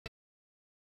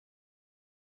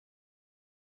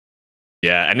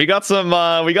Yeah, and we got some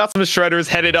shredders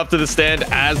headed up to the stand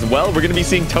as well. We're going to be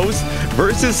seeing Toast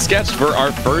versus Sketch for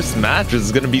our first match. This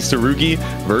is going to be Tsurugi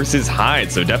versus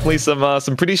Hyde. So definitely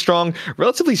some pretty strong,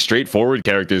 relatively straightforward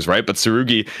characters, right? But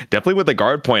Tsurugi definitely with the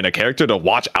guard point, a character to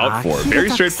watch out for. Very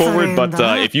straightforward, but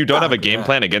if you don't have a game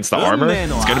plan against the armor,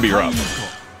 it's going to be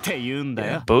rough.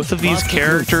 Yeah, both of these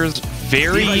characters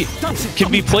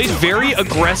can be played very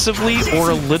aggressively or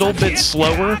a little bit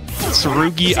slower.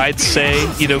 Tsurugi, I'd say,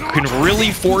 can really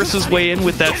force his way in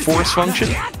with that force function.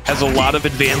 Has a lot of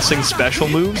advancing special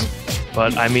moves.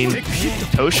 But, I mean,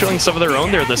 Toast showing some of their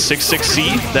own there. The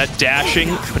 6-6C, that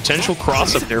dashing potential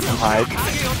cross up there from Hyde.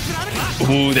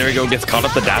 Ooh, there we go. Gets caught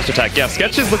up the dash attack. Yeah,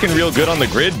 Sketch is looking real good on the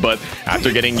grid, but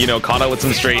after getting, caught out with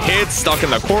some straight hits, stuck in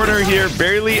the corner here,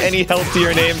 barely any health to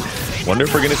your name. Wonder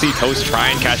if we're going to see Toast try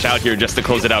and cash out here just to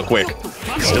close it out quick.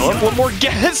 Still have one more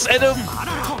guess and a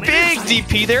big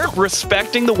DP there.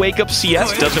 Respecting the wake-up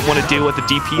CS. Doesn't want to deal with the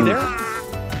DP there.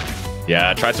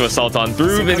 Yeah, tries to assault on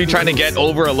through, maybe trying to get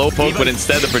over a low poke, but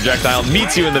instead the projectile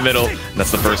meets you in the middle. And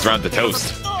that's the first round to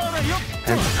Toast.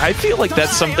 And I feel like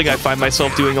that's something I find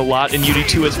myself doing a lot in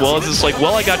UNI2 as well. As it's like,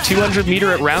 well, I got 200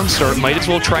 meter at round start. Might as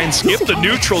well try and skip the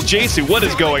neutral. Jasu, what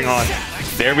is going on?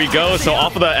 There we go. So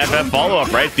off of the FF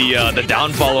follow-up, right? The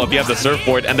down follow-up, you have the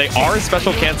surfboard, and they are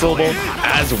special cancelable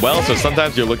as well. So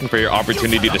sometimes you're looking for your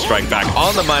opportunity to strike back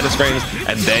on the minus frames,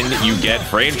 and then you get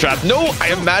frame trapped. No, I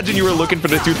imagine you were looking for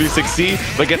the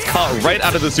 236C, but gets caught right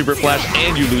out of the super flash,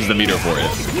 and you lose the meter for it.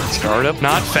 Startup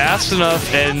not fast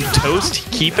enough, and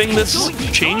Toast keeping this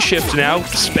chain shift now,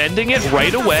 spending it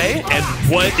right away. And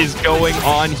what is going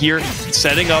on here?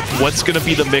 Setting up what's going to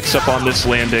be the mix-up on this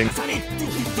landing.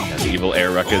 Evil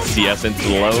Air Ruckus CS into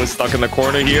the low, stuck in the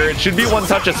corner here. It should be one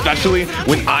touch, especially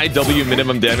with IW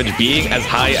minimum damage being as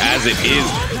high as it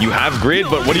is. You have grid,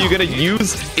 but what are you going to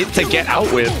use it to get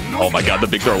out with? Oh my god, the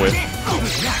big throw whiff.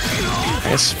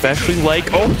 Especially like,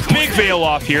 oh, big veil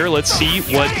off here. Let's see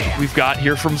what we've got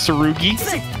here from Tsurugi.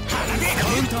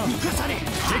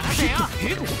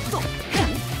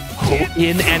 Oh,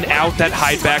 in and out that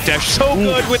Hyde backdash. So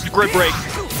good with the grid break.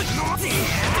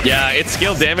 Yeah, it's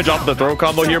scale damage off the throw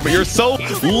combo here, but you're so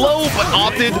low, but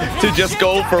opted to just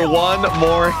go for one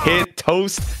more hit.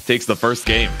 Toast takes the first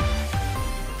game.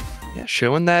 Yeah,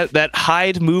 showing that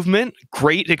Hyde movement,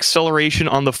 great acceleration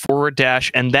on the forward dash,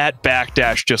 and that back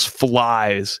dash just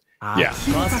flies. Yeah.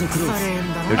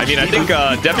 I mean, I think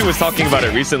Defi was talking about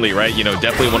it recently, right?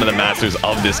 Definitely one of the masters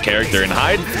of this character. And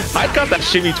Hyde got that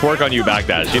shimmy twerk on you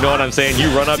backdash. You know what I'm saying?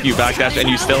 You run up, you backdash, and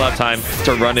you still have time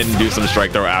to run in and do some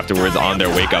strike throw afterwards on their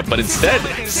wake up. But instead,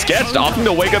 Sketch opting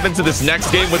to wake up into this next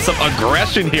game with some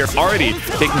aggression here, already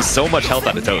taking so much health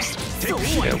out of Toast.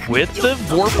 Yeah, with the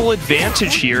Vorpal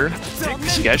advantage here,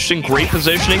 Sketch in great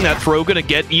positioning. That throw gonna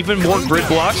get even more grid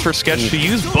blocks for Sketch to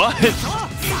use, but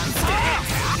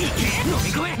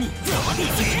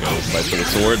Fight for the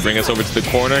sword, bring us over to the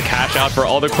corner, cash out for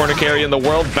all the corner carry in the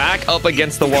world, back up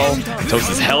against the wall. Toast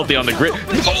is healthy on the grid.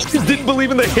 Oh, just didn't believe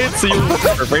in the hit, so you're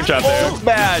frame trap there. Oh,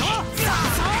 smash.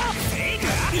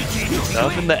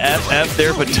 Nothing the FF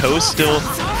there, but Toast still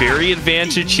very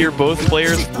advantage here. Both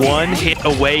players one hit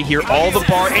away here. All the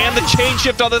bar and the chain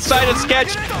shift on the side of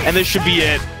Sketch, and this should be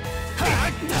it.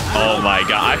 Oh my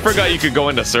god, I forgot you could go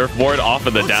into surfboard off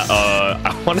of the down,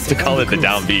 I wanted to call it the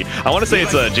down B. I want to say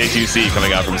it's a J2C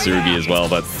coming out from Tsurugi as well,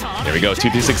 but there we go.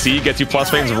 236C gets you plus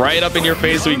frames right up in your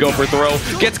face, so you go for throw.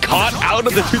 Gets caught out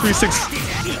of the 236.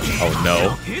 Oh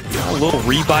no. A little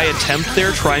rebuy attempt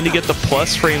there, trying to get the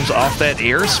plus frames off that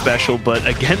air special, but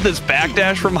again, this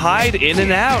backdash from Hyde in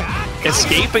and out.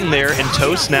 Escaping there, and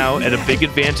Toast now at a big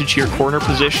advantage here, corner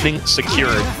positioning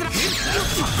secured.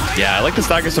 Yeah, I like the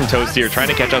staggers from Toast here, trying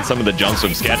to catch out some of the jumps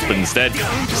from Sketch, but instead,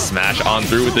 just smash on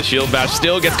through with the shield bash.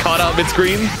 Still gets caught out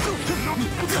mid-screen.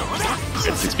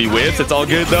 Gets 6B whiffs, it's all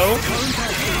good though.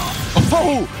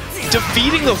 Oh!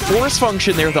 Defeating the force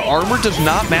function there. The armor does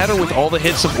not matter with all the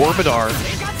hits of Orbidar.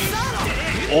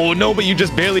 Oh no, but you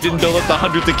just barely didn't build up the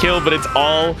 100 to kill, but it's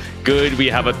all good. We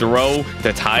have a throw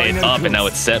to tie it up, and now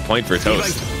it's set point for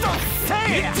Toast.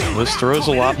 This throw's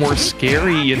a lot more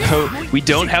scary, we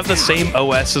don't have the same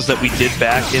OSs that we did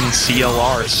back in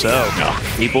CLR, so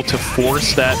able to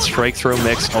force that strike throw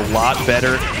mix a lot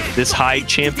better. This Hyde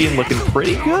champion looking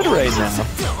pretty good right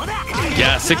now.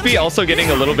 Yeah, 6B also getting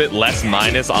a little bit less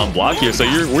minus on block here, so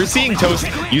we're seeing Toast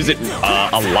use it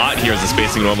a lot here as a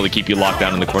spacing normal to keep you locked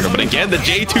down in the corner. But again, the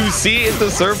J2C is the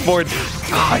surfboard.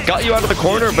 Got you out of the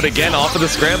corner, but again, off of the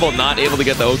scramble, not able to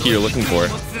get the Oki you're looking for.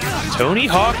 Tony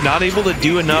Hawk not able to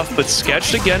do enough, but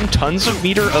Sketched again, tons of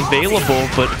meter available,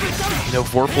 but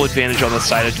Vorpal advantage on the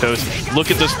side of Toast. Look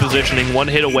at this positioning, one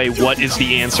hit away. What is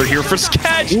the answer here for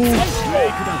Sketch?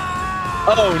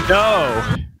 Oh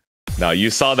no! Now,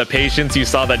 you saw the patience, you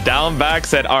saw the down back,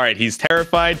 said, all right, he's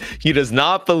terrified. He does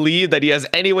not believe that he has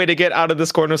any way to get out of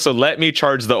this corner, so let me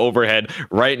charge the overhead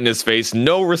right in his face.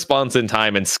 No response in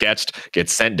time, and Sketched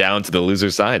gets sent down to the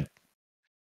loser's side.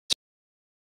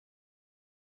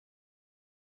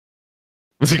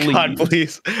 God,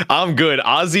 please. I'm good.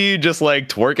 Ozzy just like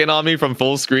twerking on me from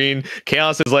full screen.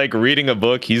 Chaos is like reading a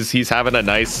book. He's having a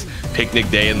nice picnic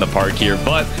day in the park here,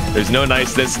 but there's no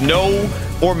niceness, no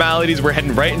formalities. We're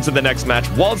heading right into the next match.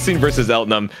 Waldstein versus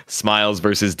Eltnum, Smiles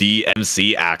versus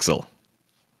dmcaxle.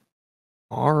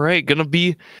 All right, gonna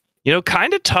be, you know,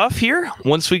 kind of tough here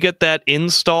once we get that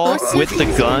install with the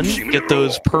gun, get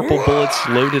those purple bullets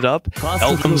loaded up.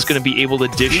 Eltnum's going to be able to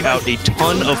dish out a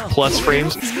ton of plus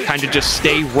frames, kind of just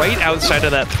stay right outside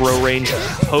of that throw range,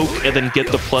 poke, and then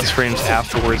get the plus frames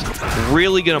afterwards.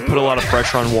 Really going to put a lot of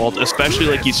pressure on Wald, especially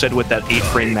like you said with that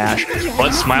 8-frame mash.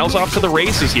 But Smiles off to the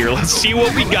races here. Let's see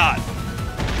what we got.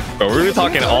 But we're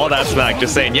talking all that smack,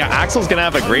 just saying, yeah, Axel's gonna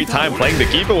have a great time playing the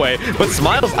keep away, but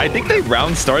Smiles, I think they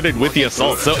round started with the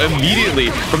assault, so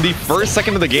immediately from the first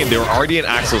second of the game, they were already in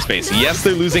Axel's face. Yes,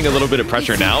 they're losing a little bit of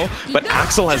pressure now, but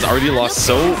Axel has already lost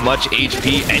so much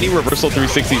HP. Any reversal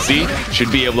 360C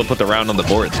should be able to put the round on the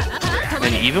board.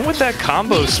 And even with that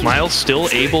combo, Smiles still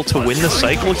able to win the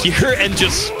cycle here and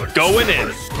just going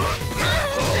in.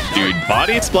 Dude,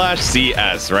 body splash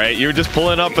CS, right? You're just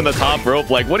pulling up in the top rope.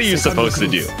 Like, what are you supposed to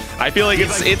do? I feel like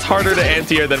it's harder to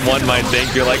anti-air than one might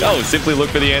think. You're like, oh, simply look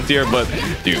for the anti-air, but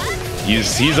dude,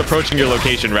 he's approaching your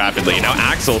location rapidly. Now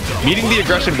Axel meeting the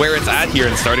aggression where it's at here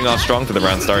and starting off strong for the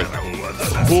round start.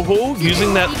 Woohoo,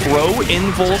 using that throw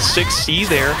invul 6C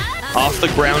there off the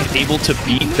ground, able to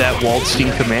beat that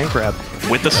Waldstein command grab.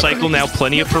 With the cycle now,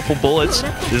 plenty of purple bullets.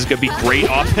 This is gonna be great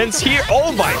offense here.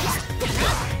 Oh my!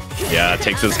 Yeah,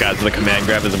 takes this guy to the command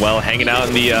grab as well, hanging out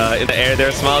in the air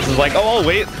there. Smiles is like, oh,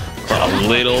 wait, a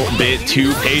little bit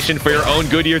too patient for your own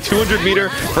good here. 200 meter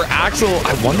for Axel.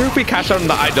 I wonder if we cash out on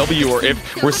the IW or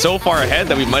if we're so far ahead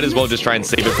that we might as well just try and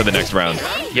save it for the next round.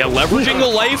 Yeah, leveraging the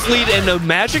life lead and a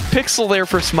magic pixel there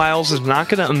for Smiles is not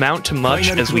going to amount to much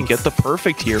as we get the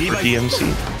perfect here for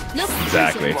DMC.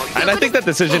 Exactly. And I think that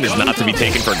decision is not to be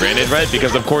taken for granted, right?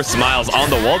 Because, of course, Smiles on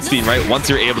the Waldstein, right? Once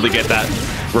you're able to get that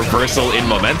reversal in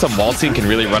momentum, Waldstein can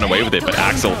really run away with it. But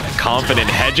Axel, confident,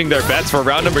 hedging their bets for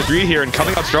round number 3 here and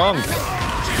coming up strong.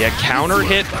 Yeah, counter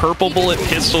hit, purple bullet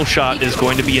pistol shot is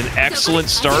going to be an excellent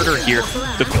starter here.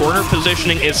 The corner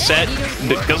positioning is set.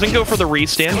 It doesn't go for the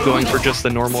restand, going for just the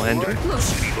normal ender.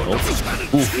 All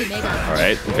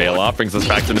right, Veil off brings us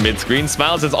back to the mid-screen.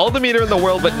 Smiles has all the meter in the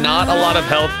world, but not a lot of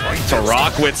health to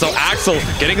rock with. So Axel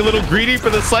getting a little greedy for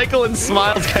the cycle, and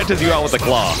Smiles catches you out with a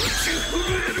claw.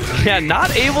 Yeah,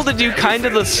 not able to do kind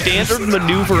of the standard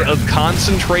maneuver of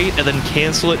concentrate and then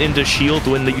cancel it into shield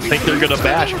when you think they're going to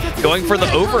bash. Going for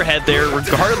the overhead there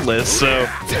regardless, so...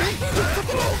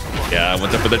 Yeah,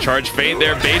 went up for the charge feint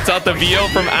there, baits out the VO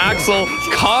from Axel,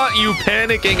 caught you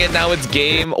panicking, and now it's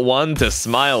game 1 to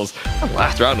Smiles. The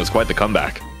last round was quite the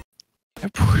comeback.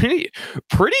 Pretty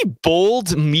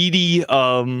bold, meaty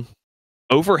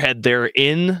overhead there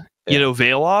in, you know,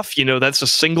 Veil off. You know, that's a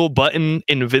single button,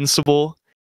 invincible,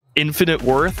 infinite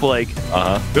worth. Like,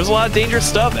 there's a lot of dangerous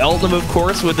stuff. Eltnum, of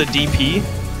course, with a DP.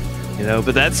 You know,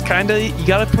 but that's kind of, you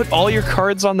got to put all your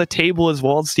cards on the table as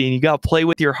Waldstein. You got to play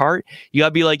with your heart. You got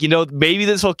to be like, you know, maybe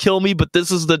this will kill me, but this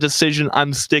is the decision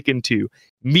I'm sticking to.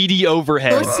 Meaty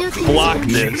overhead. Block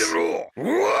this.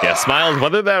 Yeah, Smiles,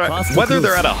 whether they're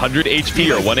at 100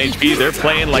 HP or 1 HP, they're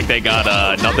playing like they got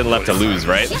nothing left to lose,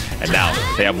 right? And now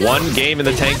they have one game in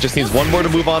the tank, just needs one more to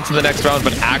move on to the next round,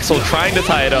 but Axel trying to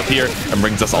tie it up here and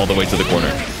brings us all the way to the corner.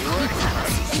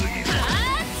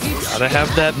 Gotta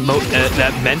have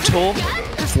that mental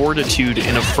fortitude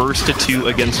in a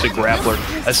 1-2 against a grappler,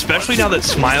 especially now that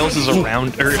Smiles is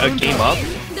around or a game up.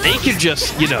 They could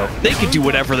just, you know, they could do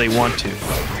whatever they want to.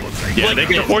 Yeah, like, they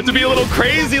can afford to be a little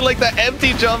crazy, like the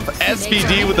empty jump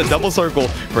SVD with a double circle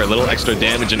for a little extra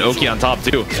damage, and Oki on top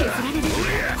too.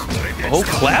 Oh,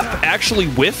 Clap actually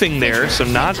whiffing there, so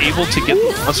not able to get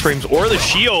the plus frames or the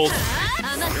shield.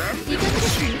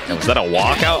 Was that a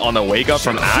walkout on the wake up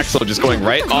from Axel, just going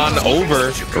right on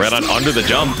over, right on under the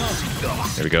jump?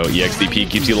 There we go. EXDP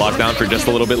keeps you locked down for just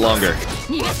a little bit longer.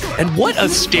 And what a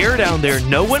stare down there.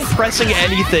 No one pressing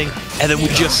anything, and then we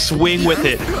just swing with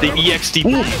it. The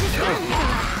EXDP.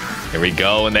 Here we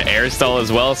go, and the air stall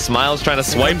as well. Smiles trying to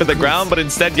swipe at the ground, but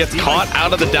instead gets caught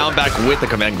out of the down back with the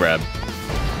command grab.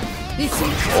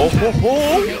 Oh, ho,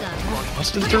 ho.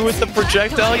 Busting through with the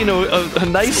projectile, you know, a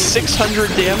nice 600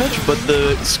 damage, but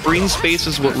the screen space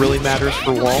is what really matters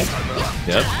for Wall.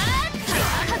 Yep.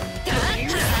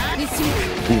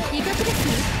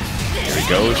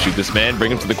 go. Shoot this man.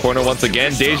 Bring him to the corner once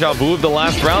again. Deja vu of the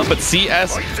last round, but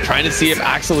CS trying to see if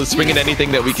Axel is swinging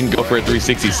anything that we can go for a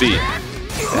 360C.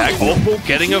 Oh,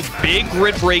 getting a big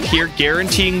grid break here,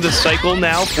 guaranteeing the cycle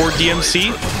now for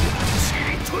DMC.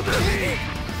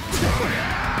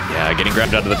 Yeah, getting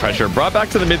grabbed out of the pressure. Brought back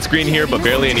to the mid screen here, but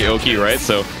barely any Oki, right?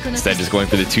 So instead just going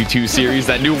for the 2-2 series,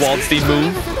 that new Waldstein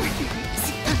move.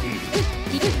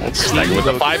 Stagger with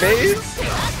the 5As.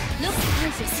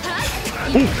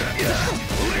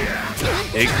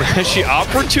 Big mashy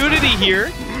opportunity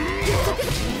here.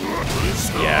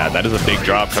 Yeah, that is a big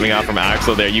drop coming out from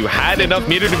Axel there. You had enough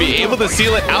meter to be able to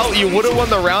seal it out. You would have won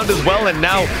the round as well, and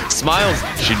now Smiles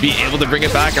should be able to bring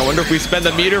it back. I wonder if we spend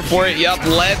the meter for it. Yep,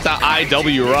 let the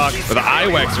IW rock, or the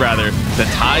IWEX rather, to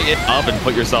tie it up and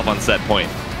put yourself on set point.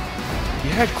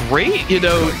 Yeah, great,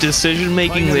 decision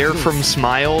making there from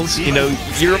Smiles.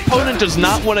 Your opponent does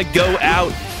not want to go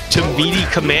out to meaty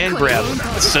command grab,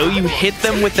 so you hit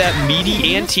them with that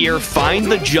meaty anti-air, find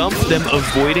the jump, them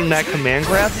avoiding that command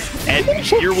grab, and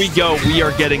here we go. We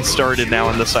are getting started now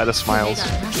on the side of Smiles.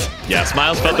 Yeah,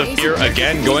 Smiles felt the fear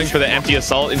again, going for the empty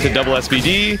assault into double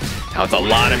SPD. Now it's a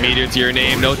lot of meter to your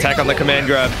name, no tech on the command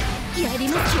grab.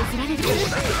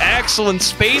 Excellent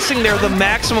spacing there, the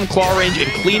maximum claw range, and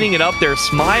cleaning it up there.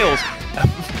 Smiles, a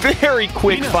very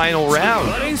quick final round.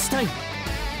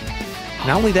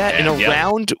 Not only that, in a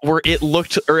round where it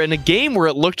looked, or in a game where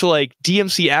it looked like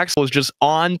DMC Axel was just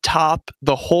on top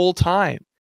the whole time.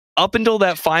 Up until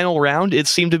that final round, it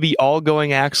seemed to be all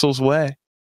going Axel's way.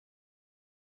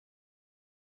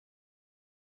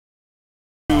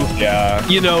 Yeah.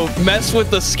 Mess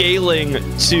with the scaling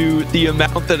to the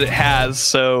amount that it has.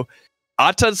 So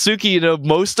Atatsuki,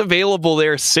 most available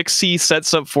there, 6C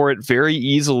sets up for it very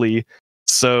easily.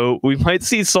 So we might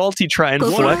see Salty try and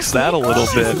flex that a little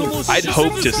bit. I'd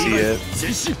hope to see it.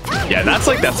 Yeah, that's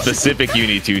like that specific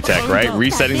UNI2 tech, right?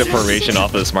 Resetting the proration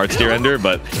off of the smart steer ender,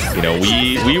 but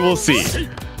we will see.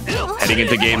 Heading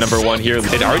into game number 1 here,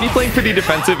 Lid already playing pretty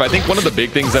defensive. I think one of the big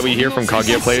things that we hear from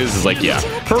Kaguya players is like, yeah,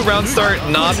 her round start,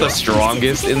 not the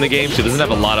strongest in the game. She doesn't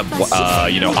have a lot of,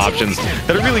 options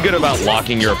that are really good about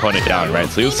locking your opponent down, right?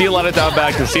 So you'll see a lot of down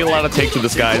back, you'll see a lot of take to the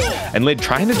skies, and Lid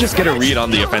trying to just get a read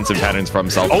on the offensive patterns from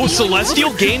Salty. Oh,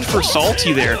 Celestial gained for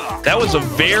Salty there. That was a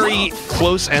very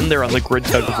close end there on the grid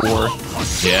tug of war.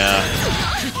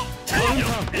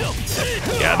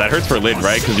 Yeah, that hurts for Lid,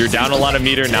 right? Because you're down a lot of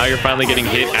meter. Now you're finally getting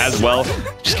hit as well.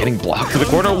 Just getting blocked to the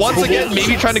corner once again.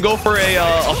 Maybe trying to go for a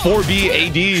 4B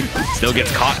AD. Still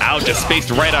gets caught out, just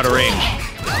spaced right out of range.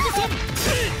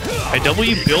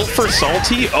 IW built for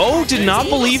Salty. Oh, did not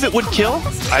believe it would kill.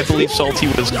 I believe Salty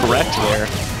was correct there.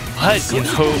 But,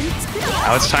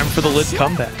 now it's time for the Lid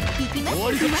comeback.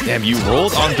 Damn, you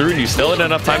rolled on through and you still had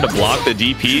enough time to block the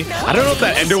DP. I don't know if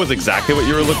that ender was exactly what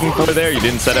you were looking for there. You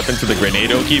didn't set up into the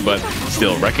grenade Oki, but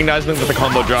still recognizing that the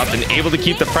combo dropped and able to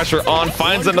keep the pressure on.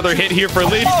 Finds another hit here for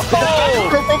Lid.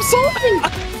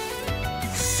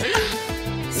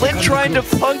 Lid trying to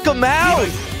punk him out.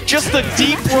 Just a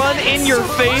deep run in your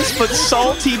face, but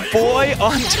Salty boy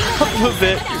on top of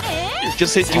it.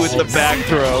 Just hit you with the back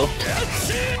throw.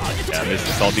 Yeah,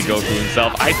 Mr. Salty Goku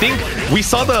himself. I think we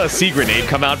saw the C grenade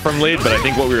come out from Lid, but I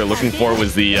think what we were looking for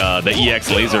was the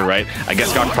EX laser, right? I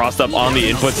guess got crossed up on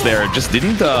the inputs there. Just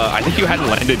didn't, I think you hadn't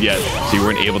landed yet, so you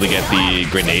weren't able to get the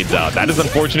grenades out. That is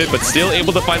unfortunate, but still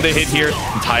able to find the hit here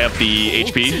and tie up the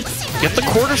HP. Get the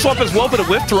quarter swap as well, but a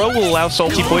whip throw will allow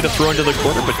Salty Boy to throw into the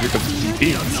corner, but here comes the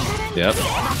DP. Yep.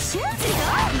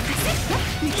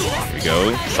 Here we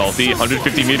go. Salty,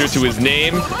 150 meters to his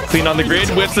name. Clean on the grid,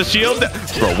 whips the shield.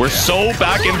 Bro, we're so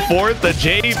back and forth. The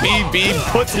JBB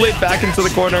puts Lid back into the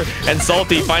corner, and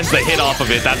Salty finds the hit off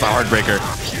of it. That's a heartbreaker.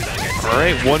 All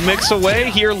right, one mix away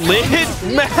here. Lid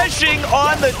mashing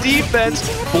on the defense,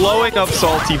 blowing up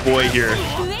Salty Boy here.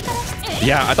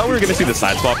 Yeah, I thought we were going to see the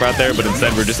side swap right there, but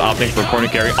instead we're just opting for corner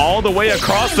carry all the way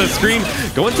across the screen.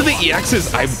 Going to the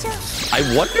EXs, I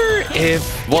wonder if...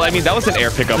 Well, I mean, that was an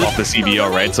air pickup off the CVO,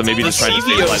 right? So maybe just trying to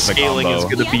stabilize the combo. Scaling is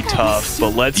going to be tough,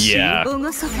 but let's see.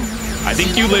 I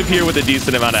think you live here with a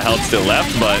decent amount of health still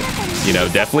left, but,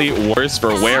 definitely worse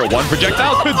for where one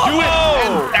projectile could do it.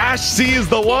 And Dash C is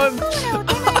the one.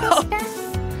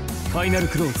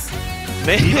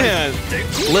 Man,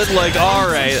 Lid like, all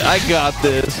right, I got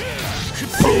this.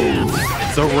 Boom.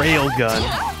 The railgun.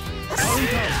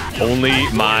 Only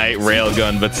my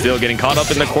railgun, but still getting caught up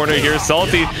in the corner here.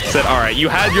 Salty said, all right, you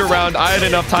had your round. I had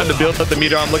enough time to build up the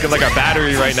meter. I'm looking like a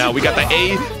battery right now. We got the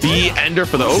A, B, ender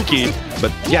for the Oki.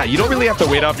 But yeah, you don't really have to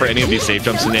wait out for any of these safe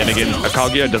jump shenanigans.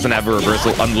 Kaguya doesn't have a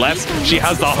reversal unless she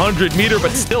has the 100 meter,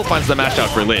 but still finds the match out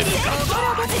for Lid.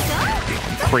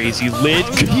 crazy. Lid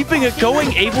keeping it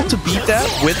going, able to beat that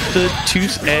with the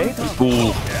 2A.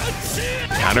 Ooh.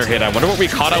 Counter hit. I wonder what we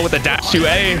caught out with the dash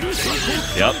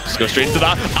 2A. Yep, just go straight to the...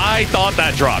 I thought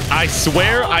that dropped. I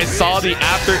swear I saw the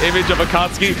after image of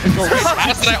Akatsuki.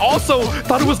 And I also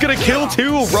thought it was going to kill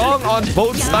too. Wrong on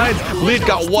both sides. Lid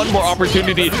got one more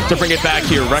opportunity to bring it back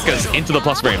here. Rekka's into the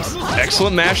plus frames.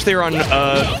 Excellent match there on,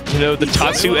 the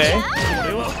Tatsu A.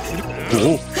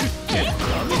 Ooh.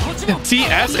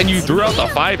 TS and you threw out the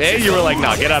 5A. You were like,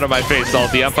 nah, get out of my face,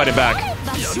 Salty. I'm fighting back.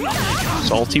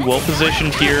 Salty well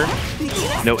positioned here.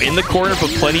 No, in the corner, but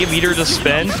plenty of meter to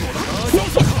spend.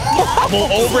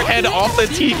 Double overhead off the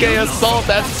TK assault.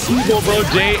 That's evil, bro.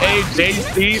 JA,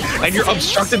 JC, and you're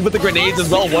obstructed with the grenades as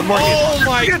well. One more hit. Oh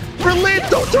my! For Lid,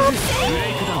 don't jump.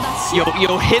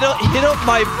 Yo, hit up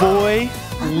my boy,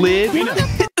 Lid.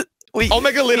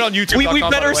 Omega Lid on YouTube. We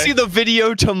better see the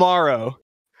video tomorrow.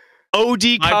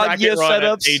 OD Kaguya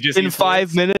setups in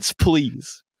 5 minutes,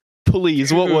 please.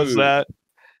 Please, what was that?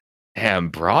 Damn,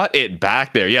 brought it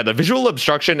back there. Yeah, the visual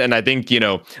obstruction, and I think,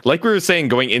 like we were saying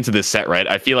going into this set, right?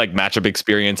 I feel like matchup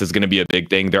experience is going to be a big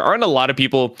thing. There aren't a lot of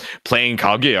people playing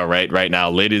Kaguya right now.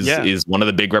 Lid is one of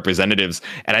the big representatives,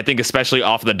 and I think especially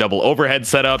off the double overhead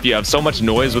setup, you have so much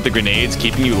noise with the grenades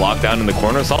keeping you locked down in the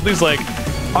corner. Salty's like,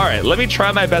 all right, let me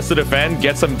try my best to defend,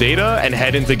 get some data, and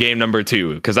head into game number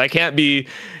 2, because I can't be,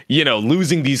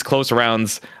 losing these close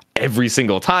rounds every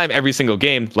single time, every single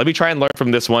game. Let me try and learn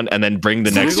from this one and then bring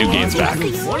the next 2 games back.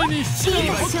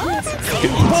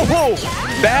 Whoa!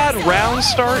 Bad round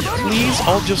start, please.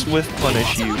 I'll just whiff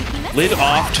punish you. Lid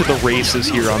off to the races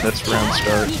here on this round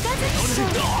start.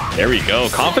 There we go.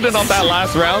 Confident on that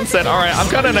last round. Said, all right, I'm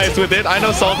kind of nice with it. I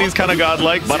know Salty's kind of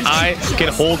godlike, but I can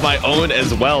hold my own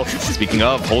as well. Speaking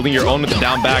of holding your own with the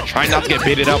down back, trying not to get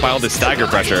baited out by all this stagger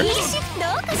pressure.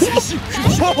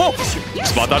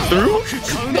 Spot that through.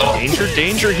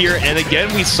 Danger here. And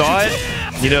again, we saw it.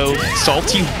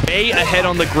 Salty way ahead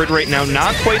on the grid right now.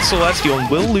 Not quite Celestial, and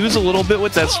will lose a little bit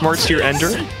with that Smart Steer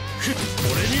Ender.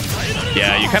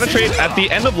 Yeah, you kind of trade at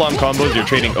the end of long combos. You're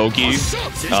trading Oki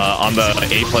on the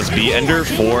A+B Ender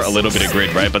for a little bit of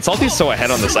grid, right? But Salty's so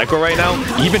ahead on the cycle right now.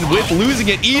 Even with losing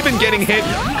it, even getting hit,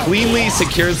 cleanly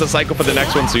secures the cycle for the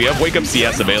next one. So you have Wake Up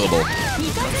CS available.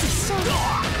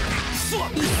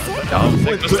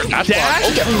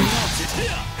 Dash?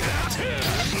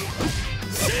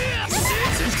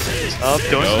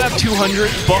 Doesn't have 200,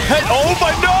 but oh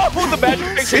my no! The magic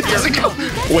fix it doesn't come.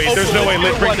 Wait, there's no way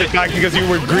Lit brings it back because you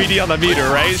were greedy on the meter,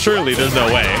 right? Surely there's no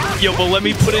way. Yo, but let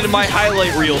me put it in my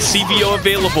highlight reel. CVO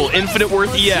available, Infinite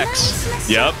Worth EX.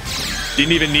 Yep.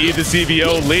 Didn't even need the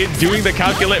CVO. Lid doing the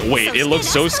calculate. Wait, it looks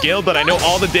so scaled, but I know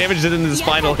all the damage is in this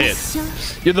final hit.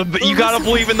 You gotta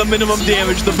believe in the minimum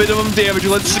damage. The minimum damage.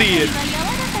 Let's see it.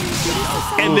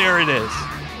 And there it is.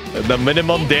 The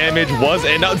minimum damage was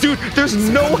enough. Dude, there's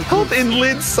no health in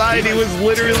Lid's side. He was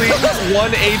literally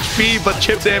 1 HP, but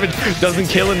chip damage doesn't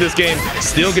kill in this game.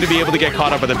 Still going to be able to get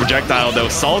caught up with the projectile, though.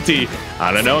 Salty,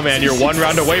 I don't know, man. You're 1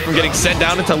 round away from getting sent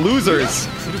down into losers.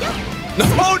 No,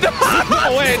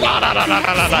 wait.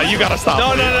 No. You got to stop.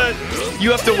 No.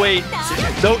 You have to wait.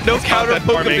 No counter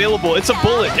poke available. It's a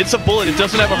bullet. It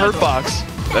doesn't have a hurt box.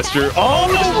 That's true. Oh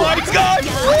my god!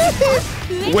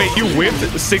 Wait, you whipped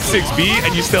 6-6B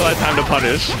and you still had time to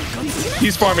punish.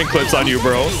 He's farming clips on you,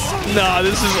 bro. Nah,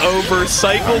 this is over.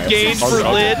 Cycle gained for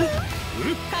Lid.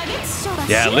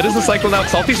 Yeah, Lid is a cycle now.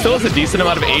 Salty still has a decent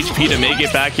amount of HP to make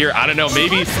it back here. I don't know,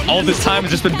 maybe all this time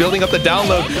has just been building up the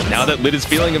download. Now that Lid is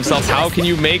feeling himself, how can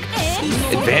you make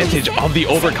advantage of the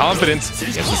overconfidence?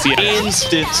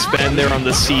 Instant spend there on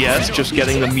the CS, just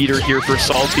getting the meter here for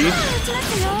Salty.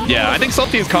 Yeah, I think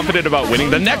Salty is confident about winning.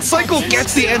 The next cycle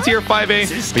gets the anti-air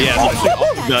 5A. But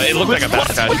yeah, it looked like a bad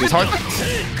patch. It was hard.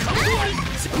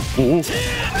 Ooh.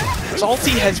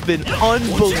 Salty has been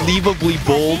unbelievably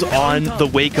bold on the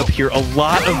wake up here. A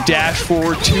lot of dash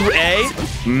forward 2A.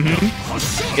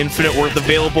 Infinite Worth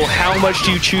available. How much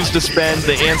do you choose to spend?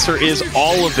 The answer is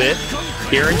all of it.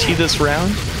 Guarantee this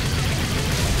round.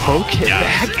 Poke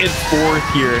back and forth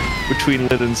here between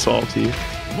Lid and Salty.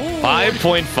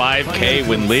 5.5k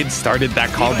when Lid started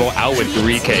that combo out with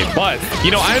 3k. But,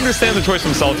 I understand the choice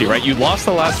from Salty, right? You lost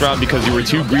the last round because you were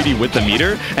too greedy with the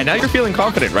meter, and now you're feeling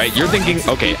confident, right? You're thinking,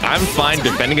 okay, I'm fine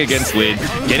defending against Lid,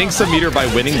 getting some meter by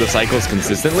winning the cycles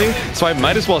consistently, so I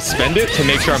might as well spend it to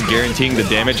make sure I'm guaranteeing the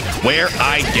damage where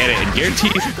I get it, and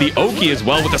guarantee the Oki as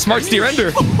well with the Smart Steer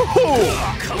Ender.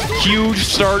 Huge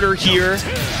starter here.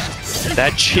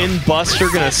 That Chin Buster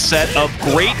gonna set up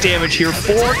great damage here.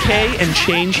 4k and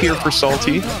change here for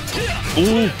Salty.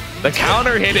 Ooh, The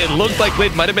counter hit, it looked like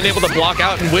Lid might have been able to block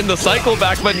out and win the cycle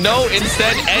back, but no,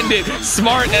 instead ended.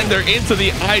 Smart ender into the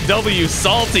IW.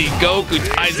 Salty Goku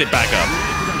ties it back up.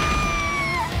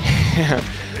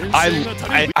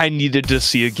 I needed to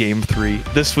see a game 3.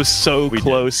 This was so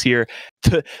close here.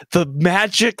 The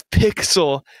magic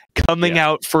pixel coming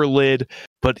out for Lid,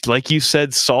 but like you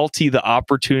said, Salty, the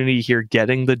opportunity here,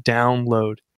 getting the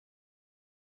download.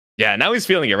 Yeah, now he's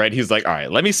feeling it, right? He's like, all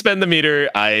right, let me spend the meter.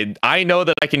 I know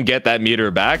that I can get that meter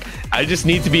back. I just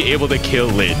need to be able to kill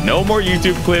Lid. No more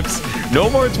YouTube clips, no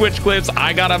more Twitch clips.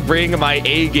 I gotta bring my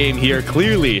A game here,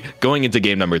 clearly going into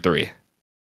game number 3.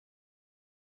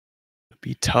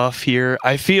 Be tough here.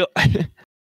 I feel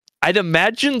I'd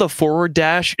imagine the forward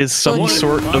dash is some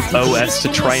sort of OS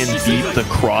to try and beat the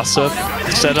cross-up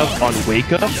setup on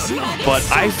Wake Up, but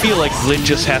I feel like Lid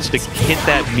just has to hit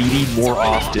that meaty more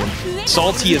often.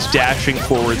 Salty is dashing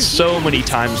forward so many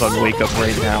times on Wake Up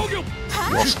right now.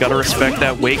 You also gotta respect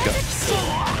that Wake Up.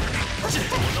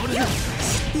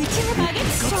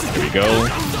 Here we go.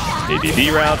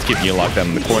 ADD routes, keeping you locked down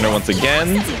in the corner once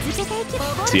again.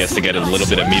 CS to get a little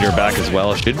bit of meter back as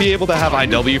well. Should be able to have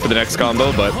IW for the next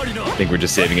combo, but I think we're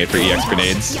just saving it for EX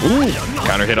grenades. Ooh,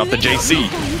 counter hit off the JC.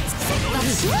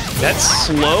 That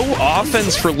slow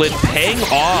offense for Lid paying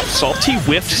off. Salty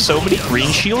whiffed so many green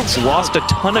shields, lost a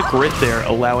ton of grit there,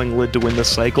 allowing Lid to win the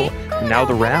cycle, and now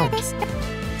the round.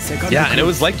 Yeah, and it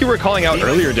was like you were calling out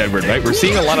earlier, Deadwood, right? We're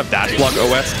seeing a lot of dash block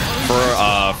OS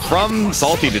from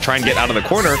Salty to try and get out of the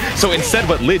corner. So instead,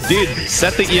 what Lid did,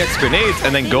 set the EX grenades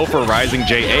and then go for Rising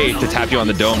JA to tap you on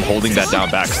the dome, holding that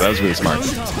down back. So that was really smart.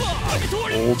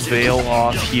 Old Veil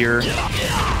off here.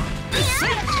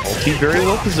 Salty very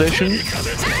low position.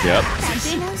 Yep.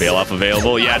 Veil off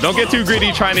available. Yeah, don't get too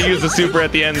greedy trying to use the super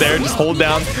at the end there. Just hold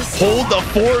down, hold the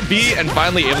 4B, and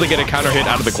finally able to get a counter hit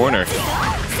out of the corner.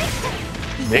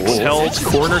 Mix held,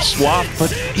 corner swap, but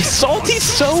Salty's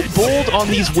so bold on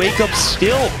these wake-ups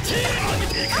still.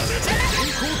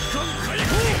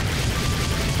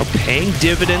 Paying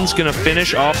dividends, gonna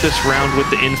finish off this round with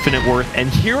the infinite worth. And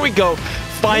here we go,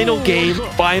 final game,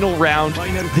 final round.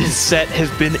 This set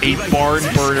has been a barn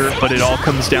burner, but it all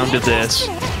comes down to this.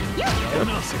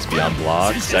 6 beyond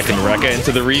block, second Rekka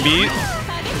into the rebeat.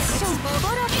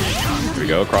 Here we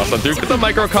go, cross on through, get the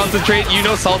micro concentrate. You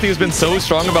know Salty has been so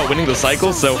strong about winning the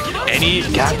cycle, so any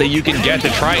gap that you can get to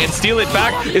try and steal it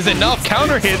back is enough.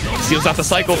 Counter hit seals out the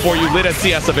cycle for you. Lid and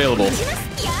CS available.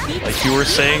 Like you were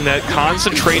saying, that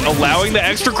concentrate, allowing the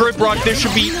extra grid block, this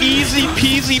should be easy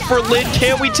peasy for Lid.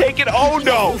 Can we take it? Oh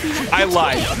no, I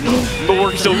lied, but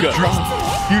we're still good.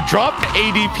 You dropped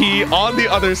ADP on the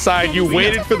other side. You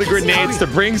waited for the grenades to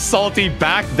bring Salty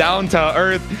back down to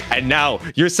earth. And now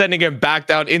you're sending him back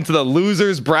down into the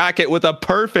loser's bracket with a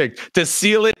perfect to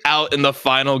seal it out in the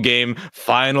final game,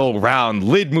 final round.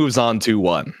 Lid moves on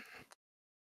 2-1.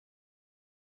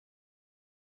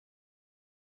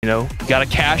 You know, gotta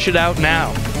cash it out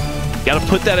now. Gotta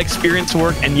put that experience to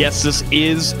work. And yes, this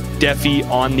is Defi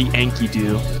on the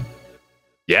Enkidu.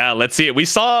 Yeah, let's see it. We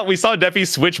saw Defi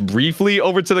switch briefly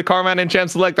over to the Carman and Champ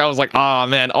Select. I was like, oh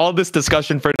man, all this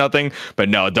discussion for nothing. But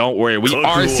no, don't worry. We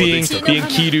are seeing the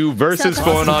Enkidu versus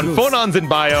Phonon. Phonon's in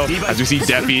bio as we see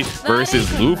Defi versus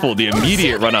LuFL, the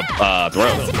immediate run-up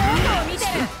throw.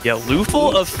 Yeah,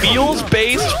 LuFL, a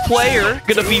feels-based player,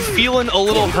 gonna be feeling a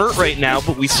little hurt right now,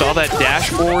 but we saw that dash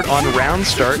forward on round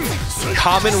start.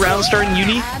 Common round start in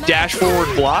Uni, dash forward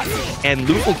block, and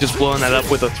LuFL just blowing that up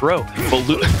with a throw. But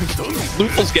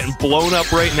LuFL's getting blown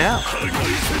up right now.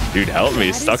 Dude, help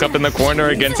me. Stuck up in the corner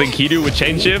against Enkidu with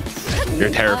chain shift. You're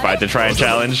terrified to try and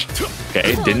challenge.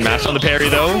 Okay, didn't match on the parry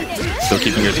though. Still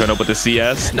keeping your turn up with the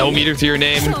CS. No meter to your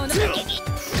name.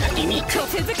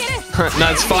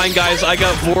 That's fine, guys. I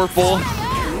got Vorpal.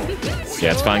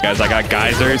 Yeah, it's fine, guys. I got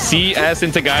Geyser. CS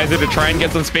into Geyser to try and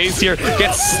get some space here.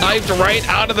 Gets sniped right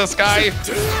out of the sky.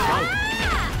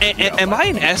 Am I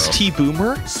an ST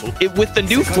boomer? With the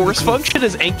new force function,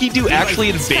 is Enkidu actually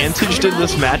advantaged in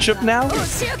this matchup now?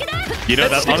 You know,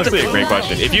 that's honestly a great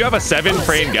question. If you have a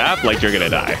 7-frame gap, like, you're gonna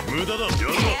die.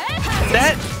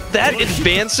 That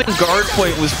advancing guard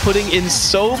point was putting in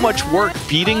so much work,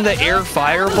 beating the air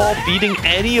fireball, beating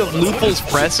any of LuFL's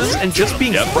presses, and just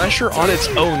being pressure on its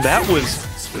own. That was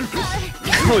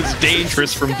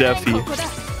dangerous from Defi.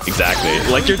 Exactly.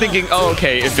 Like you're thinking, oh,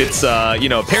 okay, if it's, you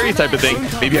know, parry type of thing,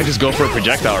 maybe I just go for a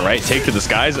projectile, right? Take to the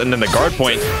skies, and then the guard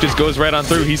point just goes right on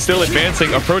through. He's still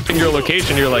advancing, approaching your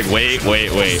location. You're like, wait.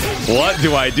 What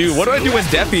do I do? What do I do when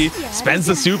Defi spends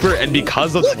the super, and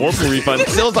because of Swollen Refund,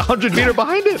 still is 100 meter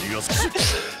behind it?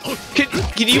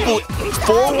 Can you believe?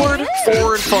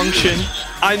 Forward function,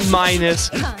 I'm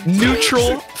minus.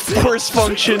 Neutral, force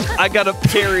function, I got a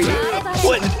parry.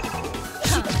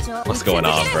 What's going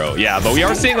on, bro? Yeah, but we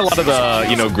are seeing a lot of the,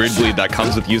 you know, grid bleed that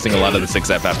comes with using a lot of the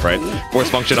 6FF, right? Force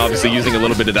function, obviously using a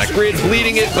little bit of that grid,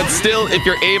 bleeding it, but still, if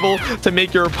you're able to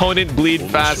make your opponent bleed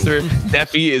faster,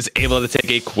 Defi is able to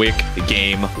take a quick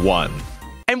game 1.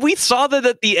 And we saw that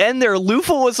at the end there,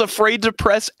 LuFL was afraid to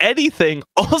press anything.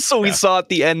 Also, we saw at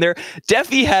the end there,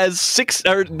 Defi has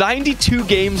 92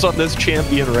 games on this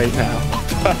champion right now.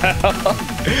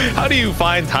 How do you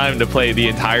find time to play the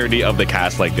entirety of the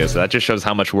cast like this? That just shows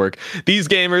how much work these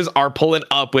gamers are pulling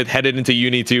up with headed into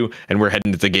UNI2, and we're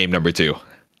heading into game number 2.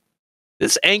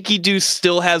 This Enkidu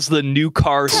still has the new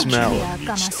car smell.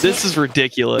 This is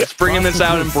ridiculous. Bringing this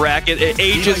out in bracket, it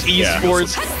ages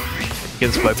Esports.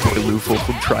 Against my boy LuFL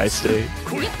from Tri-State.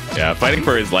 Yeah, fighting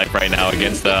for his life right now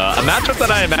against a matchup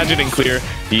that I imagine in clear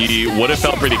he would have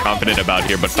felt pretty confident about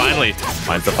here, but finally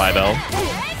finds the 5L.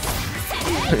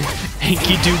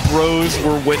 Enkidu bros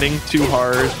were winning too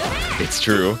hard. It's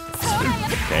true.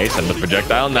 Okay, send the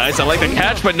projectile. Nice. I like the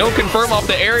catch, but no confirm off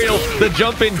the aerial. The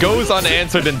jump in goes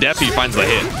unanswered, and Defi finds the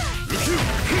hit.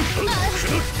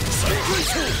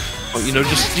 Oh, you know,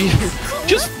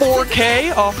 just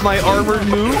 4K off my armored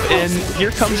move, and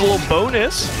here comes a little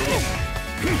bonus.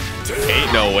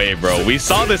 Ain't no way, bro. We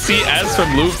saw the CS from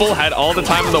LuFL, had all the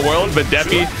time in the world, but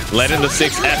Defi led in the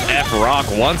 6FF rock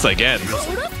once again.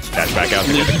 Catch back out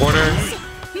to the corner.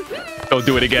 Don't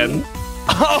do it again.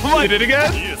 Oh my! Did it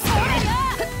again?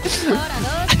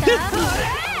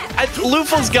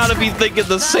 LuFL's got to be thinking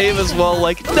the same as well.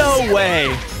 Like, no way.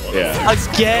 Yeah.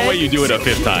 Again? No way you do it a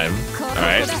 5th time. All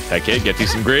right, that kid, get you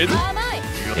some grid.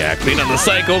 Yeah, clean on the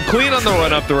cycle, clean on the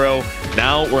run up throw.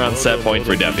 Now we're on set point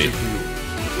for Defi.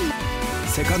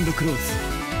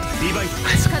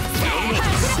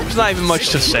 There's not even much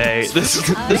to say. This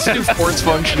new force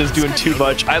function is doing too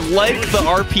much. I like the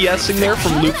RPSing there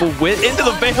from LuFL with into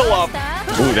the veil off.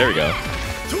 Ooh, there we go.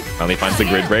 Finally finds the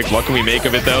grid break. What can we make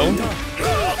of it though?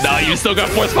 No, you still got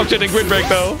force function and grid break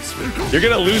though. You're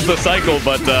gonna lose the cycle,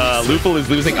 but LuFL is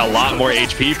losing a lot more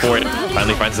HP for it.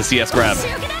 Finally finds the CS grab.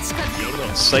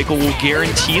 Cycle will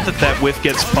guarantee that whiff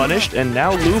gets punished, and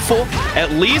now LuFL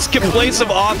at least can play some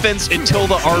offense until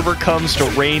the Arbor comes to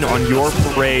rain on your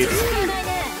parade.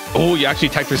 Oh, you actually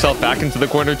teched yourself back into the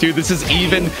corner too. This is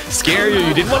even scarier.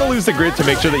 You didn't want to lose the grid to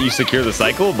make sure that you secure the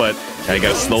cycle, but now you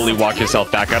gotta slowly walk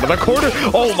yourself back out of the corner.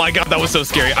 Oh my god, that was so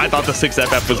scary. I thought the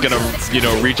 6FF was gonna, you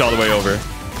know, reach all the way over.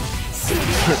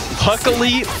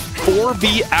 Luckily,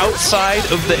 4B outside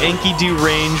of the Enkidu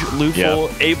range, LuFL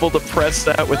able to press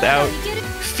that without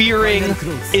fearing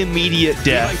immediate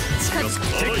death.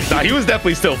 Nah, he was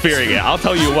definitely still fearing it. I'll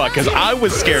tell you what, because I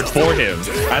was scared for him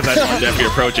as I saw Defi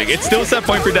approaching. It's still set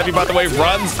point for Defi, by the way.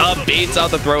 Runs up, baits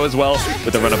out the throw as well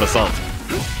with the run of assault.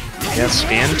 Yes,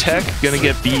 Tech gonna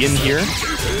get beaten here.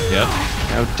 Yep.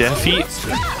 Now Defi.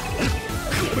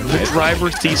 The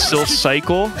driver sees still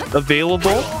cycle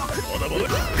available.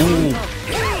 Ooh.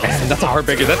 Man, that's a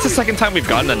heartbreaker. That's the second time we've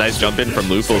gotten a nice jump in from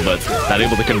LuFL, but not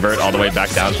able to convert all the way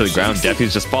back down to the ground.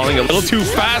 Defi's just falling a little too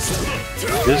fast.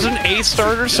 This is an A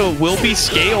starter, so it will be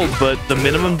scaled, but the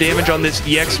minimum damage on this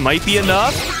EX might be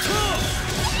enough.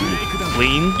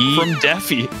 Clean from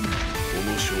Defi.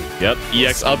 Yep,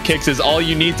 EX up kicks is all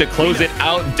you need to close it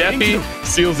out. Defi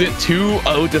seals it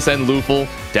 2-0 to send LuFL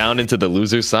down into the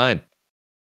loser's side.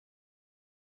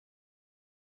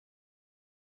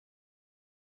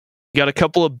 Got a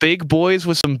couple of big boys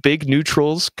with some big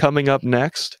neutrals coming up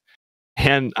next.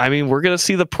 And I mean, we're going to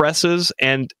see the presses,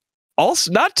 and also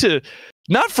not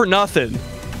for nothing,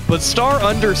 but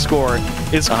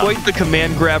StarXunderscore is quite the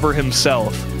command grabber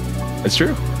himself. It's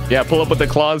true. Yeah, pull up with the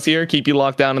claws here, keep you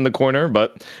locked down in the corner,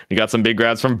 but you got some big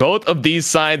grabs from both of these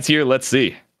sides here. Let's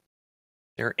see.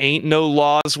 There ain't no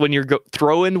laws when you're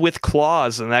throwing with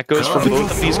claws, and that goes for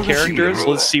both of these characters.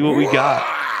 Let's see what we got.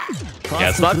 Yeah,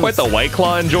 it's not quite the White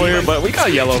Claw enjoyer, but we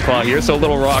got Yellow Claw here, so a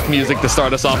little rock music to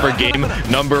start us off for game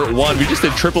number 1. We just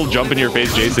did triple jump in your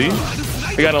face, JC.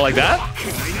 We got it like that.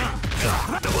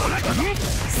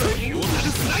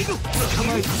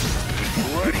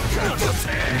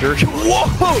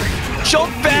 Whoa!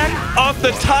 Jump back off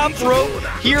the top rope.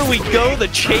 Here we go. The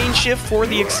chain shift for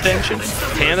the extension.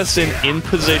 Tanasinn in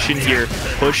position here,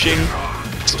 pushing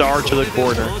Star to the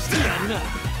corner.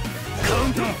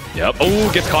 Yep.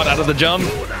 Oh, gets caught out of the jump.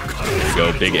 There you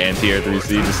go, big anti-air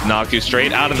 3C. Just knocked you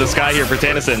straight out of the sky here for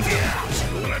Tanasinn.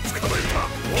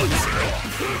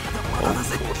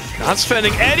 Not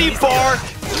spending any bar,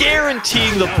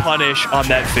 guaranteeing the punish on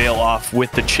that fail off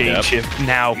with the chain shift.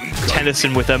 Now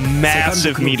Tanasinn with a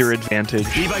massive meter advantage.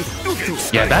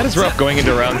 Yeah, that is rough going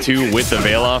into round 2 with the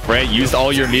veil off, right? Used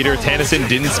all your meter. Tanasinn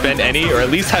didn't spend any, or at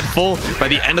least had full by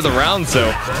the end of the round. So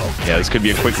yeah, this could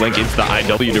be a quick link into the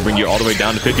IW to bring you all the way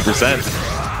down to 50%.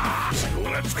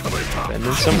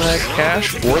 Spending some of that cash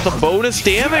for the bonus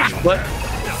damage, but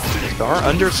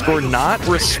StarXunderscore not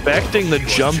respecting the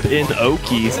jump in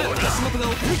Oki.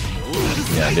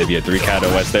 Yeah, maybe a 3-cat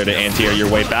OS there to anti-air your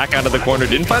way back out of the corner.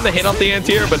 Didn't find the hit off the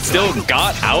anti-air, but still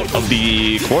got out of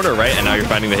the corner, right? And now you're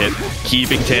finding the hit,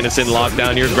 keeping Tanasinn locked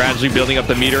down. You're gradually building up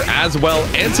the meter as well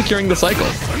and securing the cycle.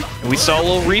 And we saw a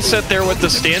little reset there with the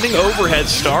standing overhead.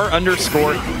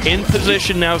 StarXunderscore in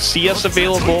position now. CS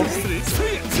available.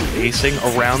 Facing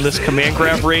around this command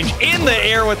grab range in the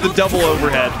air with the double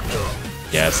overhead.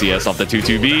 Yeah, CS off the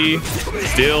 2-2B.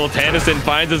 Still, Tanasinn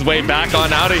finds his way back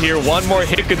on out of here. One more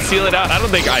hit could seal it out. I don't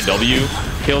think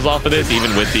IW kills off of this,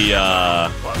 even with the,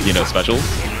 you know, specials.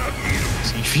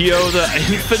 CVO, the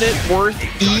infinite worth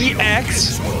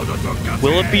EX.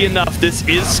 Will it be enough? This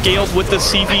is scaled with the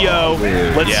CVO.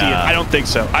 Let's see it. I don't think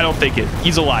so. I don't think it.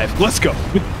 He's alive. Let's go.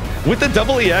 With the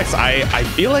double EX, I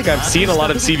feel like I've seen a lot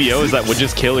of CVOs that would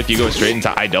just kill if you go straight into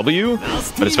IW,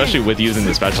 but especially with using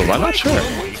the specials, I'm not sure.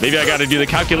 Maybe I got to do the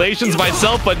calculations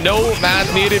myself, but no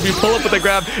math needed. You pull up with the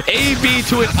grab, AB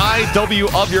to an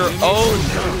IW of your own.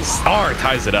 Star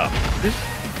ties it up.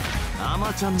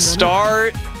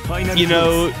 Star, you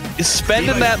know,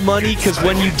 spending that money because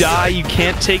when you die, you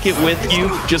can't take it with you.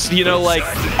 Just, you know, like,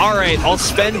 all right, I'll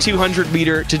spend 200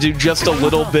 meter to do just a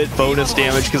little bit bonus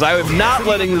damage because I am not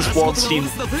letting this Waldstein.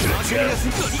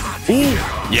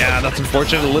 Ooh, yeah, that's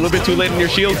unfortunate. A little bit too late in your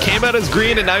shield. Came out as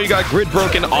green, and now you got grid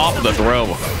broken off the throw.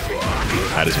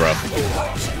 That is rough.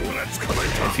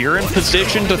 If you're in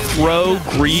position to throw,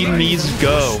 green needs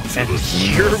go. And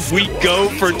here we go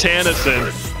for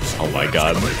Tanasinn. Oh my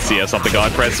god. CS off the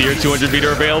God Press here. 200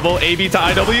 meter available. AB to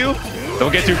IW.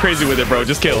 Don't get too crazy with it, bro.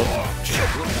 Just kill.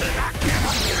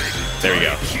 There we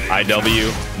go.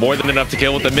 IW. More than enough to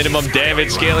kill with the minimum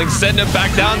damage scaling. Send him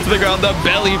back down to the ground. The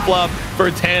belly flop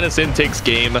for Tanasinn takes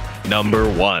game number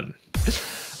 1.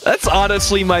 That's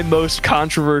honestly my most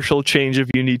controversial change of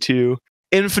UNI2.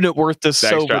 Infinite worth does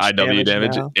so much IW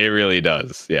damage. now. It really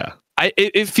does. Yeah.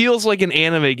 It feels like an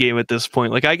anime game at this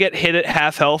point. Like I get hit at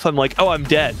half health, I'm like, oh, I'm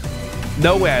dead.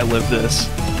 No way I live this.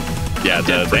 Yeah,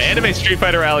 the anime Street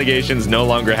Fighter allegations no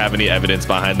longer have any evidence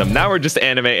behind them. Now we're just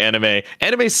anime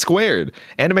squared.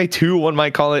 Anime 2, one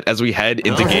might call it, as we head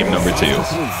into game number 2.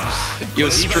 Yo,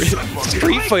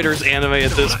 Street Fighter's anime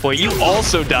at this point. You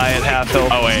also die at half health.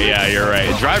 Oh wait, yeah, you're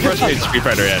right. Drive Rush made Street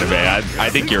Fighter anime. I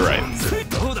think you're right.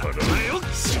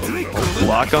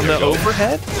 Block on the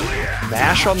overhead.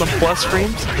 Mash on the plus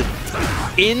frames.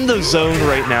 In the zone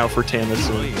right now for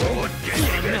Tanasinn.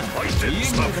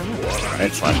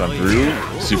 Alright, slash on through.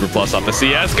 Super plus off the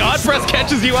CS. God Press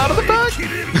catches you out of the back.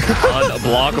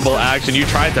 Unblockable action. You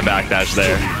tried to backdash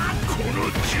there.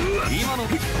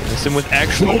 Tanasinn with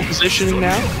actual positioning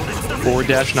now. Forward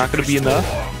dash not going to be enough.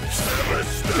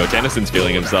 So Tanassinn's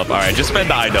feeling himself. Alright, just spend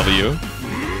the IW.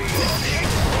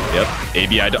 Yep,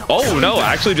 ABI. Oh no,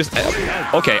 actually just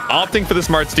okay. Opting for the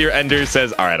smart steer. Ender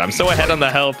says, "All right, I'm so ahead on the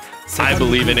health. I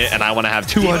believe in it, and I want to have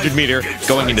 200 meter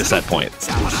going into set point."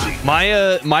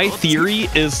 My theory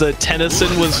is that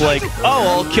Tanasinn was like, "Oh,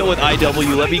 I'll kill with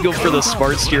IW. Let me go for the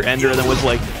smart steer Ender," and then was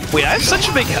like, "Wait, I have such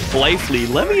a big life lead.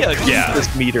 Let me keep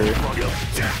this meter."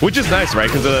 Which is nice, right?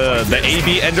 Because the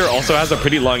AB Ender also has a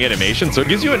pretty long animation, so it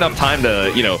gives you enough time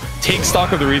to, you know, take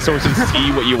stock of the resources,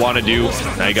 see what you want to do.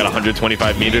 Now you got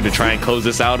 125 meter to try and close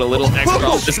this out a little extra.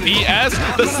 This ES,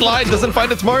 the slide doesn't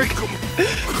find its mark.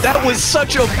 That was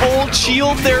such a bold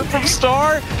shield there from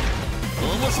Star.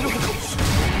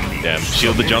 Damn,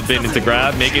 shield to jump in, into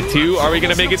grab, make it 2. Are we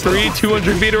gonna make it 3?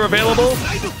 200 meter available.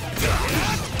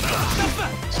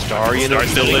 Star, you know,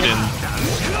 still living.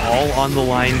 All on the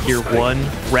line here, one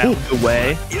round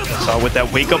away. Saw with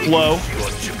that wake up low.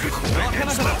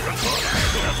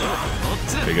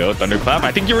 There you go, thunderclap.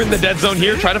 I think you're in the dead zone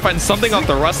here. Try to find something off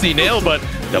the rusty nail, but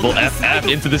double FF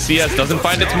into the CS doesn't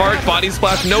find its mark. Body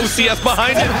splash, no CS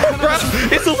behind it. Grab,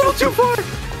 it's a little too far.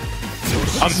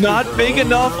 I'm not big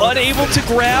enough, unable to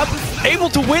grab. Able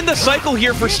to win the cycle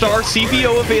here for Star.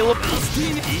 CVO available.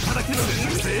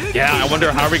 Yeah, I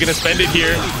wonder how are we gonna spend it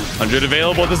here. 100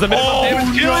 available. Does the minimum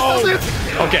damage kill it? Does it?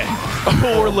 Okay.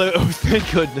 Oh, thank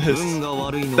goodness.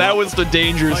 That was the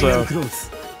danger zone.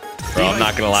 Bro, I'm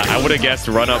not gonna lie. I would have guessed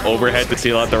run up overhead to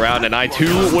seal out the round, and I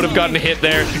too would have gotten a hit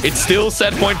there. It's still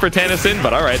set point for Tanasinn,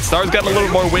 but all right, Star's got a little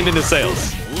more wind in his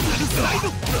sails.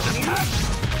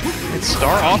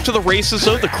 Star off to the races,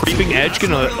 though. The creeping edge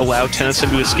going to allow Tanasinn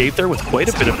to escape there with quite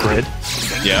a bit of grid.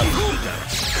 Yeah.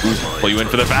 Pull you in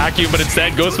for the vacuum, but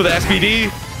instead goes for the SPD.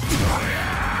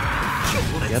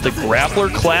 Yeah, the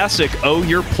Grappler Classic. Oh,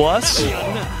 your plus.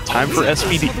 Time for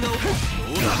SPD.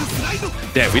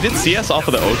 Yeah, we did CS off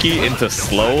of the Oki into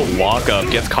slow walk up.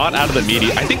 Gets caught out of the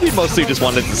meaty. I think we mostly just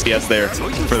wanted to CS there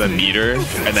for the meter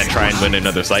and then try and win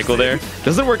another cycle there.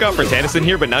 Doesn't work out for Tanasinn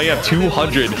here, but now you have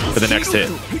 200 for the next hit.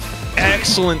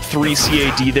 Excellent 3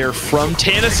 CAD there from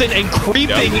Tanasinn and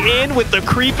creeping in with the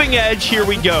creeping edge. Here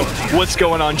we go. What's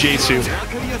going on, Jisoo?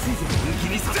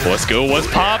 What's good? What's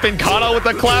poppin'? Caught out with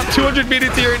the clap. 200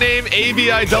 meters to your name.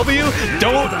 ABIW.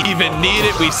 Don't even need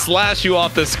it. We slash you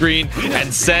off the screen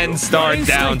and send Star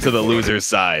down to the loser's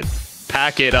side.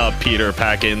 Pack it up, Peter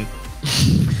Packin'.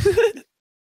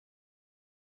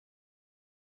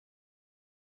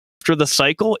 After the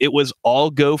cycle, it was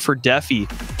all go for Defi.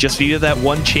 Just needed that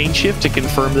one chain shift to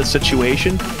confirm the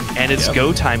situation, and it's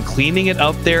go time. Cleaning it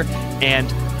up there. And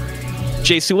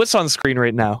Jisoo, what's on screen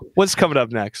right now? What's coming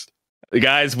up next?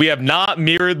 Guys, we have not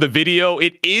mirrored the video.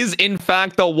 It is, in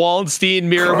fact, the Waldstein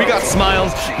mirror. We got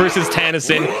Smiles versus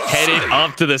Tanasinn headed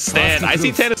up to the stand. I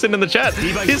see Tanasinn in the chat.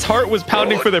 His heart was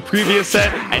pounding for the previous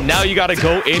set, and now you got to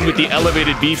go in with the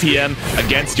elevated BPM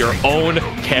against your own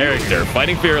character.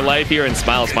 Fighting for your life here, and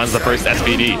Smiles finds the first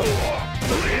SPD.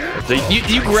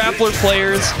 You grappler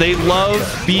players, they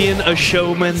love being a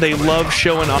showman, they love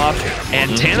showing off, and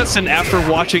Tanasinn, after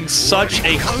watching such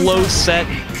a close set,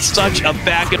 such a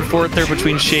back and forth there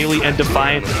between Shaly and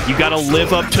Defiant, you gotta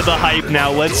live up to the hype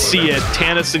now. Let's see it.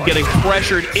 Tanasinn getting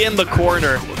pressured in the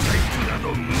corner.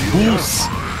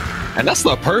 Oof. And that's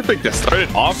the perfect that started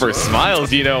off for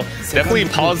Smiles, you know. Definitely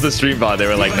paused the stream bot. They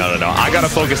were like, no, I gotta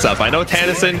focus up. I know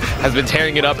Tanasinn has been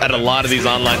tearing it up at a lot of these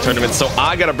online tournaments, so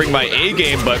I gotta bring my A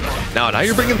game, but now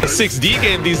you're bringing the 6D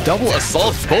game. These double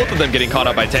assaults, both of them getting caught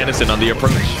up by Tanasinn on the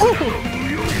approach.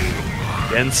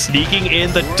 And sneaking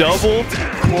in the double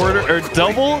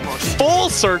full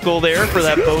circle there for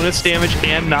that bonus damage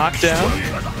and knockdown.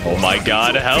 Oh my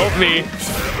god, help me.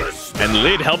 And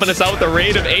Lid helping us out with a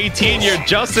raid of 18. You're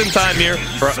just in time here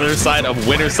for other side of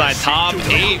winner's side. Top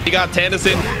 8. We got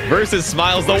Tanasinn versus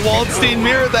Smiles. The Waldstein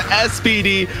mirror, the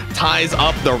SPD ties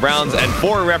up the rounds. And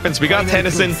for reference, we got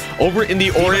Tanasinn over in the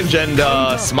orange and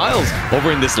Smiles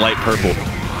over in this light purple.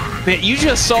 Man, you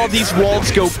just saw these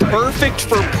Walds go perfect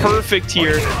for perfect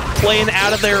here. Playing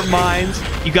out of their minds.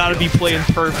 You got to be playing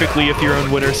perfectly if you're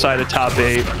on winner's side of top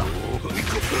 8.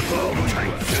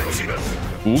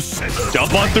 Oof.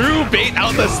 Jump on through, bait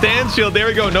out the stand shield. There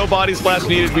we go. No body splash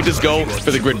needed. We just go for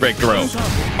the grid break throw.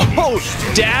 Oh,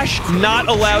 dash not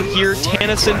allowed here.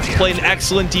 Tanasinn playing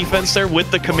excellent defense there with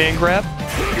the command grab.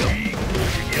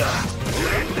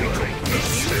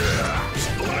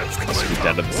 Scoop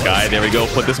down to the sky. There we go.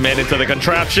 Put this man into the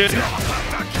contraption.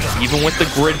 Even with the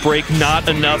grid break, not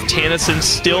enough. Tanasinn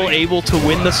still able to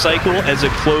win the cycle as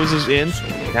it closes in.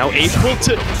 Now able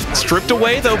to stripped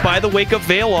away though by the wake of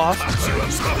Veil off.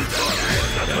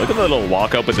 Yeah, look at the little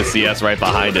walk up with the CS right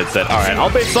behind it. Said, all right, I'll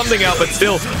bait something out, but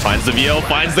still finds the VO,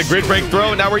 finds the grid break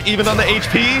throw. Now we're even on the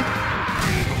HP.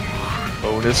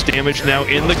 Bonus damage now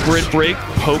in the grid break,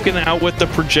 poking out with the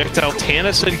projectile.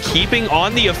 Tanasinn keeping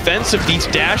on the offensive. These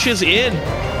dashes in.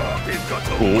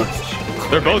 Ooh.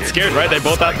 They're both scared, right? They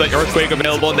both have the Earthquake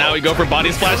available. Now we go for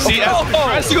Body Splash. CS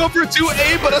tries to go for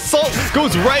 2A, but Assault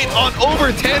goes right on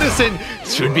over Tanasinn.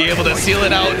 Should be able to seal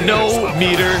it out. No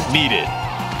meter needed.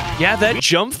 Yeah, that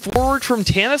jump forward from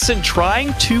Tanasinn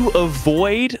trying to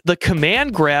avoid the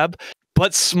command grab,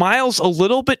 but Smiles a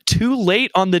little bit too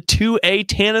late on the 2A.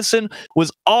 Tanasinn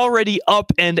was already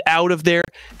up and out of there,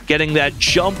 getting that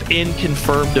jump in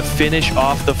confirmed to finish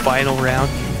off the final round.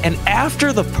 And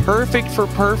after the perfect for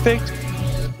perfect,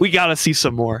 we gotta see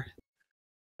some more.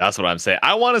 That's what I'm saying.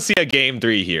 I want to see a game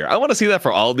 3 here. I want to see that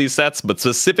for all of these sets, but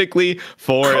specifically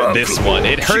for this one.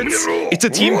 It hurts. It's a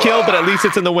team kill, but at least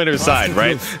it's in the winner's side,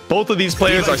 right? Both of these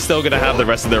players are still going to have the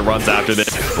rest of their runs after this,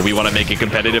 but we want to make it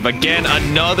competitive. Again,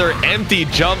 another empty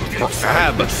jump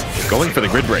grab. Going for the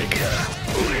grid break.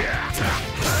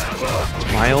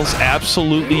 Miles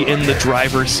absolutely in the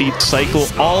driver's seat. Cycle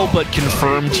all but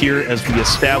confirmed here as we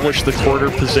establish the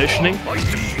quarter positioning.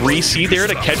 3C there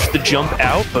to catch the jump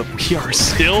out, but we are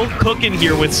still cooking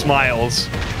here with Smiles.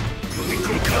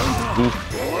 Ooh.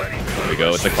 There we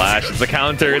go. It's a clash. It's a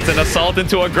counter. It's an assault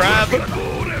into a grab.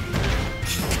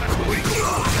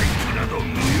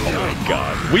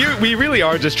 God. We really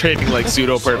are just trading like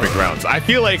pseudo-perfect rounds. I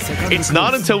feel like it's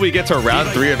not until we get to round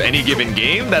 3 of any given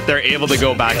game that they're able to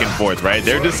go back and forth, right?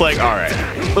 They're just like, all right,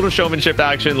 little showmanship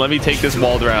action. Let me take this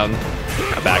walled round.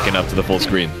 Backing up to the full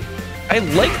screen. I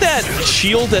like that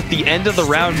shield at the end of the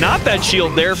round. Not that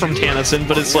shield there from Tanasinn,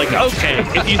 but it's like, okay,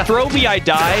 if you throw me, I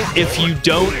die. If you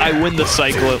don't, I win the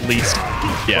cycle at least.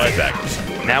 Yeah, but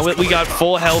exactly. Now that we got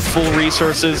full health, full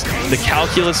resources, the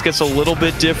calculus gets a little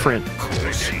bit different.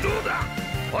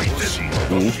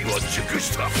 Ooh.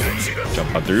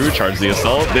 Jump on through, charge the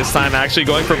assault. This time actually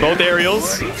going for both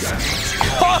aerials.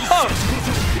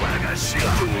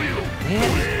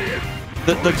 Man.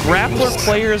 The grappler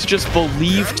players just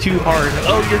believe too hard.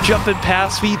 Oh, you're jumping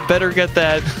past me. Better get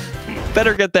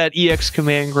that EX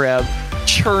command grab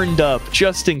churned up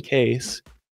just in case.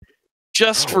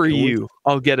 Just for you,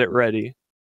 I'll get it ready.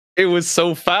 It was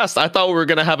so fast. I thought we were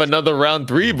gonna have another round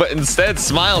 3, but instead,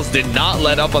 Smiles did not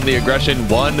let up on the aggression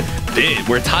one bit.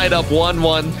 We're tied up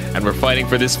 1-1, and we're fighting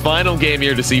for this final game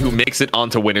here to see who makes it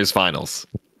onto winners finals.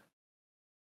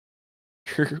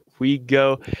 Here we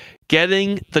go.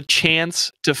 Getting the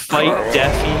chance to fight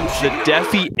Defi, the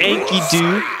Defi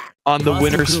Enkidu on the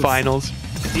winners finals.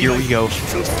 Here we go.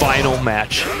 Final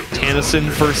match. Tanasinn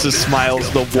versus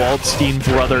Smiles. The Waldstein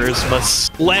brothers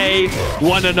must slay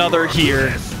one another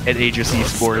here at Aegis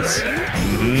Esports.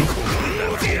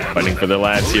 Fighting for the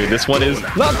lads here. This one is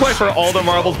not quite for all the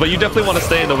marbles, but you definitely want to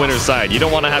stay in the winner's side. You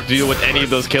don't want to have to deal with any of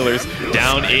those killers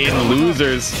down in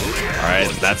losers. All right,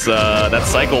 that's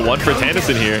cycle 1 for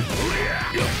Tanasinn here.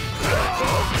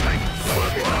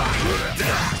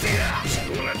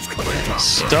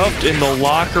 Stuffed in the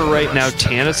locker right now.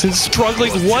 Tanasinn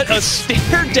struggling. What a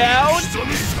stare down!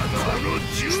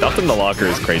 Stuffed in the locker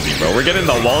is crazy, bro. We're getting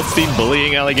the Waldstein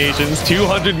bullying allegations.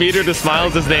 200 meter to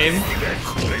Smiles' name.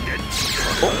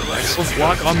 Oh, nice little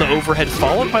block on the overhead,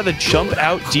 followed by the jump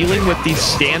out, dealing with the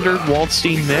standard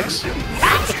Waldstein mix.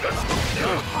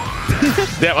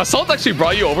 Yeah, Assault actually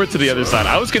brought you over to the other side.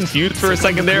 I was confused for a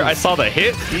second there. I saw the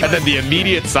hit and then the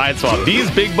immediate side swap.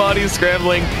 These big bodies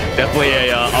scrambling, definitely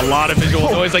a lot of visual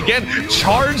noise. Again,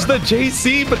 charge the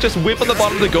JC, but just whip on the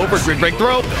bottom to go for grid break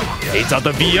throw. It's out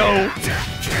the VO.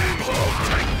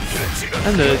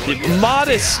 And the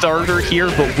modest starter here,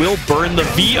 but will burn the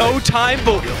VO time.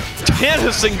 But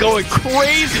Tanasinn going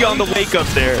crazy on the wake up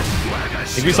there. I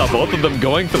think we saw both of them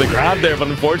going for the grab there, but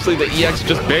unfortunately the EX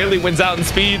just barely wins out in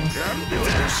speed.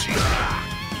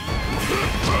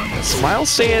 Smiles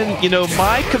saying, you know,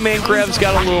 my command grab's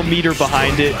got a little meter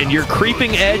behind it, and your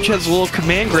creeping edge has a little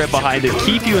command grab behind it.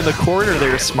 Keep you in the corner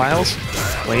there, Smiles.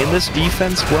 Playing this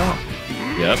defense well.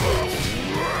 Yep.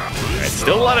 Right,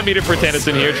 still a lot of meter for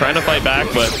Tanasinn here, trying to fight back,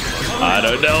 but I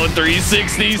don't know.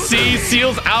 360C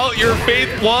seals out your fate.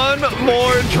 One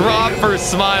more drop for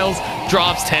Smiles.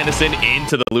 Drops Tanasinn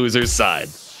into the loser's side.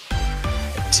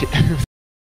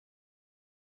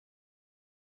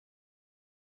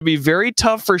 Be very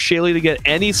tough for Shaly to get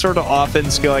any sort of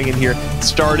offense going in here,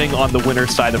 starting on the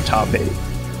winner's side of top 8.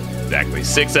 Exactly.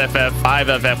 6FF,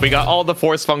 5FF. We got all the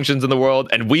force functions in the world,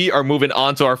 and we are moving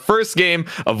on to our first game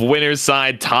of winner's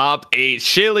side top 8.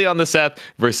 Shaly on the Seth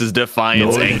versus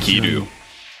Defiant and Kidu.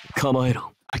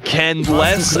 Again,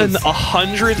 less than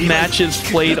 100 matches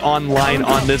played online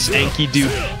on this Enkidu.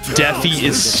 Defi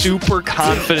is super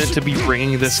confident to be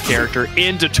bringing this character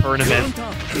into tournament.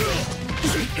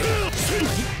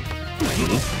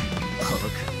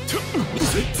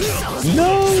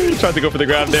 No! Tried to go for the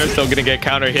grab there. Still gonna get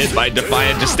counter hit by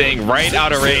Defiant, just staying right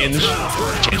out of range.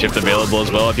 Change shift available as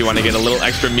well if you want to get a little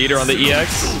extra meter on the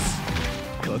EX.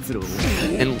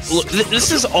 And look,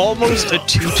 this is almost a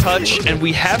 2-touch, and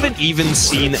we haven't even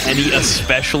seen any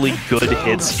especially good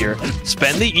hits here.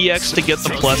 Spend the EX to get the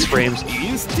plus frames.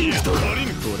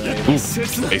 Ooh,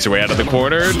 makes her way out of the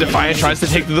corner. Defiant tries to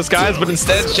take to the skies, but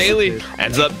instead Shaly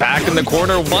ends up back in the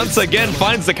corner once again,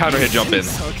 finds the counter hit jump in.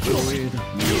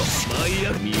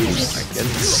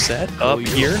 Set up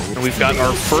here, and we've got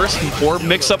our first orb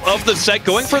mix-up of the set,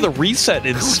 going for the reset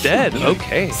instead.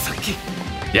 Okay.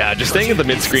 Yeah, just staying in the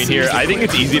mid-screen here, I think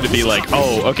it's easy to be like,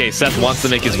 oh, okay, Seth wants to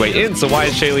make his way in, so why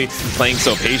is Shaly playing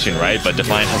so patient, right? But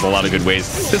Defiant has a lot of good ways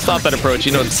to stop that approach.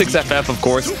 You know, 6FF, of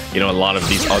course, you know, a lot of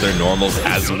these other normals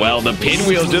as well. The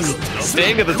pinwheel just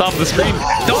staying at the top of the screen,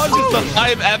 dodges the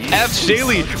 5FF.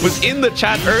 Shaly was in the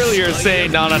chat earlier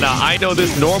saying, no, I know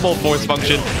this normal force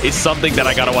function is something that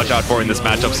I gotta watch out for in this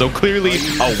matchup, so clearly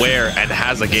aware and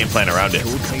has a game plan around it.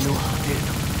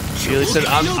 Shaly said,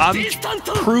 I'm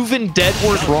proven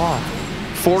deadward wrong.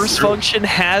 Force function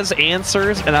has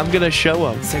answers, and I'm going to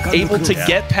show him. Able to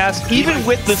get past, even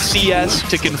with the CS,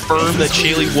 to confirm that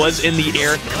Shaly was in the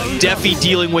air. Defi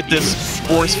dealing with this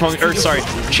force function, or sorry,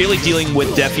 Shaly dealing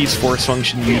with Defi's force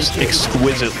function use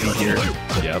exquisitely here.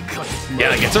 Yep.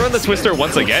 Yeah, gets around the twister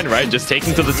once again, right? Just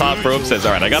taking to the top rope, says,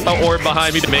 all right, I got the orb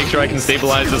behind me to make sure I can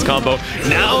stabilize this combo.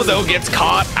 Now, though, gets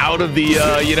caught out of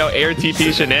the, you know, air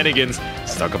TP shenanigans.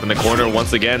 Stuck up in the corner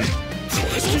once again.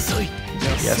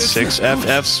 Yeah,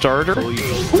 6FF starter.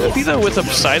 Defi, though, with a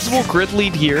sizable grid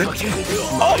lead here.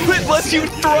 Oh, it lets you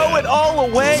throw it all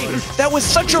away. That was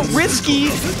such a risky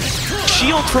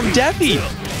shield from Defi.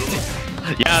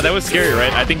 Yeah, that was scary,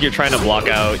 right? I think you're trying to block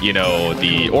out, you know,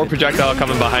 the orb projectile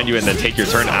coming behind you and then take your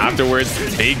turn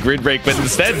afterwards. Big grid break, but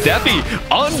instead, Defi,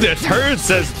 undeterred,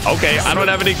 says, okay, I don't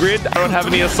have any grid, I don't have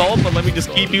any assault, but let me just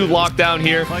keep you locked down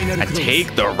here and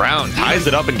take the round. Ties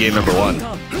it up in game number 1.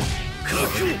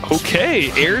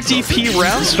 Okay, air DP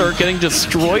round start getting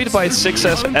destroyed by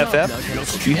 6FF.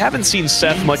 If you haven't seen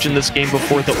Seth much in this game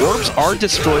before, the orbs are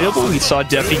destroyable. We saw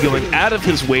Defi going out of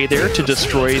his way there to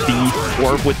destroy the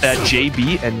orb with that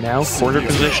JB, and now corner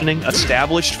positioning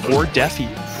established for Defi.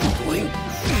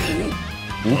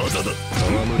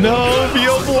 No,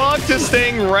 VO block just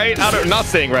staying right out of, not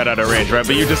staying right out of range, right?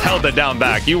 But you just held it down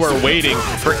back. You were waiting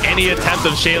for any attempt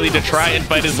of Shaly to try and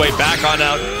fight his way back on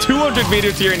out. 200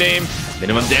 meters to your name.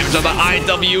 Minimum damage on the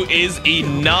IW is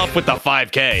enough with the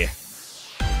 5K.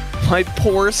 My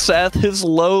poor Seth, his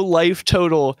low life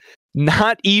total,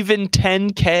 not even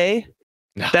 10K.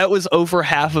 That was over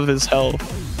half of his health.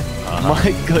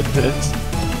 My goodness.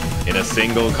 In a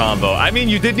single combo. I mean,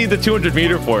 you did need the 200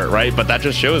 meter for it, right? But that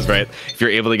just shows, right? If you're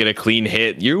able to get a clean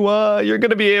hit, you're going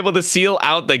to be able to seal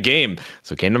out the game.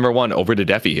 So game number 1 over to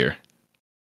Defi here.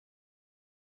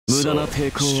 So, like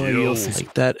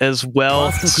that as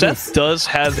well. Seth does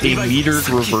have a metered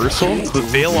reversal. The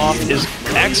veil off is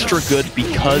extra good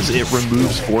because it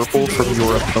removes Vorpal from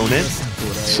your opponent.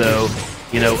 So,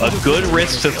 you know, a good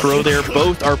risk to throw there.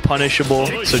 Both are punishable,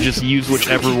 so just use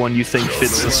whichever one you think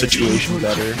fits the situation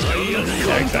better.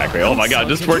 Yeah, exactly. Oh my god,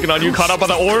 just working on you. Caught up on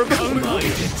the orb.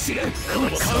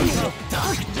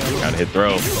 Gotta hit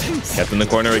throw. Kept in the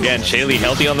corner again. Shaly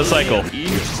healthy on the cycle.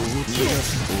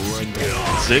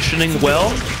 Positioning well.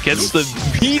 Gets the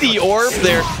beady orb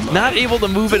there. Not able to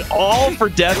move it all for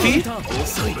Defi.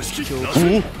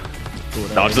 Ooh.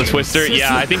 Dodge the twister.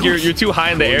 Yeah, I think you're too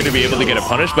high in the air to be able to get a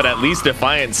punish, but at least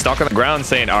Defiant stuck on the ground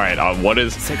saying, all right,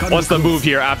 what's the move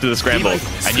here after the scramble?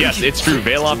 And yes, it's true.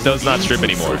 Veil off does not strip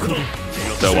anymore.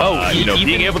 So, you know,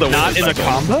 being able to not in a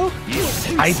combo?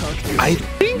 I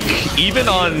think even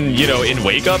on, you know, in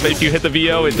Wake Up, if you hit the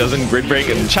VO, it doesn't grid break,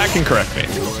 and chat can correct me.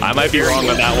 I might be wrong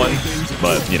on that one,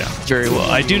 but, you know. Very well.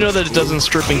 I do know that it doesn't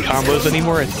strip in combos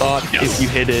anymore. I thought if you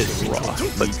hit it raw,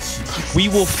 but we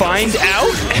will find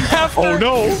out after. Oh,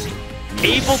 no.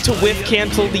 Able to whiff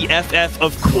cancel the FF,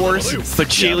 of course, but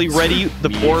Shaly ready, the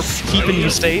orb keeping you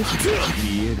safe.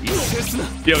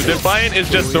 Yo, Defiant is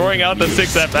just throwing out the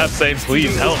 6FF saying,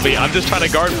 please help me. I'm just trying to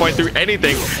guard point through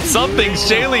anything. Something.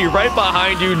 Shaly right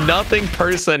behind you. Nothing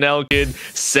personnel, kid.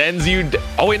 Sends you...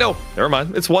 Oh, wait, no. Never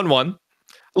mind. It's 1-1.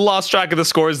 Lost track of the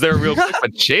scores there real quick.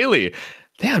 But Shaly,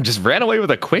 damn, just ran away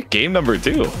with a quick game number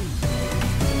 2.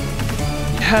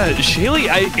 Yeah,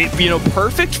 Shaly, you know,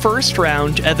 perfect first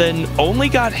round, and then only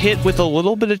got hit with a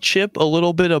little bit of chip, a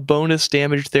little bit of bonus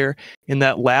damage there in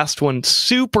that last one.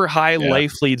 Super high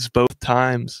life leads both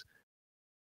times.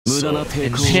 So,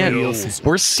 man,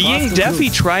 we're seeing Defi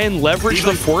try and leverage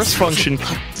the force function,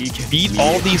 beat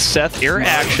all these Seth air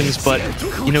actions, but,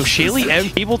 you know,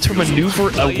 Shaly able to maneuver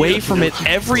away from it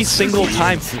every single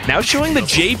time. Now showing the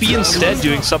JB instead,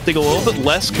 doing something a little bit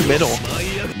less committal.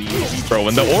 Bro,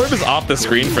 when the orb is off the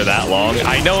screen for that long,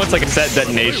 I know it's like a set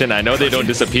detonation. I know they don't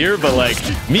disappear, but like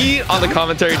me on the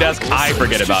commentary desk, I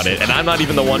forget about it. And I'm not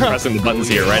even the one pressing the buttons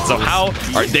here, right? So how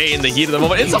are they in the heat of the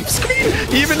moment? It's off screen.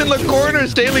 Even in the corner,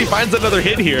 Shaly finds another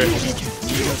hit here.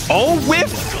 Oh,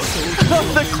 whiff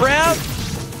of the crab.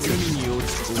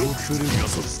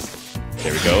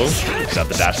 There we go. Got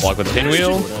the dash block with the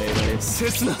pinwheel.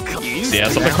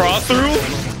 CS on the cross through.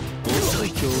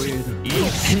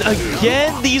 And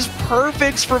again, these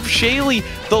perfects from Shaly.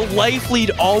 The life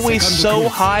lead always so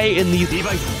high in these.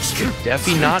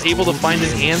 Defi not able to find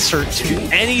an answer to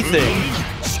anything.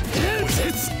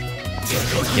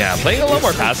 Yeah, playing a lot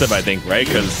more passive, I think, right?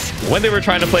 Because when they were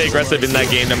trying to play aggressive in that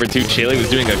game number 2, Shaly was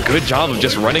doing a good job of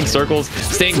just running circles,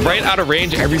 staying right out of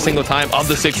range every single time of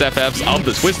the 6FFs, of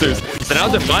the twisters. So now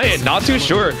Defiant, not too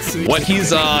sure what he's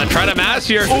trying to mash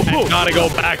here. Gotta go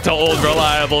back to old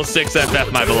reliable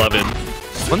 6FF, my beloved.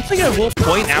 One thing I will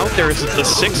point out there is that the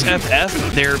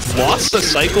 6FF there lost the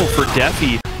cycle for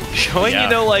Defi, showing, you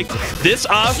know, like, this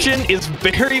option is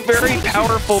very, very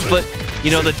powerful, but, you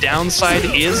know, the downside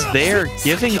is there,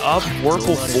 giving up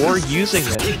Warple for using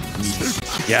it.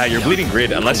 Yeah, you're bleeding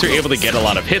grid unless you're able to get a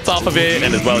lot of hits off of it,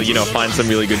 and as well, you know, find some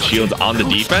really good shields on the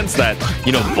defense that,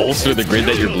 you know, bolster the grid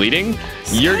that you're bleeding.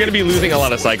 You're going to be losing a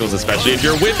lot of cycles, especially if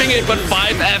you're whiffing it. But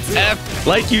 5FF,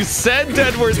 like you said,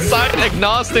 Deadward, side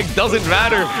agnostic doesn't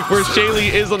matter where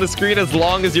Shaly is on the screen as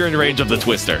long as you're in range of the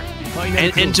Twister.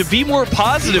 And to be more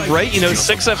positive, right? You know,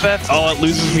 6FF, oh, it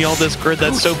loses me all this grid,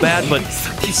 that's so bad, but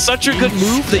it's such a good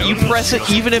move that you press it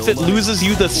even if it loses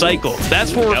you the cycle.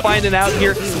 That's what we're finding out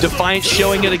here. Defiant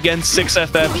showing it against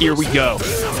 6FF. Here we go.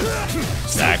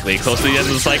 Exactly. Close to the end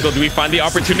of the cycle, do we find the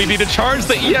opportunity to charge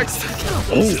the EX?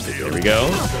 Oh, there we go.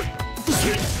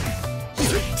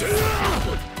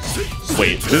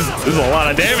 Wait, this is a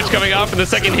lot of damage coming off in the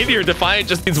second hit here. Defiant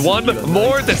just needs one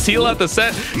more to seal out the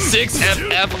set.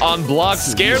 6FF on block,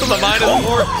 scared of the mind of the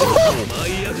war.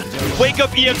 Wake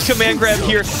up EX command grab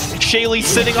here. Shaly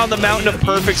sitting on the mountain of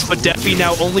perfects, but Defi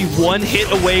now only one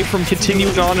hit away from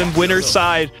continuing on in winner's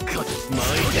side.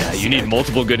 Yeah, you need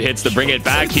multiple good hits to bring it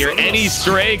back here. Any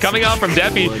stray coming out from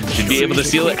Defi should be able to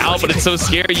seal it out, but it's so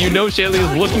scary. You know Shaly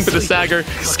is looking for the stagger,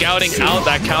 scouting out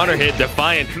that counter hit.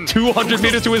 Defiant, 200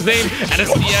 meters to his name, and a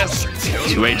CS.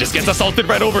 2A just gets assaulted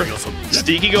right over.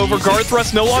 Sneaking over guard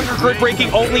thrust, no longer grid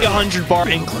breaking, only 100 bar,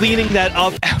 and cleaning that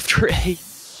up after a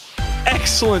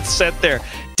excellent set there.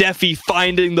 Defi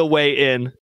finding the way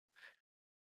in.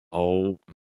 Oh.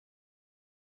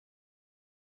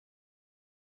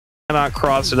 Cannot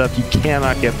cross it up, you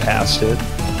cannot get past it.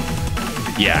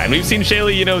 Yeah, and we've seen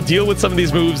Shaly, you know, deal with some of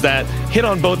these moves that hit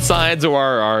on both sides or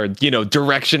are, you know,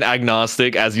 direction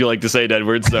agnostic, as you like to say,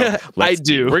 Edward. So I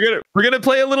do. We're gonna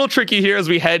play a little tricky here as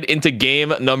we head into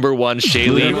game number 1,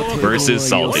 Shaly versus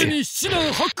Salty. Set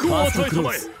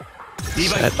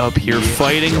up here,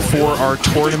 fighting for our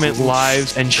tournament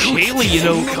lives, and Shaly, you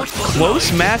know,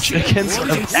 close match against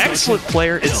an excellent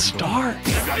player. It's Star.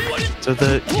 So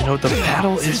the, you know, the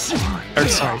battle is, or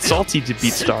sorry, Salty to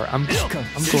beat Star. I'm going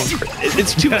crazy.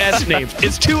 It's 2 S names.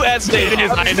 It's 2 S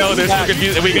names. I know there's so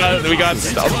confusing. We got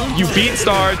Star. You beat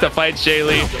Star to fight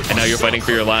Shaly, and now you're fighting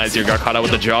for your lives. You got caught out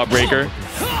with the jawbreaker.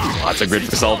 Lots of grid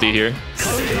for Salty here.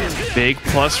 Big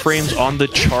plus frames on the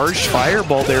charged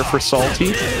fireball there for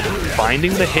Salty.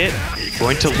 Finding the hit,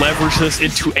 going to leverage this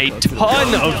into a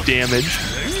ton of damage.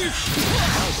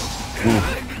 Ooh.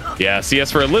 Yeah, CS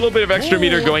for a little bit of extra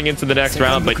meter going into the next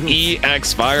round, but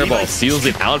EX Fireball seals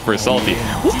it out for Salty.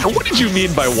 What did you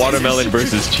mean by watermelon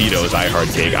versus Cheetos, I Heart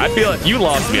Cake? I feel like you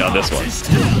lost me on this one.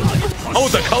 Oh,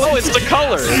 the color? Oh, it's the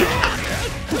color.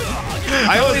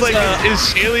 I was like, is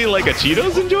Shaly like a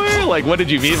Cheetos enjoyer? Like, what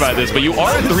did you mean by this? But you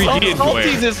are a 3D enjoyer.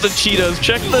 Salty's is the Cheetos.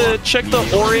 Check the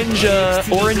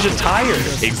orange attire.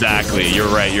 Exactly. You're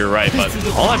right. But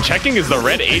all I'm checking is the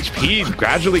red HP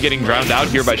gradually getting drowned out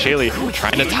here by Shaly,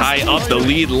 trying to tie up the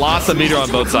lead. Lots of meter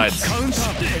on both sides.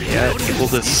 Yeah, able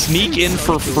to sneak in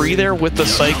for free there with the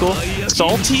cycle.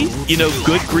 Salty, you know,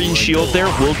 good green shield there,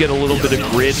 will get a little bit of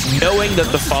grid, knowing that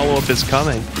the follow-up is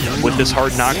coming with this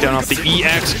hard knockdown off the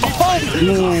EX. Oh!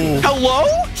 Ooh. Hello?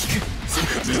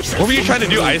 What were you trying to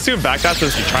do? I assume backdash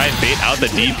was to try and bait out the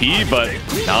DP, but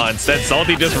no, instead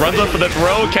Salty just runs up for the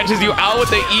throw, catches you out with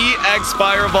the EX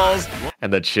Fireballs,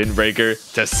 and the Chin Breaker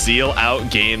to seal out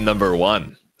game number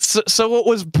 1. So what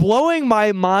was blowing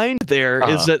my mind there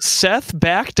is that Seth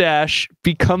backdash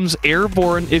becomes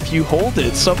airborne if you hold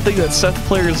it, something that Seth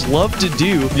players love to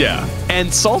do. Yeah.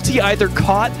 And Salty either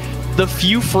caught the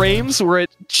few frames where it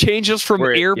changes from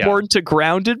airborne to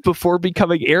grounded before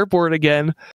becoming airborne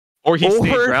again. Or he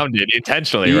stayed grounded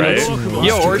intentionally, right?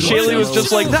 Yo, or Shaly was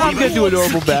just like, nah, I'm gonna do a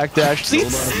normal backdash. See?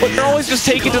 But they're always just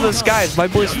taking to the skies. My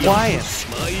boy's flying.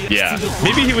 Yeah.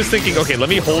 Maybe he was thinking, okay, let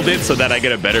me hold it so that I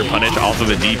get a better punish off of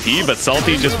the DP, but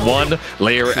Salty just one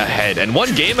layer ahead and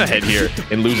one game ahead here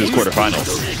in Losers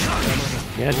quarterfinals.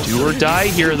 Yeah, do or die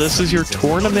here. This is your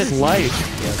tournament life.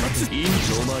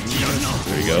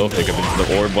 There you go. Pick up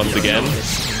into the orb once again.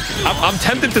 I'm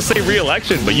tempted to say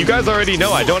re-election, but you guys already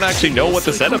know I don't actually know what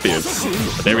the setup is.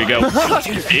 But there we go.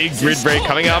 Big grid break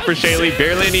coming out for Shaly.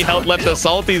 Barely any health left to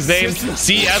Salty's name.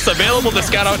 CS available to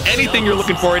scout out anything you're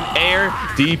looking for in air.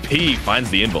 DP finds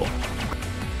the invul.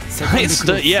 Nice.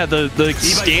 The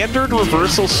standard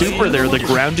reversal super there, the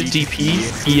grounded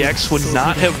DP EX would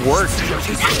not have worked.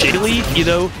 Shaly, you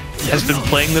know, has been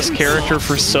playing this character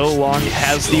for so long,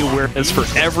 has the awareness for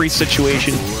every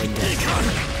situation.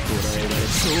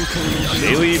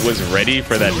 Shaly was ready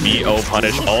for that BO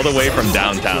punish all the way from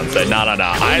downtown. Said, no.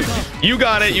 You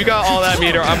got it. You got all that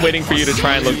meter. I'm waiting for you to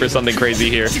try and look for something crazy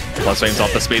here. Plus frames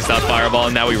off the spaced out fireball,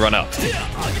 and now we run up.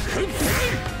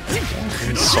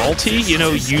 Salty, you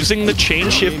know, using the chain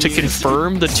shift to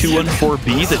confirm the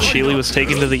 2-1-4B that Shaly was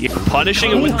taking to the air,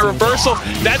 punishing it with the reversal.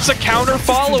 That's a counter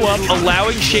follow-up,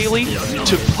 allowing Shaly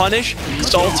to punish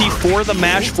Salty for the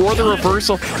mash, for the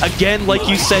reversal. Again, like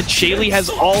you said, Shaly has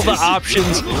all the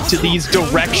options to these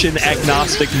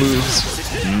direction-agnostic moves.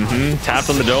 Tapped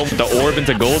on the dome, the orb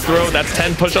into gold throw. That's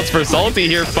 10 push-ups for Salty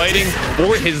here, fighting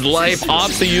for his life.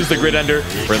 Opts to use the grid ender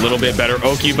for a little bit better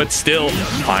Oki, but still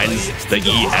finds the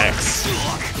EX.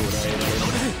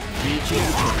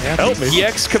 Help me.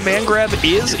 EX command grab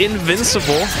is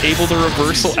invincible, able to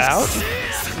reversal out.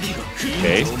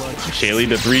 Okay, Shaly,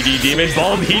 the 3D damage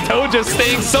ball. Hito just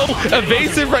staying so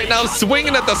evasive right now,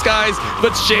 swinging at the skies,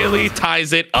 but Shaly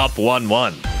ties it up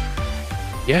 1-1.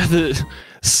 Yeah,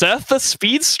 Seth the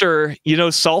Speedster, you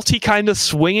know, Salty kind of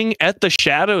swinging at the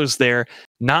shadows there,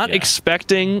 not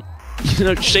expecting, you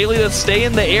know, Shaly to stay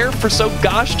in the air for so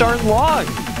gosh darn long.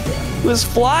 He was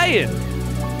flying.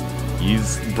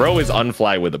 Bro is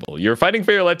unflywithable. You're fighting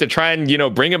for your life to try and, you know,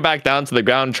 bring him back down to the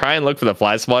ground, try and look for the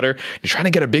fly swatter. You're trying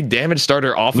to get a big damage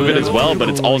starter off of it as well, but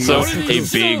it's also a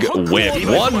big whip.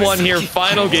 1-1 here,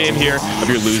 final game here of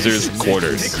your losers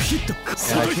quarters.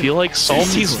 I feel like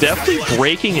Salty's definitely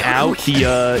breaking out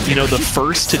the, you know, the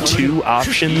first to 2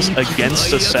 options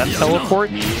against a Seth teleport.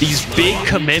 These big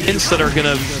commitments that are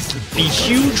going to be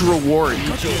huge reward.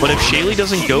 But if Shaly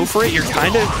doesn't go for it, you're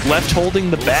kind of left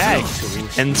holding the bag.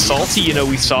 And Salty, you know,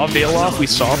 we saw Veil Off, we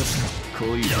saw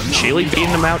Shaly baiting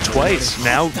him out twice.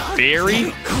 Now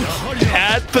very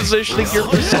bad positioning here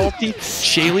for Salty.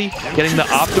 Shaly getting the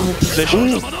optimal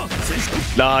position.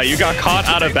 Nah, you got caught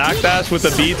out of backdash with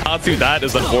the B Tatsu. That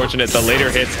is unfortunate. The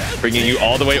later hits bringing you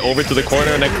all the way over to the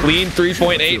corner and a clean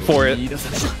 3.8 for it.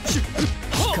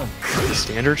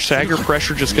 Standard stagger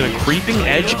pressure just gonna creeping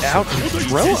edge out and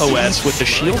throw OS with the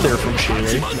shield there from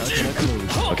Shaly.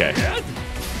 Okay.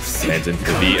 Lands into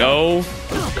the VO.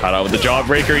 Caught out with the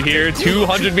jawbreaker here.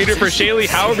 200 meter for Shaly.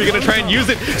 However, you're going to try and use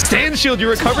it. Stand shield, you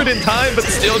recovered in time, but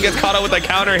still gets caught out with a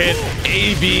counter hit.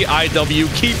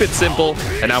 ABIW, keep it simple.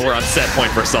 And now we're on set point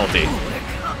for Salty.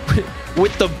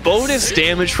 With the bonus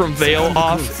damage from Veil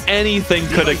Off, anything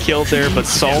could have killed there, but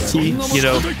Salty, you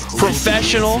know,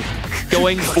 professional,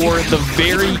 going for the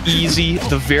very easy,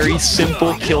 the very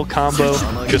simple kill combo.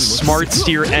 Just smart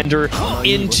steer ender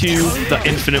into the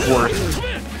infinite worth.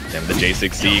 And the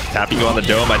J6C tapping you on the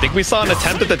dome. I think we saw an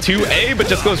attempt at the 2A, but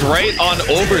just goes right on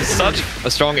over. Such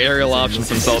a strong aerial option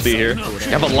from Salty here. You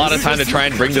have a lot of time to try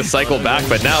and bring this cycle back,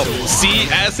 but now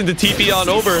CS into TP on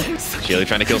over. Shaly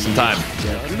trying to kill some time.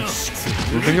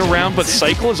 Moving around, but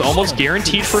cycle is almost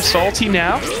guaranteed for Salty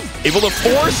now. Able to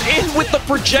force in with the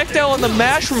projectile on the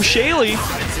mash from Shaly.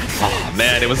 Oh,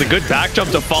 man, it was a good back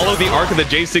jump to follow the arc of the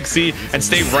J6C and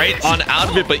stay right on out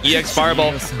of it, but EX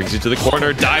Fireball brings you to the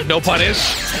corner. Dive, no punish.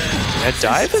 That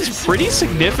dive is pretty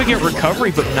significant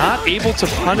recovery, but not able to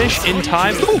punish in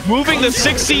time. Ooh, moving the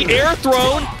 6C air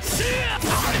throne.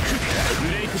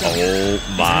 Oh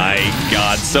my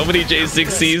god, so many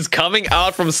J6Cs coming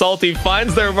out from Salty,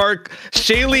 finds their mark.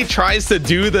 Shaly tries to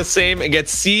do the same and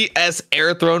gets CS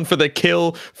air thrown for the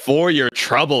kill for your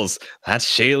troubles. That's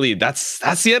Shaly. That's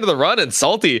the end of the run, and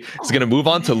Salty is going to move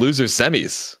on to loser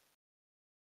semis.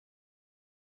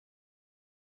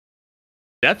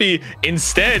 Defi,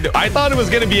 instead, I thought it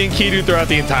was going to be Enkidu throughout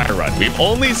the entire run. We've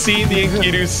only seen the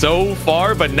Enkidu so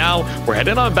far, but now we're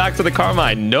heading on back to the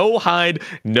Carmine. No Hyde,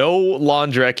 no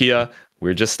Laundrekia.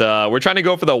 We're just, we're trying to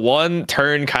go for the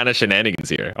one-turn kind of shenanigans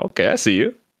here. Okay, I see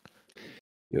you.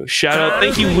 Yo, shout out,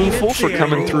 thank you, LuFL, for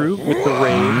coming through with the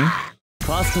rain.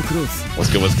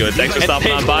 What's good, what's good? Thanks for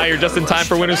stopping on by. You're just in time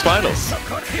for Winners Finals.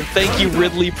 Thank you,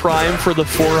 Ridley Prime, for the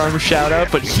forearm shout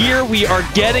out. But here we are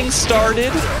getting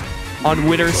started. On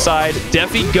winner's side,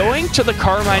 Defi going to the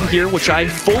Carmine here, which I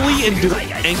fully endure.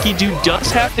 Enkidu does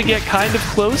have to get kind of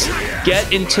close,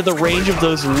 get into the range of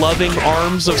those loving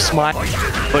arms of Smile.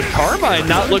 But Carmine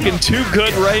not looking too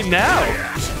good right now.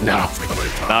 No,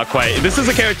 not quite. This is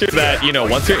a character that, you know,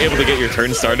 once you're able to get your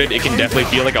turn started, it can definitely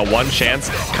feel like a one chance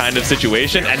kind of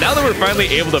situation. And now that we're finally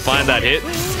able to find that hit,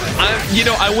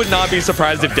 I would not be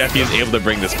surprised if Defi is able to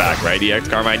bring this back, right? EX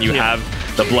Carmine, you have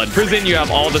the Blood Prison, you have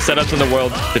all the setups in the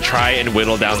world to try and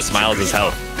whittle down Smiles'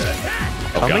 health.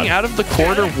 Coming out of the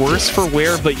corner, worse for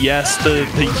wear, but yes, the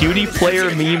Uni player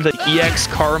meme, the EX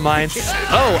Carmine.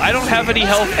 Oh, I don't have any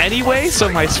health anyway, so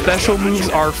my special moves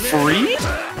are free?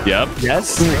 Yep. Yes,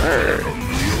 sir.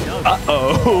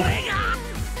 Uh-oh.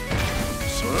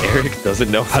 Air Eric doesn't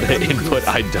know how to input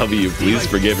IW. Please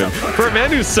forgive him. For a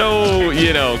man who's so,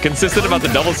 you know, consistent about the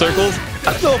double circles,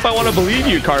 I don't know if I want to believe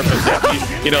you, Carmen.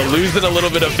 You know, losing a little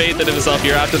bit of faith in himself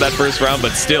here after that first round,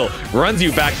 but still runs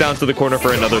you back down to the corner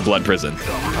for another blood prison.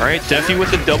 All right, Defi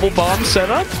with the double bomb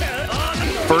setup.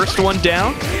 First one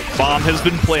down. Bomb has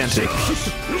been planted.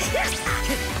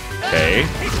 Okay.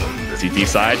 CT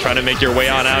side trying to make your way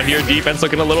on out here. Defense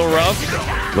looking a little rough.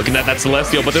 Looking at that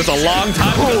Celestial, but there's a long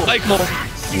time for the cycle.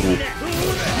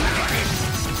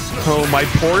 Oh, my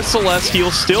poor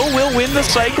Celestial still will win the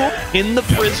cycle in the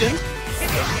prison.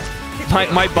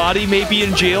 My body may be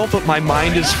in jail, but my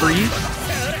mind is free.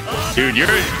 Dude,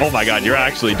 oh my god, you're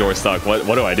actually door stuck. What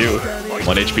do I do?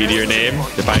 1 HP to your name.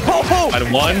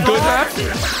 Defiant. One good hack.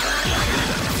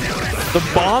 The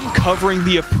bomb covering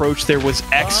the approach there was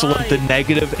excellent. The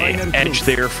negative edge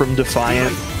there from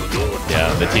Defiant.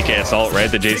 Yeah, the TK assault,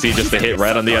 right? The JC just a hit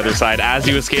right on the other side as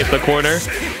you escape the corner.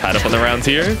 Tied up on the rounds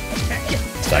here.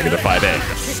 Stagger to 5A.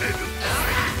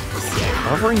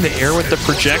 Covering the air with the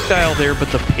projectile there, but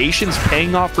the patience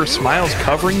paying off for Smiles,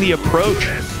 covering the approach.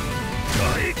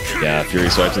 Yeah, Fury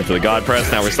swipes into the God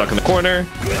Press. Now we're stuck in the corner.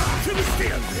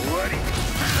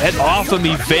 Head off of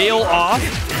me, Veil off.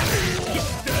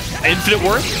 Infinite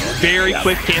Worth, very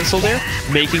quick cancel there,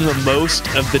 making the most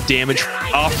of the damage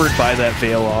offered by that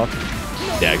Veil off.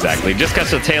 Yeah, exactly. Just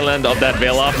catch the tail end of that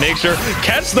Veil off. Make sure,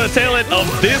 catch the tail end of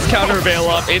this counter Veil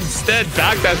off. Instead,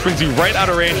 backdash brings you right out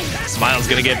of range. Smile's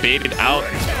gonna get baited out.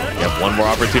 You have one more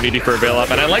opportunity for a Veil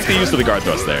off, and I like the use of the guard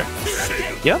thrust there.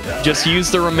 Yep, just use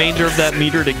the remainder of that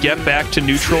meter to get back to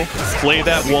neutral, play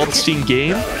that Waldstein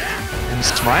game. And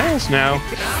Smiles now,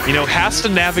 you know, has to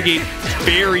navigate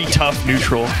very tough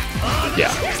neutral.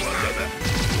 Yeah.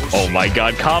 Oh my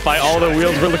god, caught by all the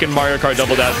wheels. We're looking Mario Kart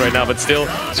Double Dash right now, but still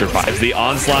survives the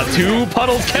onslaught. 2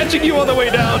 puddles catching you on the way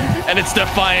down, and it's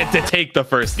Defiant to take the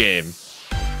first game.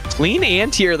 Clean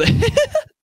anti-air.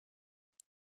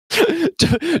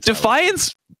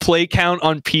 Defiant's play count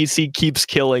on PC keeps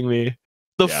killing me.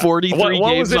 The 43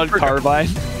 games on Carbine.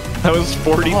 That was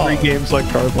 43 games on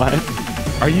Carbine.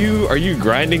 Are you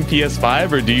grinding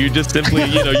PS5, or do you just simply,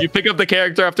 you know, you pick up the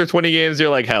character after 20 games, you're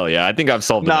like, hell yeah, I think I've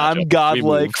solved the matchup. I'm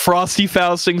godlike. Frosty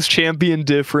Fausting's champion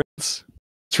difference.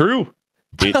 True.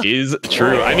 It is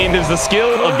true. I mean, there's the skill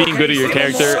of being good at your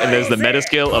character, and there's the meta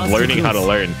skill of learning how to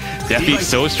learn. Defi's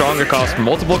so strong across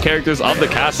multiple characters of the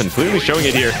cast, and clearly showing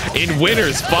it here in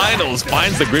winners finals.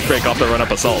 Finds the grid break off the run-up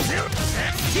assault.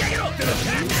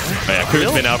 Oh yeah,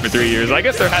 Crew's been out for 3 years. I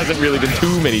guess there hasn't really been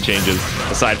too many changes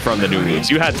aside from the new moves.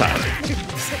 You had time.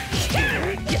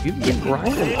 You've been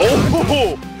grinding.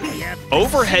 Oh!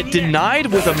 Overhead denied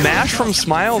with a mash from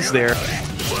Smiles there.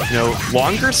 You know,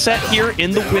 longer set here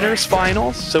in the winners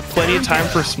finals, so plenty of time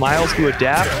for Smiles to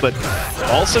adapt, but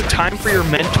also time for your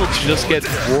mental to just get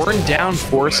worn down,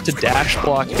 forced to dash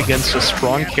block against a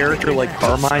strong character like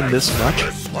Carmine this much.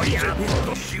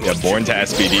 Yeah, born to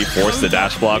SPD, forced to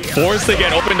dash block, forced to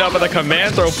get opened up with a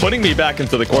command throw, putting me back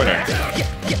into the corner.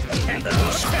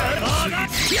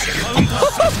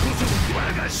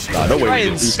 No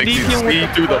way we sneak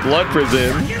through the blood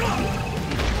prison.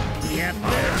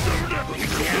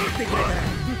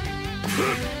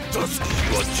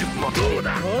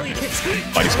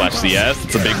 Body splash CS,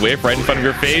 it's a big whiff right in front of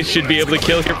your face. Should be able to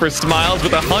kill here for Smiles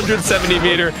with 170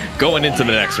 meter going into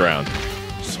the next round.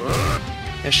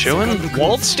 Yeah, showing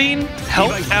Waldstein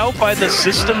helped out by the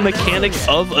system mechanic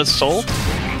of Assault.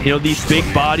 You know, these big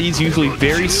bodies usually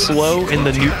very slow in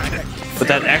the nuke, but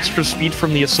that extra speed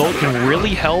from the Assault can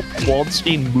really help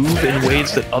Waldstein move in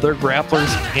ways that other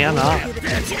grapplers cannot.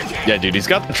 Yeah, dude, he's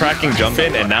got the tracking jump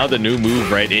in, and now the new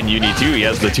move, right, in UNI2. He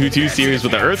has the 2-2 series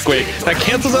with the Earthquake that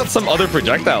cancels out some other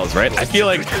projectiles, right? I feel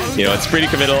like, you know, it's pretty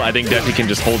committal. I think Defi can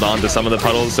just hold on to some of the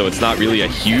puddles, so it's not really a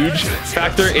huge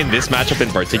factor in this matchup in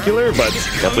particular, but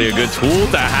definitely a good tool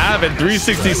to have, and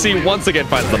 360C once again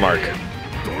finds the mark.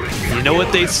 You know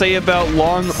what they say about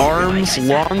long arms,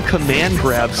 long command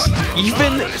grabs?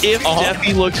 Even if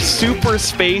Defi looks super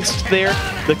spaced there,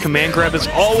 the command grab is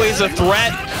always a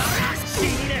threat.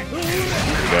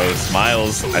 There goes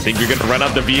Smiles. I think you're going to run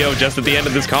out the VO just at the end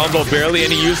of this combo. Barely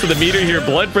any use of the meter here.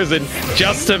 Blood Prison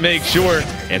just to make sure,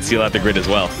 and seal out the grid as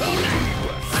well.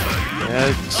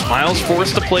 Yeah, Smiles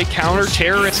forced to play counter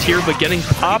terrorist here, but getting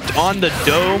popped on the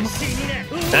dome.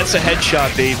 That's a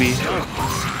headshot, baby.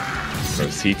 So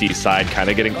CT side kind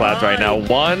of getting clapped right now.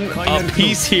 One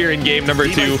apiece here in game number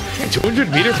 2. 200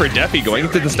 meter for Defi going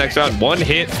into this next round. One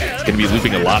hit. It's going to be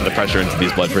looping a lot of the pressure into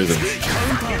these blood prisons.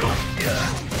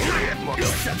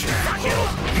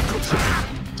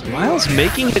 Miles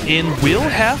making it in will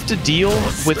have to deal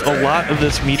with a lot of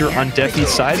this meter on Defi's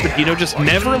side, but you know, just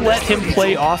never let him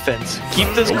play offense.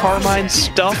 Keep this Carmine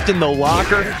stuffed in the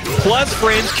locker. Plus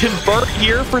frames convert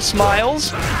here for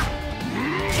Smiles.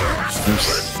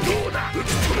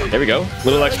 There we go.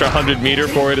 Little extra 100 meter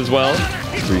for it as well.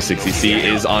 360C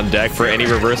is on deck for any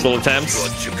reversal attempts.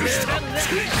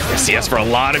 CS for a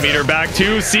lot of meter back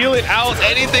too. Seal it out.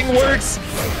 Anything works.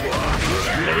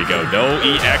 There we go. No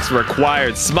EX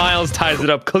required. Smiles ties it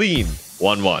up clean.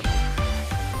 1-1.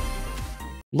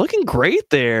 Looking great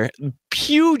there.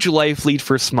 Huge life lead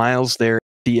for Smiles there at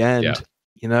the end. Yeah.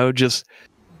 You know, just,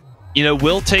 you know,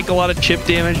 will take a lot of chip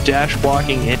damage, dash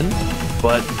blocking in,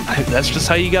 but that's just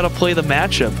how you got to play the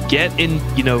matchup. Get in,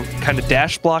 you know, kind of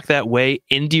dash block that way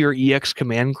into your EX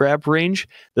command grab range,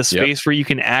 the space where you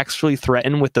can actually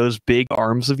threaten with those big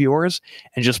arms of yours,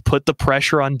 and just put the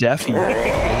pressure on Defi.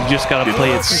 You just got to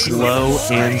play it slow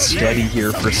and steady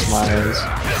here for Smiles.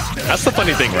 That's the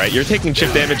funny thing, right? You're taking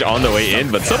chip damage on the way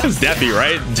in, but so is Defi,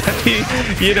 right? Defi,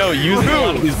 you know, using a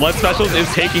lot of these blood specials is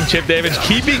taking chip damage,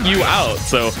 keeping you out.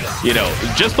 So, you know,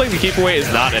 just playing the keep away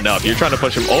is not enough. You're trying to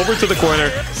push him over to the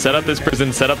corner, set up this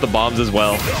prison, set up the bombs as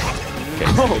well.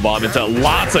 Okay, bomb into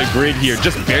lots of grid here,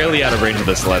 just barely out of range of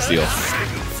the Celestial.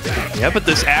 Yeah, but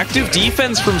this active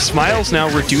defense from Smiles now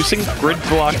reducing grid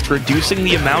blocks, reducing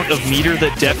the amount of meter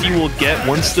that Defi will get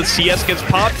once the CS gets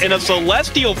popped, and a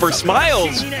Celestial for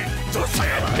Smiles.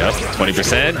 Yep,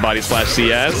 20%, body splash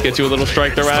CS, gets you a little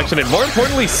strike throw action, and more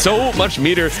importantly, so much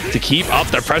meter to keep up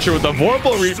the pressure with the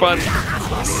Vorpal refund.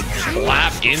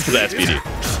 Slap into the SPD.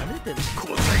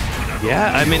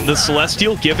 Yeah, I mean, the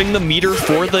Celestial giving the meter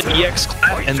for the EX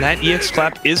clap, and that EX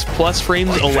clap is plus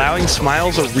frames, allowing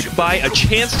Smiles a rebuy, a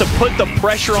chance to put the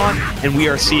pressure on, and we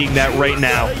are seeing that right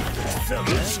now.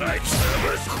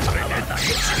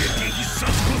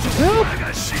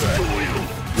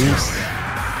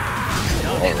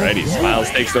 Alrighty, Smiles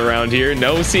takes the round here.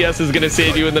 No CS is going to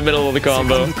save you in the middle of the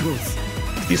combo.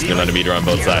 Decent amount of meter on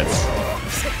both sides.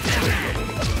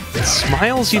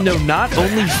 Smiles, you know, not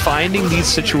only finding these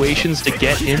situations to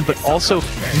get in, but also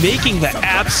making the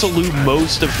absolute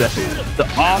most of them. The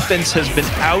offense has been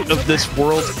out of this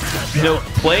world. You know,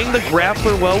 playing the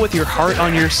grappler well with your heart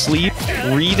on your sleeve,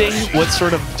 reading what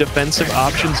sort of defensive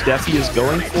options Defi is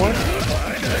going for.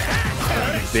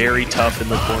 Very tough in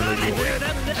the corner here.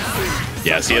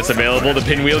 Yeah, CS available. The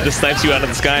pinwheel just snipes you out of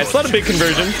the sky. It's not a big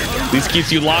conversion. At least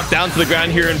keeps you locked down to the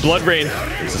ground here in Blood Rain.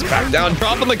 This is back down,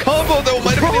 dropping the combo though.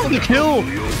 Might have been able to kill.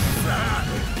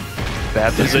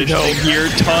 Bad position here.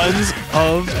 Tons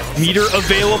of meter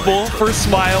available for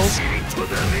Smiles.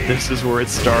 This is where it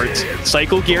starts.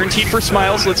 Cycle guaranteed for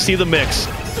Smiles. Let's see the mix.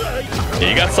 Yeah,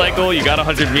 you got cycle, you got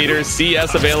 100 meters,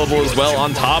 CS available as well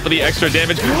on top of the extra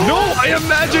damage. No, I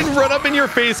imagine run up in your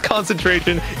face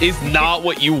concentration is not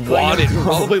what you wanted.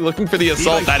 Probably looking for the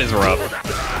assault. That is rough.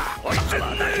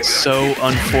 So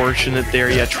unfortunate there.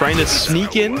 Yeah, trying to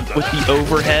sneak in with the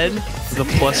overhead, the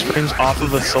plus frames off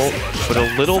of assault, but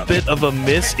a little bit of a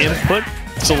miss input.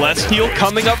 Celestial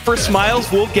coming up for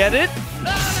Smiles. We'll get it.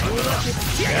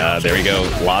 Yeah, there we go.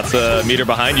 Lots of meter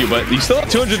behind you, but you still have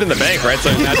 200 in the bank, right?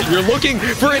 So you're looking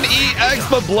for an EX,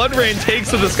 but Blood Rain takes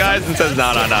to the skies and says,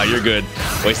 no, you're good.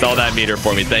 Waste all that meter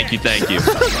for me. Thank you, thank you.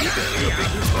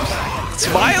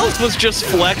 Smiles was just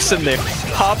flexing there,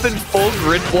 popping full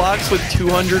grid blocks with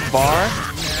 200 bar.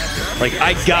 Like,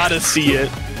 I gotta see it.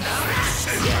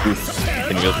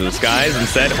 Can go to the skies,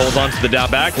 instead holds on to the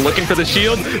down back, looking for the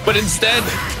shield, but instead,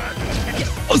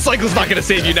 Cycle's not gonna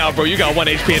save you now, bro. You got 1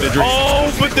 HP in a dream.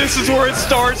 Oh, but this is where it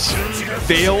starts.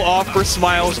 Veil off for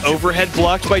Smiles, overhead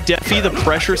blocked by Defi. The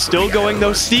pressure still going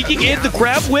though, sneaking in the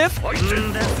grab whiff.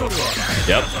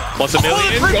 Yep, plus a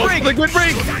million. Go for the grid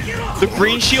break. The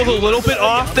green shield a little bit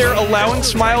off there, allowing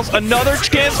Smiles another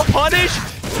chance to punish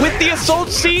with the assault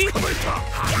C.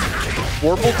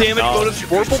 Vorpal damage bonus,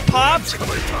 Vorpal popped.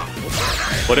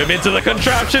 Put him into the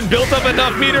contraption, built up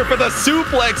enough meter for the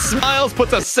suplex. Smiles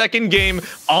puts a second game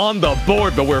on the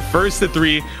board, but we're first to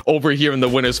 3 over here in the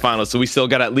winners final, so we still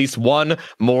got at least one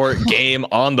more game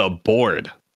on the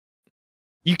board.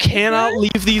 You cannot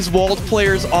leave these walled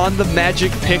players on the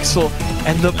magic pixel,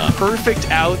 and the perfect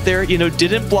out there, you know,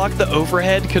 didn't block the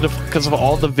overhead because of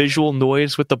all the visual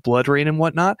noise with the blood rain and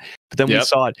whatnot, but then we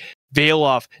saw it. Veil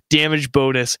off, damage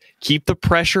bonus, keep the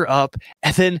pressure up,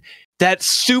 and then that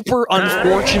super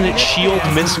unfortunate shield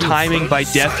mistiming by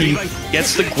Defi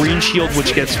gets the green shield,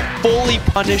 which gets fully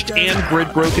punished and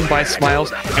grid broken by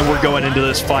Smiles, and we're going into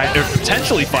this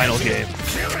potentially final game.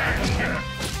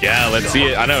 Yeah, let's see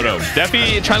it. I don't know.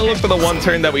 Defi trying to look for the one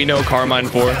turn that we know Carmine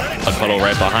for. A puddle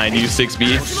right behind you,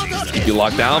 6B. Keep you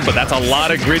locked down, but that's a lot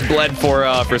of grid bled for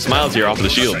Smiles here off of the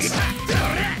shields.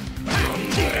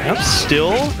 Yep,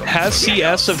 still has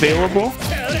CS available.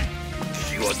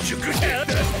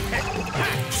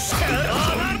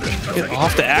 Get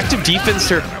off the active defense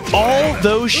there. All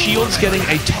those shields getting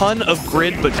a ton of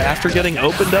grid, but after getting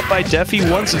opened up by Defi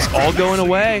once, it's all going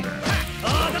away.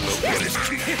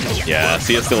 Yeah,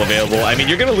 CS still available. I mean,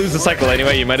 you're going to lose the cycle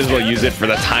anyway. You might as well use it for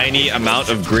the tiny amount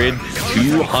of grid.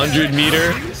 200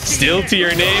 meter. Still to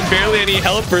your name. Barely any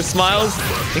help for Smiles.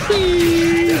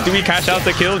 Do we cash out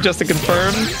the kill just to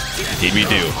confirm? Indeed we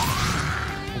do.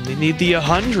 They need the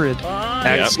 100.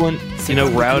 Excellent, you know,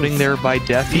 routing there by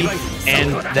Defi.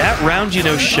 And that round, you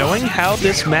know, showing how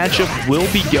this matchup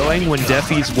will be going when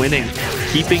Defi's winning.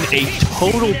 Keeping a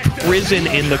total prison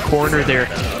in the corner there.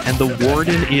 And the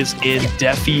Warden is in.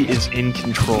 Defi is in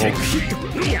control.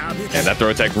 And that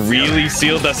throw tech really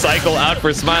sealed the cycle out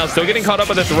for Smiles. Still getting caught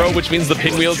up on the throw, which means the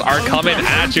pinwheels are coming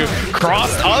at you.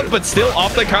 Crossed up, but still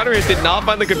off the counter. It did not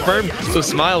find the confirm. So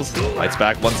Smiles fights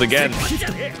back once again.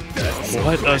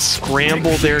 What a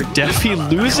scramble there. Defi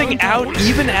losing out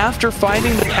even after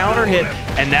finding the counter hit.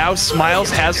 And now Smiles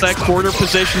has that corner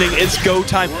positioning. It's go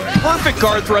time. Perfect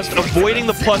guard thrust, avoiding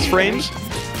the plus frames.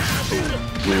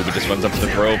 Ooh, but just runs up to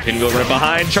the throw. Pinwheel right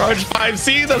behind. Charge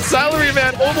 5C. The salary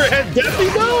man overhead. Defi,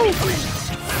 no!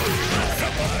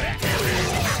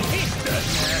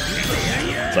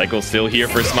 Cycle still here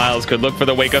for Smiles. Could look for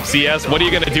the wake up CS. What are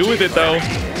you going to do with it, though?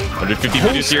 150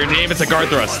 meters to your name. It's a guard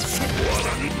thrust.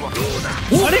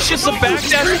 Punishes the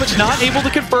backdash, but not able to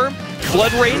confirm.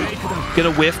 Blood Rain,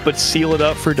 gonna whiff, but seal it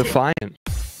up for Defiant.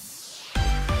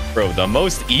 Bro, the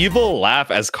most evil laugh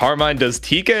as Carmine does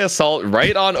TK assault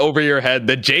right on over your head.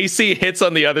 The JC hits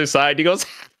on the other side. He goes,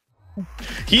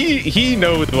 he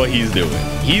knows what he's doing.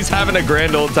 He's having a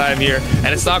grand old time here, and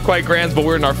it's not quite grand, but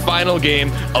we're in our final game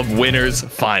of winners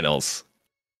finals.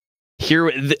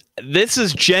 Here, this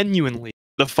is genuinely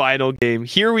the final game.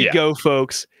 Here we go,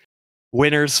 folks.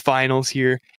 Winners finals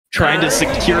here, trying to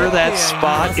secure that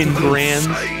spot in grands.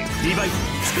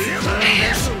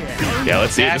 Yeah,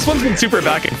 let's see. This one's been super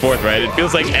back and forth, right? It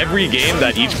feels like every game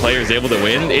that each player is able to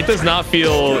win, it does not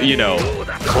feel, you know,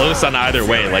 close on either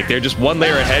way. Like they're just one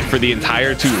layer ahead for the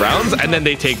entire 2 rounds, and then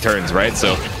they take turns, right?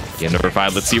 So game number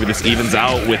 5, let's see where this evens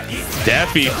out with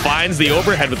Defi finds the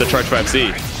overhead with the Charge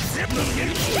 5C.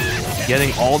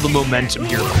 Getting all the momentum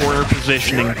here, corner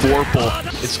positioning, Vorpal.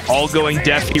 It's all going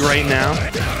Defi right now.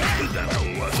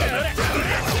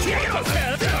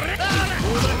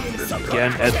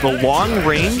 Again, at the long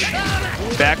range,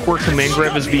 back where command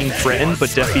grab is being threatened,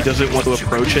 but Defi doesn't want to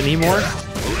approach anymore.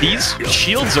 These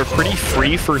shields are pretty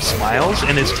free for Smiles,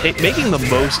 and is making the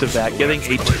most of that, getting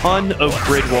a ton of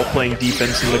grid while playing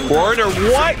defense in the corner.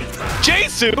 What?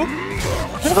 Jesu!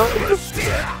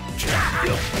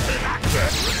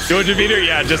 200 meter,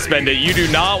 yeah, just spend it. You do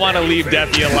not want to leave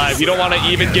Defi alive. You don't want to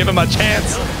even give him a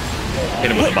chance.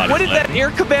 Hit him with the body. What did that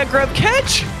air command grab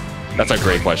catch? That's a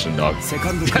great question, dog.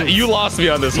 You lost me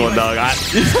on this one, dog.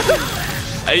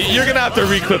 You're gonna have to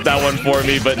reclip that one for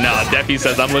me, but nah, Defi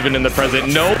says I'm living in the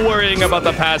present. No worrying about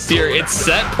the past here. It's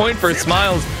set point for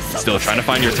Smiles. Still trying to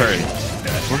find your turn.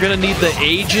 We're gonna need the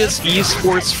Aegis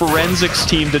Esports forensics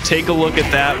team to take a look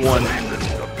at that one.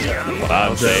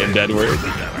 I'm saying dead word.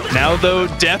 Now, though,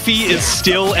 Defi is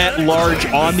still at large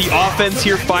on the offense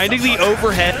here, finding the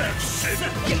overhead.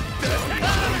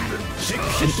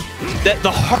 And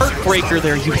the heartbreaker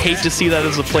there, you hate to see that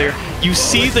as a player. You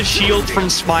see the shield from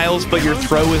Smiles, but your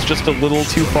throw is just a little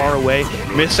too far away.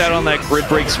 Missed out on that grid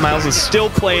break. Smiles is still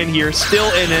playing here, still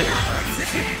in it.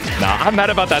 Nah, I'm mad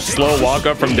about that slow walk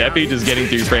up from Defi just getting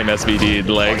 3-frame SVD.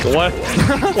 Like, what?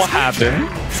 What happened?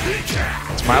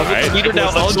 Smiles with the leader now.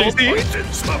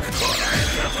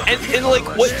 And like,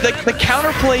 what the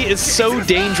counterplay is so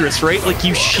dangerous, right? Like,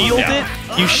 you shield it,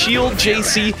 you shield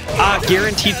JC,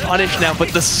 guaranteed punish now, but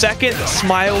the second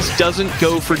Smiles doesn't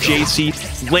go for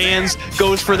JC, lands,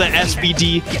 goes for the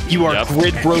SBD, you are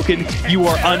grid broken, you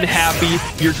are unhappy,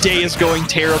 your day is going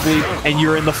terribly, and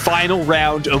you're in the final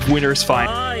round of winners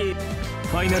final.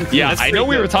 Yeah, I know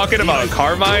we were talking about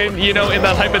Carmine, you know, in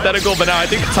that hypothetical, but now I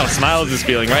think that's how Smiles is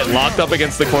feeling, right? Locked up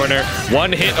against the corner,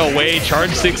 one hit away, charge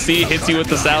 6C, hits you with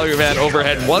the salary man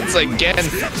overhead once again.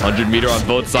 100 meter on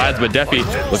both sides, but Defi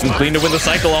looking clean to win the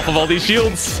cycle off of all these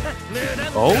shields.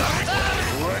 Oh.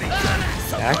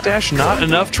 Backdash, not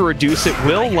enough to reduce it.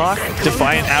 Will lock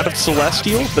Defiant out of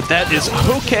Celestial, but that is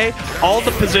okay. All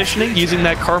the positioning, using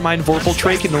that Carmine Vorpal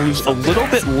trait, can lose a little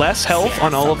bit less health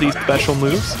on all of these special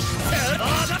moves.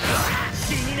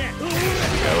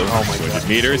 Oh my god.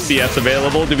 Meter, CS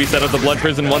available. Do we set up the Blood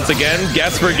Prison once again?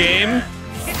 Guess for game.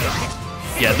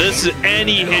 Yeah,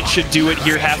 any hit should do it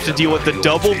here. Have to deal with the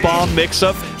double bomb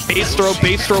mix-up. Base throw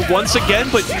once again.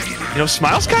 But, you know,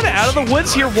 Smiles kind of out of the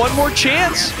woods here. One more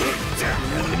chance.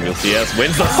 Real CS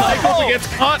wins the cycle, but gets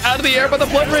caught out of the air by the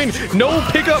Blood Rain. No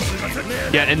pickup.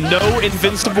 Yeah, and no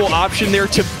invincible option there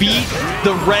to beat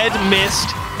the Red Mist.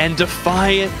 And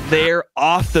Defiant there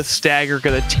off the stagger.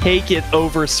 Gonna take it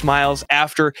over Smiles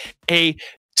after a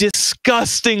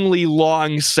disgustingly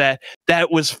long set.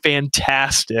 That was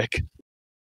fantastic.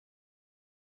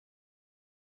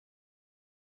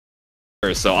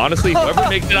 So honestly, whoever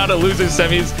makes it out of losers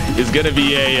semis is gonna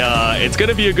be it's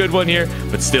gonna be a good one here.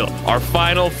 But still, our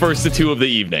final first to two of the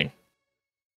evening.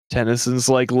 Tanassinn's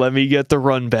like, let me get the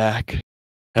run back.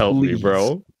 Help Please. me,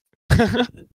 bro.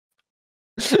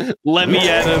 Let me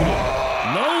at him.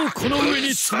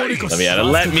 Let me at him.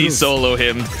 Let me solo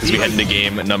him as we head into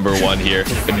game number 1 here.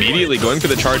 Immediately going for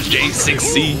the charge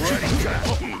J6C.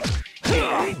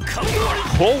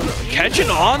 Oh, catching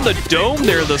on the dome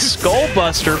there, the Skull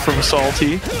Buster from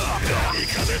Salty.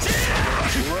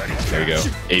 There we go.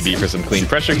 AB for some clean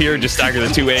pressure here. Just stagger the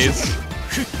 2As.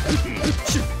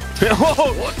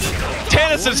 Oh,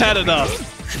 Tanassinn's had enough.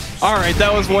 All right,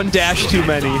 that was one dash too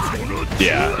many.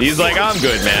 Yeah, he's like, I'm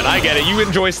good, man. I get it. You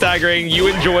enjoy staggering. You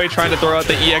enjoy trying to throw out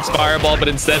the EX Fireball, but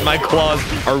instead my claws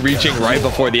are reaching right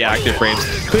before the active frames,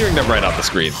 clearing them right off the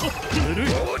screen.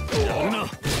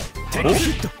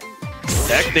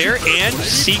 Back there, and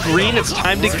see green, it's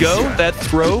time to go. That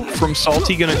throw from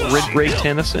Salty gonna grid break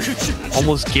Tanasinn.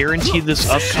 Almost guaranteed this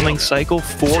upcoming cycle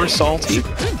for Salty.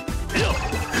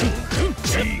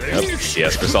 Yep.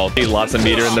 Yes, for Salty. Lots of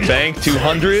meter in the bank.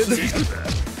 200.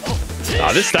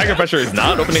 This stagger pressure is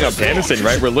not opening up Tanasinn,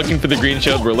 right? We're looking for the green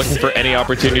shield. We're looking for any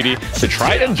opportunity to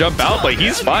try and jump out, but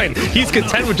he's fine. He's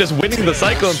content with just winning the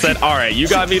cycle and said, all right, you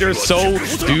got meter, so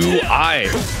do I.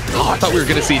 Oh, I thought we were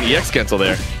going to see an EX cancel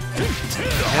there.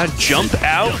 Yeah, jump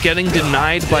out, getting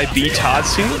denied by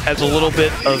Tatsu. Has a little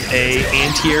bit of a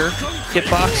anti-air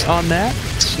hitbox on that.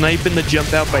 Sniping the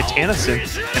jump out by Tanasinn.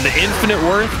 And the infinite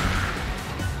worth.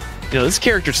 You know, this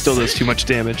character still does too much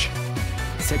damage.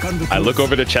 I look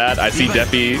over to chat, I see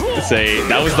Defi say,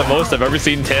 that was the most I've ever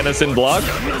seen Tanasinn block,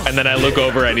 and then I look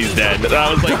over and he's dead. And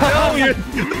I was like, no, your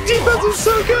defense is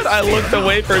so good. I looked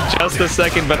away for just a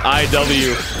second, but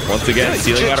IW, once again,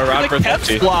 stealing out around for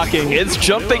Salty. Blocking, it's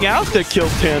jumping out that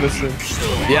killed Tanasinn.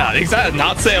 Yeah, exactly.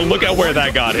 Not saying, look at where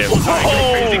that got him.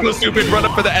 Oh, crazy stupid run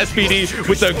up for the SPD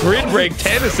with the grid break.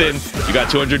 Tanasinn, you got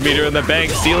 200 meter in the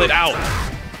bank, seal it out.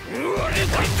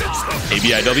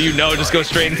 ABIW, no, just go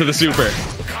straight into the super.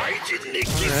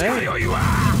 Right.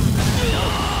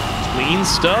 Clean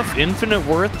stuff, infinite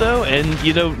worth though, and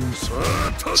you know,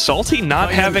 Salty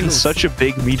not having such a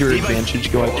big meter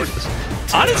advantage going into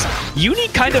this. Honest, Uni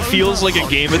kind of feels like a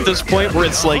game at this point where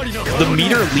it's like the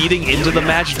meter leading into the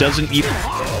match doesn't even,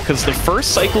 because the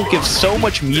first cycle gives so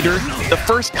much meter, the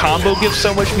first combo gives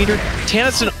so much meter.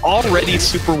 Tanasinn already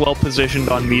super well positioned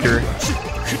on meter.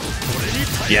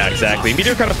 Yeah, exactly.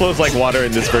 Meteor kind of flows like water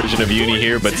in this version of Uni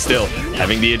here, but still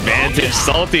having the advantage.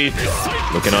 Salty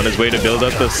looking on his way to build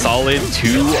up the solid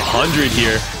 200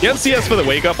 here. You have CS for the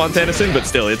wake up on Tanasinn, but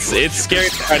still, it's scary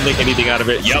to try and make anything out of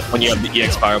it. Yep, when you have the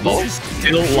EX Fireball,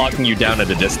 still locking you down at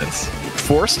a distance.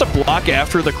 Forced to block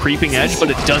after the creeping edge, but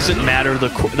it doesn't matter.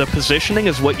 The positioning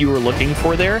is what you were looking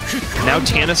for there. Now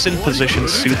Tanasinn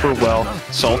positions super well.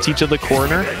 Salty to the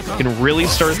corner. Can really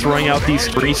start throwing out these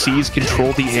 3Cs,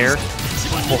 control the air.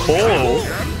 Oh,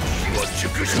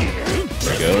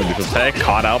 there we go. Neutral tech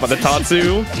caught out by the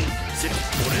Tatsu.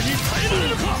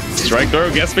 Strike throw,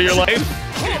 guess for your life.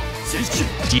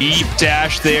 Deep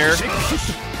dash there.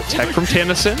 Tech from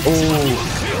Tanasinn.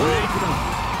 Oh.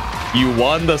 You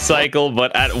won the cycle,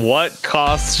 but at what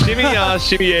cost?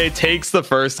 Shimmy takes the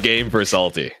first game for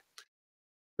Salty.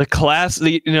 The class,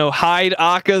 you know, Hyde,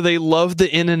 Akka, they love the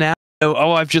in and out.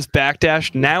 Oh, I've just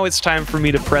backdashed. Now it's time for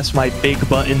me to press my big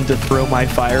button to throw my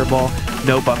fireball.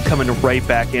 Nope, I'm coming right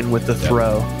back in with the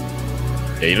throw.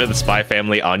 Yeah, you know the Spy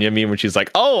Family Anya meme where she's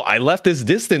like, oh, I left this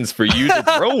distance for you to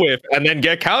throw with and then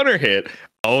get counter hit.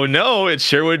 Oh no, it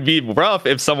sure would be rough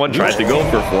if someone tried to go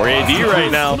for 4 AD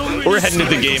right now. We're heading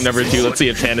into game number 2. Let's see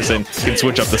if Tanasinn can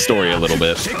switch up the story a little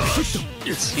bit.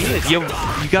 See it. You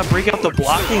got to break out the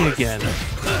blocking again.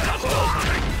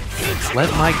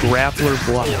 Let my grappler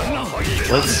block.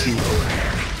 Let's see.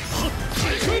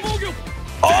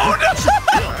 Oh no!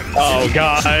 Oh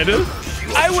god.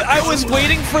 I was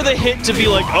waiting for the hit to be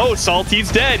like, oh,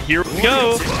 Salty's dead. Here we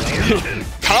go.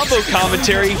 Combo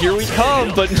commentary, here we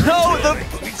come. But no, the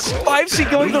 5C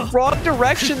going the wrong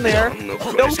direction there.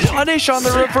 No punish on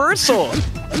the reversal.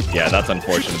 Yeah, that's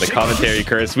unfortunate. The commentary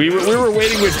curse. We were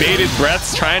waiting with bated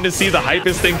breaths, trying to see the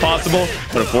hypest thing possible,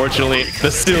 but unfortunately,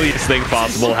 the silliest thing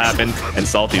possible happened, and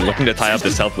Salty looking to tie up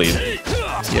this health lead.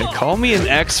 Yeah, call me an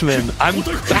X-Men. I'm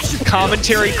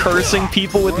commentary cursing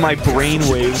people with my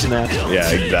brainwaves now. Yeah,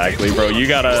 exactly, bro.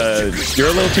 You're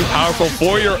a little too powerful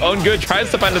for your own good.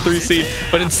 Tries to find the 3C,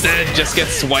 but instead just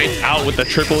gets swiped out with the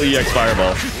triple EX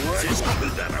Fireball.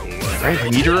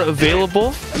 Right, meter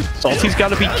available. Salty's got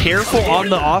to be careful on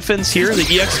the offense here.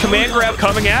 The EX command grab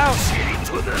coming out.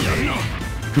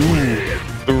 Ooh.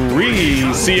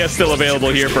 3 CS still available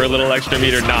here for a little extra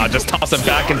meter. Nah, just toss him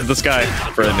back into the sky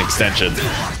for an extension.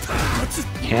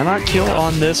 Cannot kill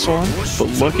on this one, but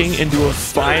looking into a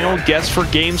final guess for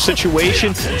game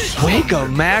situation. Wake-up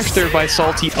mash there by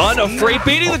Salty, unafraid,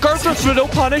 baiting the guard throw for no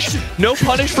punish. No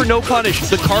punish for no punish.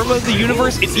 The karma of the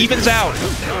universe, it evens out.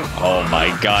 Oh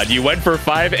my god, you went for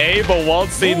 5A, but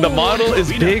Waldstein, the model is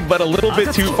big, but a little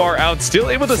bit too far out. Still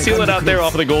able to seal it out there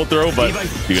off of the gold throw, but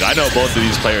dude, I know both of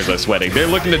these players are sweating. They're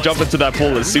looking to jump into that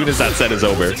pool as soon as that set is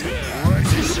over.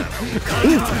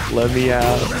 Let me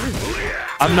out.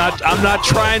 I'm not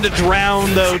trying to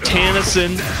drown though.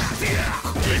 Tanasinn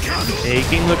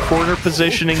taking the corner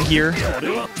positioning here,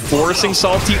 forcing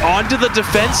Salty onto the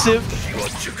defensive,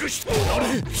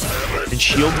 and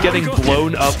Shield getting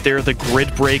blown up there. The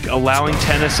grid break allowing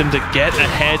Tanasinn to get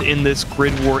ahead in this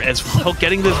grid war as well,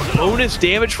 getting this bonus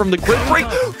damage from the grid break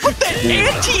with the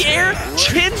anti-air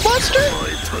chin buster.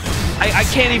 I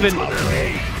can't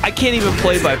even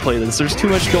play this. There's too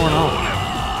much going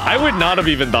on. I would not have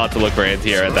even thought to look for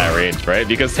anti-air at that range, right?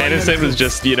 Because Tanasinn was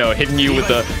just, you know, hitting you with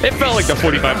the... It felt like the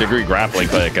 45-degree grappling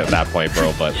click at that point,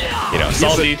 bro. But, you know,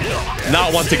 Salty,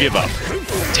 not one to give up.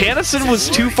 Tanasinn was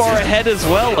too far ahead as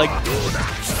well. Like,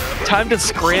 time to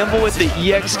scramble with the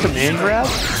EX command grab.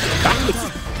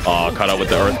 Oh, caught out with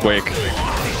the Earthquake.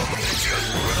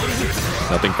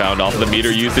 Nothing found off of the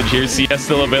meter usage here. CS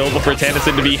still available for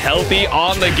Tanasinn to be healthy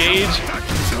on the gauge.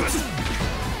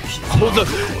 Oh, the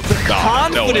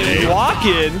confident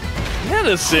walk-in.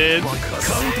 Tanasinn.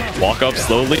 Walk up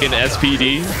slowly in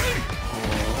SPD.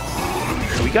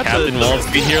 We got Captain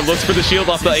Waldstein here looks for the shield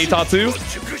off the Aitatsu.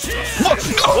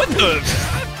 What the?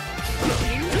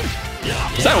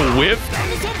 Is that a whiff?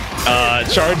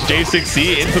 Charge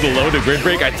J6C into the low to grid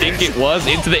break. I think it was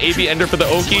into the AB ender for the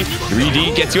Oki.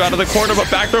 3D gets you out of the corner, but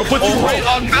back throw puts you right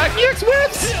on back. EX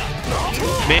whips.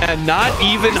 Man, not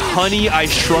even Honey, I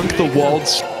Shrunk the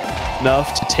Walls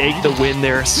enough to take the win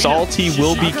there. Salty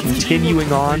will be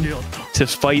continuing on to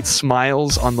fight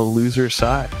Smiles on the loser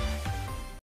side.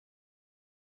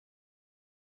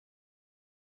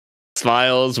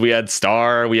 Smiles, we had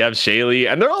Star, we have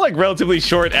Shaly, and they're all like relatively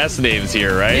short S names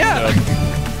here, right? Yeah.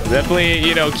 So definitely,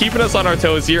 you know, keeping us on our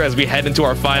toes here as we head into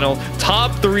our final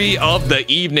top 3 of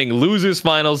the evening. Losers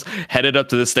finals headed up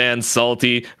to the stands.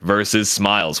 Salty versus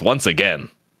Smiles once again.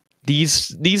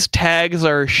 These tags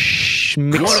are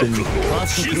schmixing.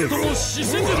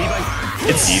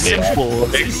 It's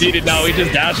simple. Exceeded. Now we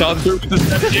just dash on through with the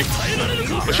step.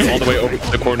 Push him all the way over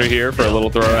to the corner here for a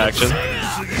little throw action.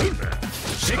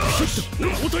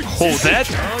 Oh, that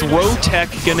throw tech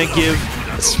gonna give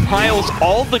Smiles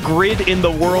all the grid in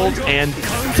the world, and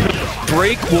the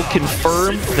break will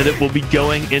confirm that it will be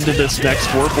going into this next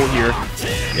Warple here.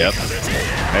 Yep.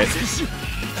 Right.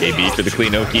 KB for the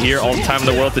clean Oki here. All the time in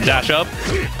the world to dash up.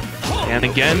 And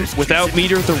again, without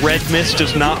meter, the red mist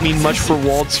does not mean much for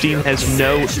Waldstein. Has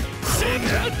no...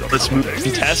 Let's move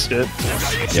and test it.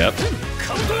 Yep.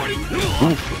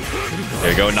 Ooh. There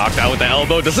you go, knocked out with the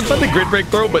elbow. Doesn't find the grid break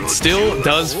throw, but still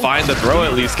does find the throw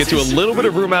at least. Gets you a little bit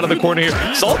of room out of the corner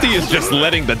here. Salty is just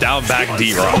letting the down back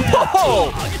D-roll.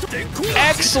 Oh!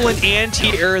 Excellent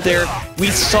anti-air there. We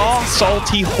saw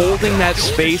Salty holding that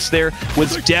space there.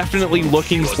 Was definitely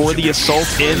looking for the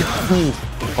assault in. Ooh.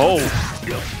 Oh.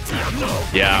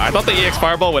 Yeah, I thought the EX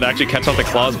Fireball would actually catch off the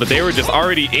claws, but they were just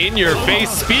already in your face.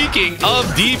 Speaking of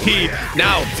DP,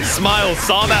 now Smiles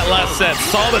saw that last set,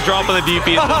 saw the drop of the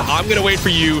DP, and I'm going to wait for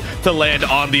you to land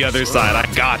on the other side. I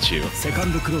got you.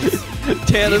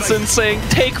 Tanasinn saying,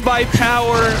 take my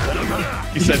power.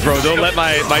 He said, bro, don't let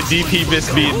my DP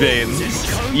miss me in vain.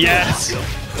 Yes.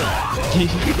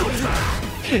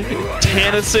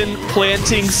 Tanasinn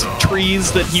planting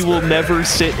trees that he will never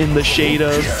sit in the shade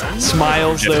of.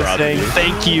 Smiles though saying,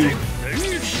 thank you.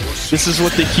 This is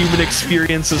what the human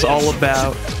experience is all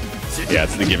about. Yeah,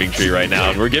 it's the giving tree right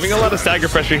now. We're giving a lot of stagger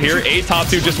pressure here. A top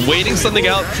 2 just waiting something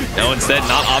out. No, instead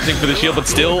not opting for the shield, but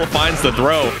still finds the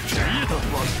throw.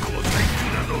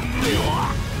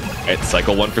 It's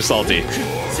cycle 1 for Salty.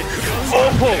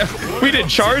 Oh! We did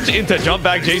charge into jump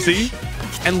back JC.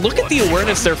 And look at the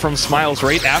awareness there from Smiles,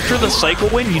 right? After the cycle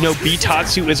win, you know,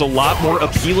 Bitatsu is a lot more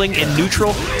appealing in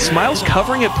neutral. Smiles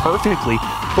covering it perfectly.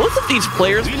 Both of these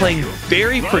players playing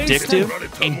very predictive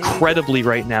incredibly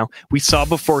right now. We saw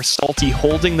before Salty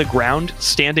holding the ground,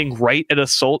 standing right at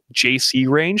Assault JC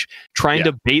range, trying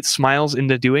to bait Smiles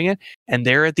into doing it. And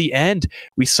there at the end,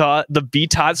 we saw the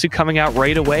Bitatsu coming out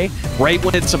right away, right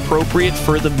when it's appropriate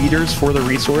for the meters, for the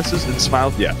resources, and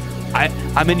Smiles. Yeah.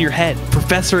 I'm in your head,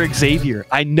 Professor Xavier.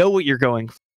 I know what you're going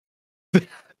for.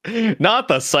 Not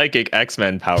the psychic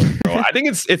X-Men power, bro. I think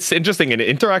it's interesting. An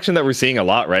interaction that we're seeing a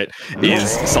lot, right,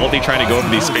 is Salty trying to go over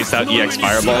these spaced out EX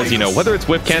fireballs, you know, whether it's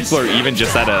whip cancel or even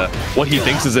just at what he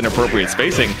thinks is an appropriate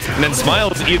spacing. And then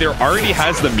Smiles either already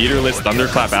has the meterless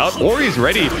thunderclap out, or he's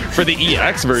ready for the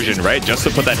EX version, right, just to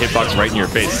put that hitbox right in your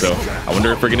face. So I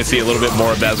wonder if we're going to see a little bit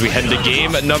more of that as we head into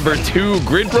game number 2.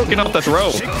 Grid broken off the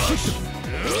throw.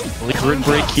 Grid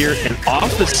break here, and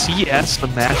off the CS, the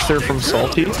match there from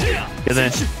Salty.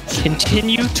 Gonna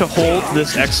continue to hold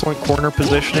this excellent corner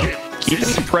positioning, keeping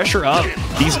the pressure up.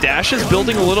 These dashes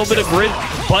building a little bit of grid,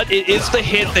 but it is the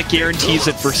hit that guarantees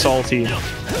it for Salty.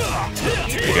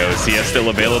 There you go, CS still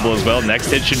available as well.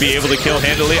 Next hit should be able to kill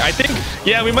handily. I think,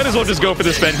 yeah, we might as well just go for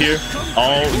the spend here.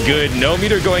 All good. No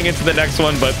meter going into the next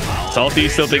one, but Salty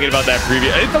still thinking about that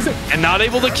previous. It doesn't, and not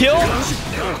able to kill.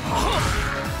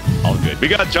 All good. We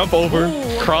got jump over,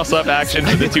 cross up action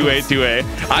for the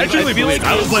 2A. I truly believe,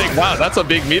 I was like, wow, that's a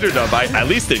big meter dump. At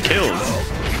least it kills.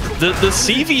 The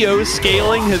CVO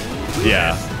scaling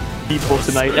has people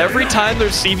tonight. Every time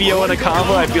there's CVO in a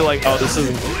combo, I feel like, oh, this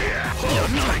isn't.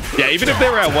 Yeah, even if they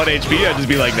were at 1 HP, I'd just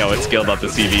be like, no, it's scaled up the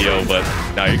CVO. But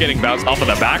now you're getting bounced off of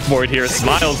the backboard here.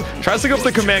 Smiles tries to go for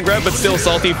the command grab, but still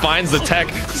Salty finds the tech.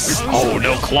 Oh,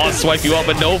 no, claws swipe you up,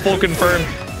 but no full confirm.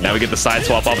 Now we get the side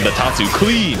swap off of the Tatsu.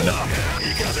 Clean.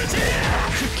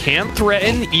 Can't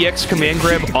threaten EX command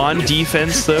grab on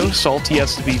defense, though. Salty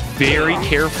has to be very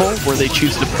careful where they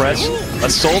choose to press.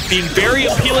 Assault being very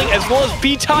appealing, as well as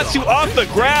Bitatsu off the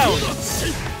ground.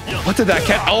 What did that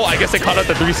catch? Oh, I guess they caught out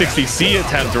the 360C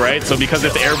attempt, right? So because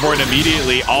it's airborne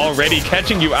immediately, already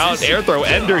catching you out. Air throw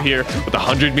ender here with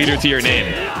 100 meter to your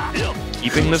name.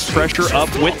 Keeping this pressure up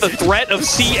with the threat of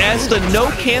CS. The no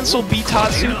cancel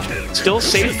Bitatsu still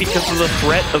safe because of the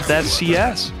threat of that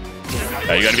CS.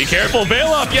 Now you gotta be careful. Bail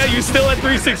up. Yeah, you still at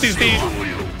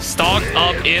 360C. Stocked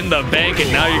up in the bank,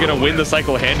 and now you're gonna win the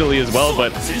cycle handily as well.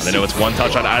 But I know it's one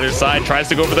touch on either side. Tries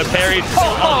to go for the parry.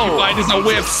 Oh, you find is a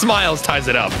whiff. Smiles ties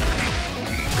it up.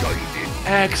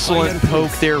 Excellent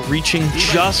poke there, reaching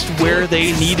just where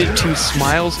they needed to.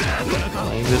 Smiles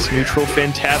playing this neutral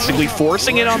fantastically,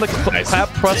 forcing it on the clap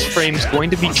press frames, going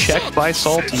to be checked by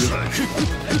Salty.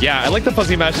 Yeah, I like the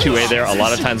fuzzy match 2A there. A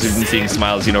lot of times we've been seeing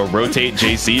Smiles, you know, rotate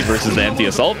JC versus the empty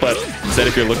assault, but instead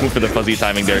if you're looking for the fuzzy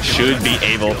timing there, should be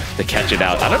able to catch it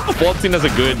out. I don't know if Waltzing has a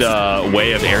good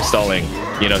way of air stalling,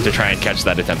 you know, to try and catch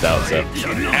that attempt out. So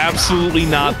absolutely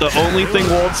not. The only thing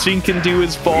Waltzing can do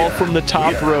is fall from the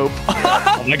top rope.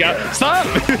 Oh my god, stop!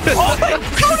 Oh my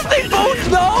god, they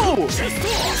both know!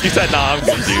 You said, nah, I'm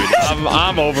good, dude.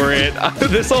 I'm over it.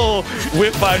 This whole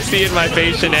whip 5C in my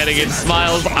face shenanigans,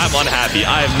 Smiles, I'm unhappy.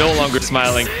 I am no longer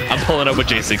smiling. I'm pulling up with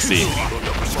J6C.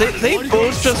 They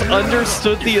both just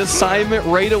understood the assignment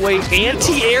right away.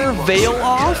 Anti-air veil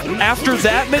off after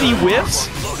that many whiffs?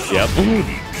 Yep.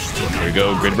 Here we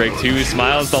go, grid break 2,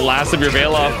 Smiles, the last of your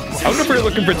veil off. I wonder if we're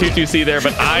looking for 2-2C there,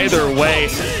 but either way,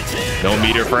 no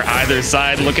meter for either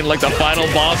side. Looking like the final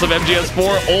boss of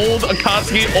MGS4. Old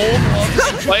Akatsuki,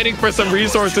 old fighting for some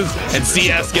resources, and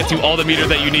CS gets you all the meter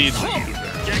that you need.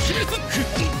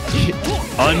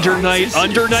 Under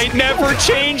Night never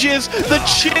changes. The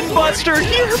chin buster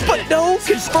here, but no,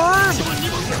 confirmed.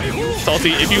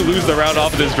 Salty, if you lose the round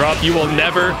off of this drop, you will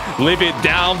never live it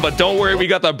down. But don't worry, we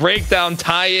got the breakdown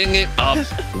tying it up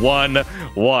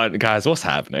 1-1. Guys, what's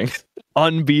happening?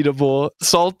 Unbeatable.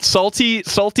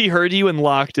 Salty heard you and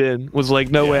locked in. Was like,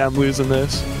 no way I'm losing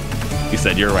this. He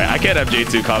said, you're right. I can't have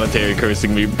J2 commentary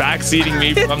cursing me, backseating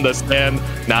me from the stand.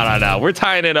 No. We're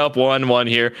tying it up 1-1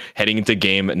 here, heading into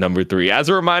game number 3. As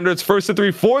a reminder, it's 1st to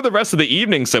 3 for the rest of the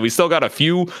evening, so we still got a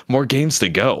few more games to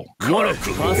go. Going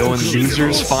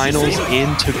losers finals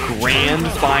into grand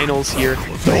finals here.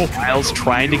 Miles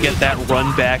trying to get that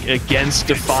run back against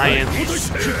Defiant.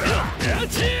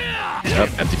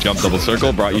 Yep, empty jump, double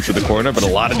circle, brought you to the corner, but a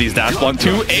lot of these dash block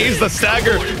 2A's the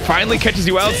stagger finally catches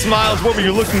you out. Smiles, what were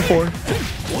you looking for?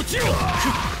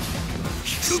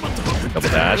 Double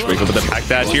dash, break over the back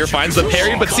dash here, finds the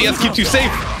parry, but CS keeps you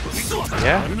safe.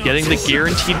 Yeah, getting the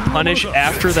guaranteed punish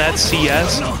after that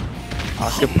CS.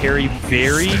 Taka parry,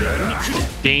 very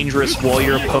dangerous while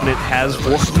your opponent has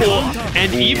Warble,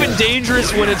 and even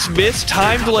dangerous when it's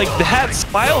mistimed like that.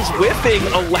 Smiles whipping,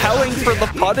 allowing for the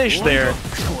punish there.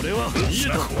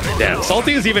 Yeah,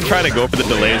 Salty is even trying to go for the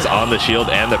delays on the shield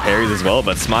and the parries as well,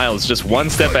 but Smiles just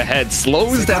one step ahead,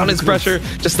 slows down his pressure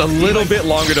just a little bit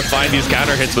longer to find these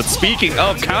counter hits. But speaking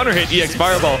of counter hit, EX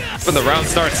Fireball from the round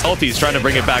start, Salty's trying to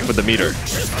bring it back with the meter.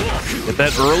 Get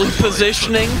that early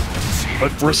positioning,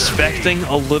 but respecting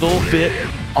a little bit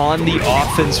on the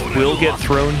offense will get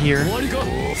thrown here.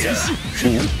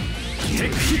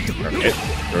 Okay.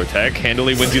 Rotech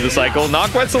handily wins you the cycle. Not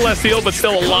quite Celestial, but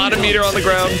still a lot of meter on the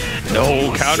ground.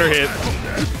 No counter hit.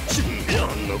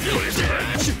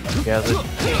 Yeah, the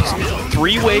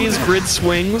 3 ways grid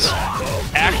swings.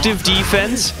 Active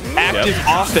defense, active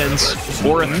offense,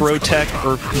 or a throw tech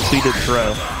or completed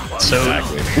throw. So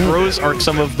throws are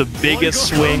some of the biggest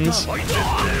swings.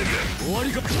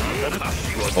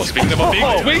 Well, speaking of a big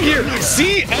swing here,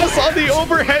 CS on the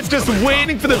overhead, just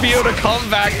waiting for the VO to come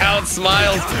back out.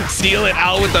 Smiles, steal it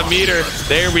out with the meter.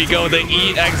 There we go. The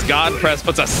EX God Press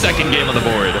puts a second game on the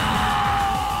board.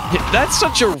 That's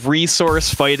such a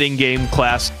resource fighting game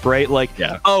class, right? Like,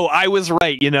 oh, I was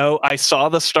right. You know, I saw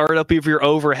the startup of your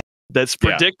overhead that's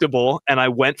predictable, and I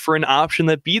went for an option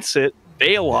that beats it,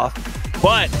 bail off.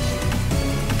 But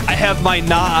I have my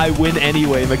I win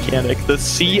anyway mechanic. The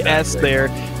CS there,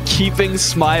 keeping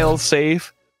Smiles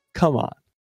safe. Come on.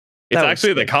 It's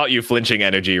actually the caught you flinching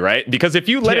energy, right? Because if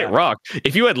you let it rock,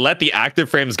 if you had let the active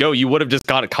frames go, you would have just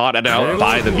got caught out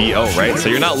by the VO, right? So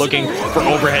you're not looking for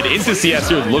overhead into CS,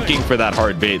 you're looking for that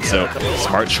hard bait. So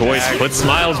smart choice. Put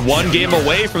Smiles one game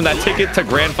away from that ticket to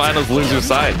Grand Finals loser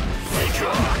side.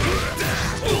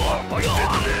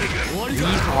 We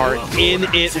are in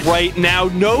it right now.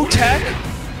 No tech.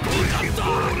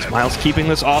 Smiles keeping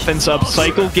this offense up.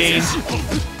 Cycle gain.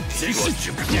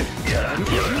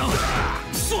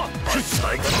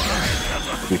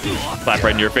 Slap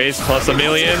right in your face, plus a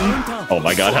million. Oh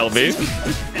my god, help me.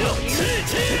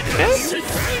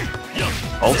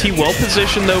 Ulti well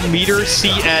positioned though, meter,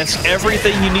 CS,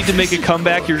 everything you need to make a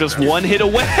comeback. You're just one hit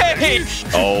away.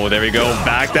 Oh, there we go.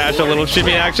 Backdash, a little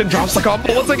shimmy action. Drops the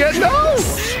combo once again. No!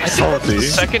 I think it's the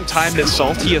second time that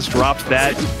Salty has dropped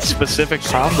that specific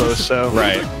combo, so.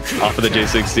 Right. Off of the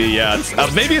J60, yeah.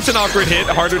 Maybe it's an awkward hit,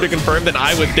 harder to confirm than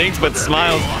I would think, but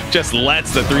Smiles just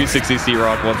lets the 360C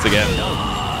rock once again.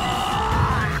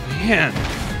 Man.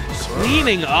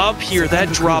 Cleaning up here,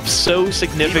 that drop so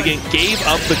significant. Gave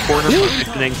up the corner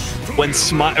positioning when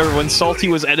Salty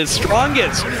was at his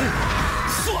strongest.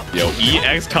 Yo,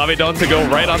 EX coming on to go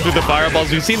right on through the fireballs.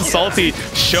 We've seen Salty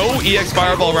show EX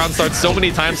fireball round start so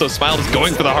many times, so Smile is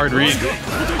going for the hard read.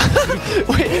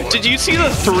 Wait, did you see the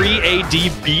 3 AD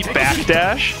beat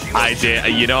backdash? I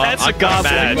did. You know, that's I'm not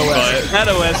mad, but that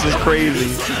OS is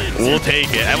crazy. We'll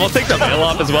take it. And we'll take the veil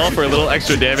off as well for a little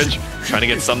extra damage. Trying to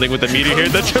get something with the meter here.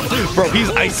 Bro, he's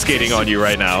ice skating on you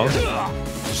right now.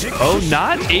 Oh,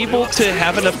 not able to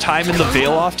have enough time in the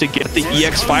veil off to get the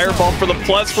EX fireball for the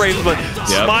plus frames, but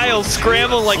Smiles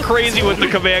scrambling like crazy with the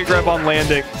command grab on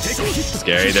landing.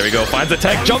 Scary. There we go. Finds the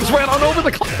tech. Jumps right on over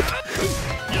the cliff.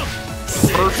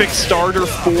 Perfect starter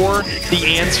for the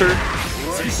answer.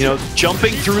 You know,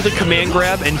 jumping through the command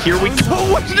grab, and here we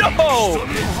go. No!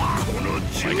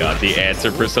 Oh my god, the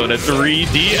answer Persona 3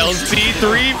 DLC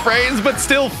 3 frames, but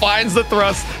still finds the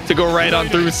thrust to go right on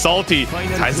through. Salty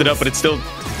ties it up, but it's still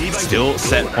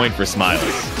set point for Smiles.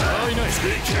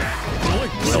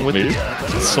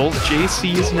 Salt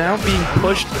JC is now being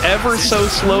pushed ever so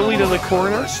slowly to the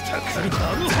corner.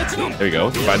 There we go.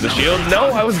 Finds the shield.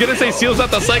 No, I was gonna say seals out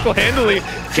the cycle handily.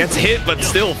 Gets hit, but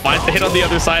still finds the hit on the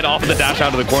other side off of the dash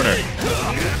out of the corner.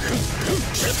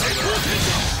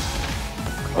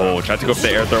 Oh, tried to go for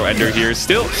the air throw ender here.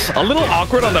 Still a little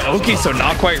awkward on the Oki, so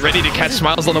not quite ready to catch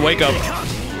Smiles on the wake up.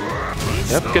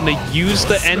 Yep, gonna use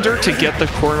the ender to get the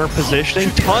corner positioning.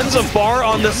 Tons of bar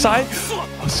on the side.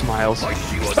 Oh, Smiles.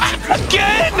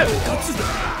 Again!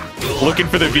 Looking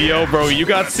for the VO, bro. You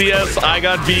got CS, I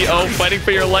got VO. Fighting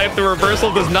for your life. The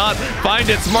reversal does not find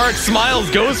its mark. Smiles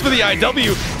goes for the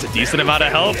IW. It's a decent amount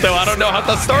of health, though. I don't know how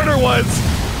the starter was.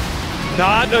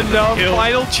 Not enough. Kill.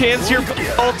 Final chance here for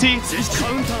Salty.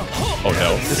 Oh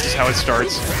no. This is how it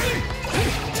starts.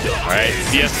 Alright,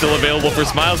 CS still available for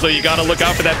Smiles, though. You gotta look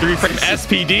out for that 3-frame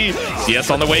SPD.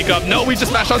 CS on the wake up. No, we just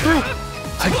smashed on through.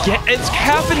 Again, it's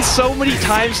happened so many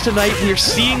times tonight. We're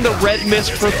seeing the red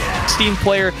mist for the Steam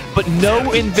player, but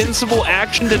no invincible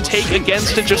action to take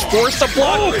against it. Just force the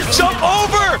block. Jump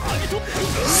over!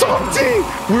 Salty!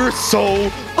 We're so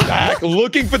back.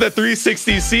 Looking for the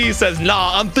 360C. Says,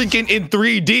 nah, I'm thinking in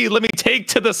 3D. Let me take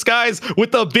to the skies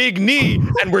with a big knee.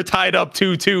 And we're tied up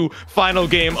 2-2. Final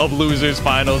game of Losers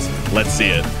Finals. Let's see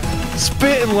it.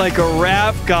 Spitting like a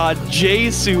rap god,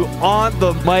 Jesu on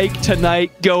the mic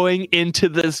tonight going into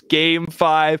this game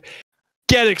 5.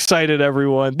 Get excited,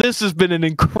 everyone. This has been an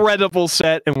incredible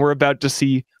set, and we're about to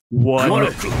see one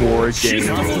more game.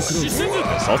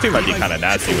 Salty might be kind of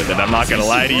nasty with it, I'm not going to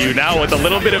lie to you. Now with a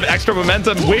little bit of extra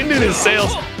momentum, wind in his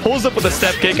sails, pulls up with a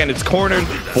step kick, and it's cornered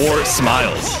for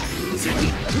Smiles.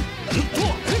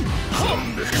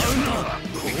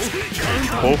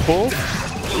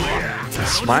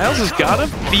 Smiles has got to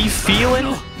be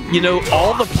feeling, you know,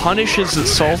 all the punishes that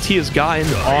Salty has gotten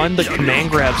on the command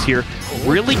grabs here.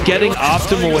 Really getting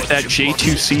optimal with that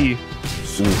J2C.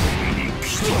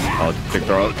 Oh,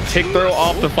 tick throw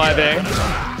off the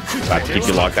 5A. About to keep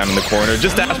you locked down in the corner.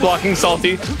 Just dash blocking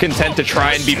Salty. Content to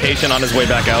try and be patient on his way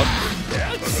back out.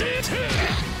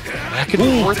 Back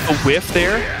and forth, a whiff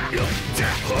there.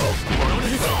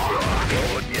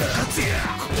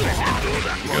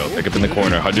 Go pick up in the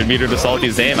corner. 100 meter to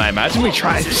Salty's aim. I imagine we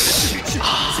try.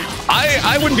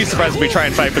 I wouldn't be surprised if we try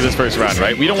and fight for this first round,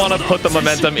 right? We don't want to put the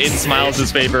momentum in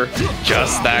Smiles' favor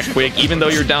just that quick, even though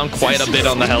you're down quite a bit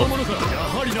on the health.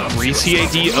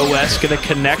 Re-CAD OS gonna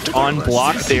connect on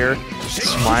block there.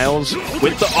 Smiles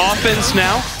with the offense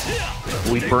now.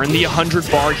 We burn the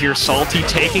 100 bar here. Salty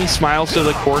taking Smiles to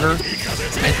the corner.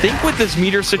 I think with this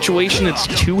meter situation, it's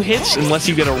 2 hits unless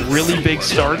you get a really big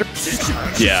starter.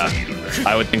 Yeah,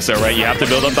 I would think so, right? You have to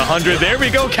build up the 100. There we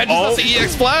go. Catches us the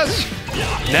EX splash.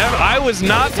 Now, I was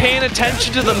not paying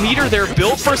attention to the meter. They're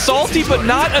built for Salty, but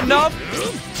not enough.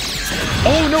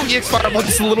 Oh no, EX Fireball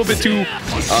just a little bit too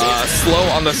slow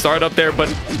on the startup there, but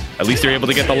at least you're able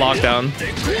to get the lockdown.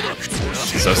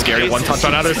 So scary, one touch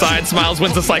on either side. Smiles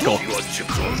wins the cycle.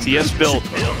 CS built.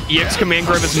 EX command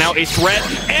grab is now a threat,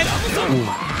 and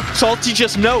Salty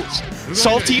just knows.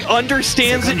 Salty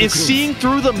understands it, is seeing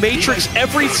through the matrix.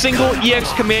 Every single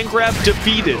EX command grab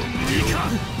defeated.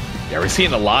 Yeah, we're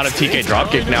seeing a lot of TK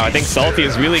dropkick now. I think Salty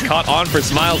has really caught on for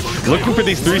Smiles. Looking for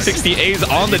these 360As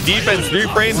on the defense. 3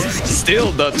 frames.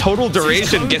 Still, the total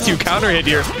duration gets you counter hit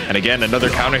here. And again, another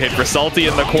counter hit for Salty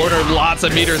in the corner. Lots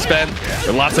of meter spent.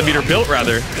 Or lots of meter built,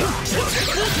 rather.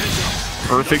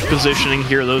 Perfect positioning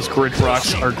here. Those grid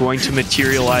rocks are going to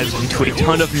materialize into a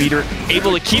ton of meter.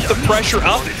 Able to keep the pressure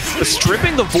up. But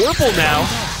stripping the Vorpal now.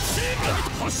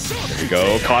 There we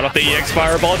go. Caught up the EX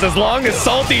fireballs. As long as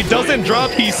Salty doesn't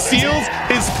drop, he seals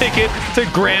his ticket to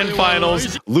grand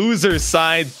finals. Losers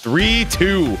side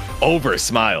 3-2 over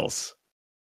Smiles.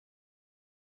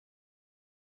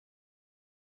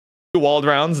 Walled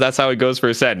rounds, that's how it goes for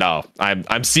a set. No,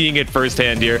 I'm seeing it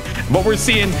firsthand here. What we're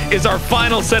seeing is our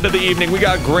final set of the evening. We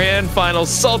got grand finals.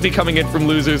 Salty coming in from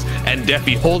Losers and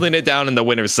Defi holding it down in the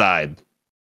winner's side.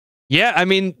 Yeah, I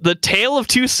mean, the tale of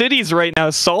 2 cities right now.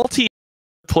 Salty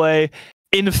play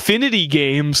infinity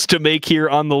games to make here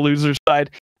on the loser side.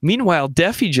 Meanwhile,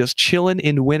 Defi just chilling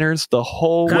in winners the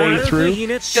whole way through. You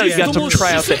got to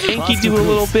try out the Hanky do a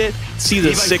little bit, see the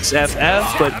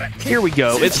 6FF, but here we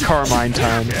go. It's Carmine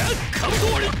time.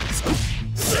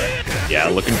 Yeah,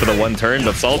 looking for the 1 turn,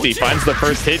 but Salty finds the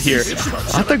first hit here.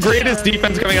 Not the greatest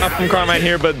defense coming out from Carmine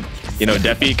here, but you know,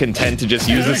 Defi can tend to just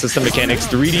use the system mechanics.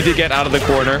 3D to get out of the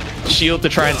corner, shield to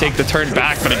try and take the turn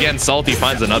back, but again, Salty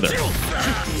finds another.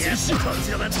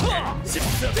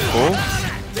 Cool.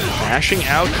 Mashing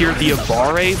out here the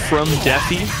Abare from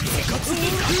Defi.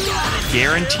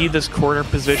 Guarantee this corner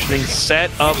positioning.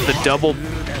 Set up the double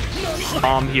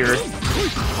bomb here.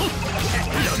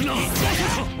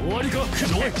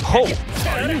 Oh,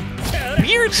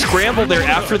 weird scramble there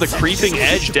after the creeping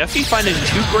edge. Defi finding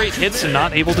 2 great hits and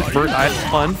not able to convert either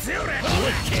one.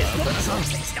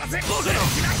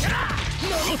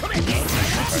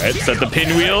 Alright, set the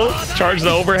pinwheel, charge the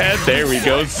overhead. There we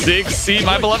go. 6C,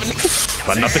 my beloved.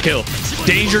 But not the kill.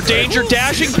 Danger, danger,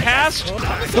 dashing past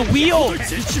the wheel.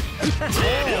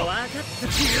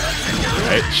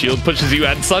 Alright, shield pushes you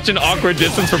at such an awkward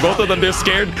distance for both of them. They're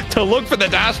scared to look for the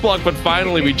dash block, but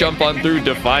finally we jump on through.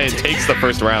 Defiant takes the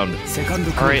first round.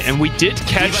 Alright, and we did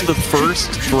catch the first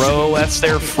throw OS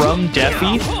there from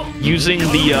Defi using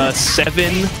the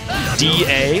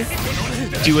 7DA.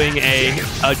 Doing a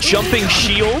jumping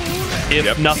shield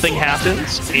if nothing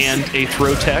happens, and a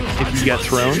throw tech if you get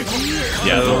thrown.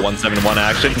 Yeah, the 171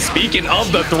 action. Speaking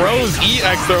of the throws,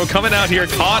 EX throw coming out here,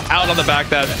 caught out on the back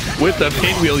dash with the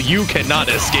pinwheel. You cannot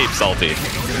escape, Salty.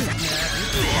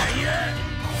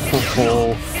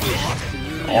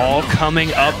 All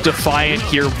coming up Defiant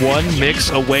here. One mix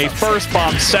away. First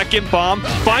bomb, second bomb.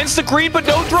 Finds the green, but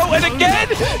no throw. And again!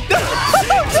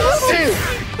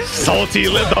 Salty,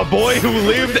 the boy who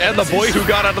lived and the boy who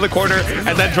got out of the corner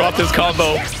and then dropped his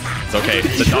combo. It's okay.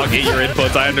 The dog ate your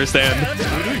inputs. I understand.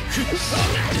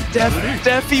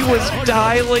 Defi was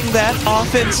dialing that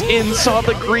offense in, saw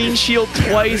the green shield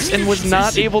twice, and was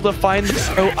not able to find the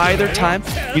throw either time,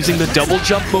 using the double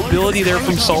jump mobility there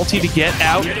from Salty to get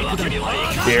out.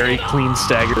 Very clean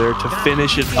stagger there to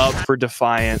finish it up for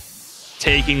Defiant,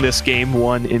 taking this game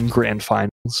 1 in grand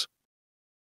finals.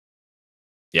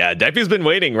 Yeah, Defi's been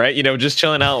waiting, right? You know, just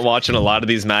chilling out, watching a lot of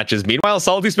these matches. Meanwhile,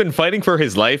 Salty's been fighting for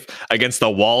his life against the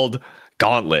walled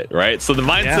gauntlet, right? So the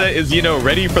mindset is, you know,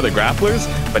 ready for the grapplers,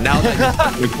 but now that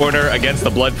you're in the corner against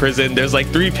the blood prison, there's like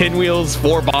 3 pinwheels,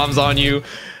 4 bombs on you.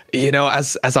 You know,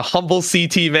 as a humble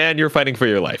CT man, you're fighting for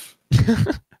your life.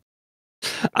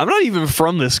 I'm not even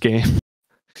from this game.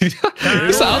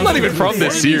 I'm not even from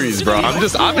this series, bro. I've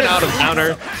been out of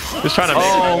counter, just trying to make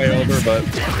my way over. But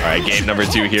all right, game number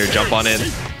 2 here. Jump on in.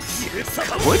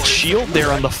 Good shield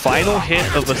there on the final hit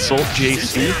of Assault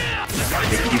JC.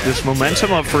 They keep this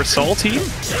momentum up for Salty.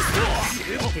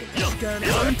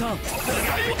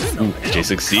 J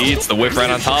succeeds. The whip right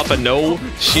on top, but no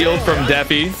shield from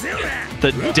Defi.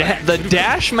 The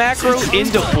dash macro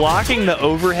into blocking the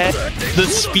overhead. The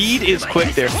speed is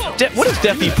quick there. What does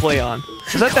Defi play on?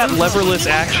 Is that leverless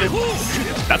action?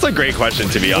 That's a great question,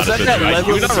 to be honest with you. I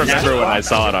do not remember when I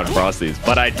saw it on Frosty's,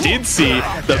 but I did see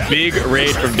the big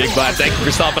raid from Big Black. Thank you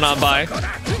for stopping on by.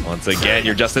 Once again,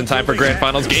 you're just in time for grand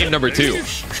finals, game number 2.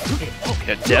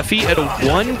 Yeah, Defi at a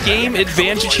 1-game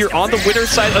advantage here on the winner's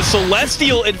side. A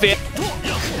Celestial advantage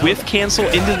with cancel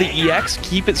into the EX.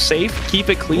 Keep it safe, keep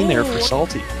it clean there for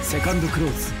Salty.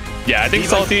 Yeah, I think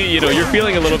Salty, you know, you're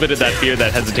feeling a little bit of that fear,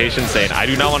 that hesitation, saying, I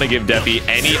do not want to give Defi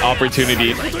any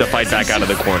opportunity to fight back out of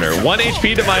the corner. 1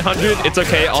 HP to my 100, it's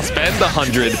okay. I'll spend the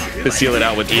 100 to seal it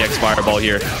out with EX Fireball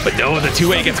here. But no, the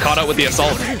 2A gets caught out with the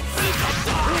Assault.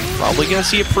 Probably going to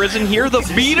see a prison here. The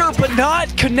meter, but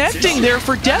not connecting there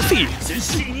for Defi. Yo,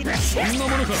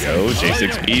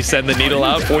 J6B send the needle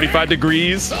out, 45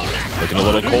 degrees. Looking a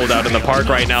little cold out in the park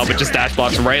right now, but just dash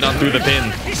blocks right on through the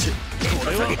pin.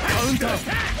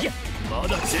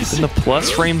 Keeping the plus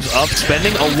frames up,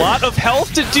 spending a lot of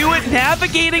health to do it,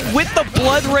 navigating with the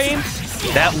blood rain.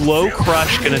 That low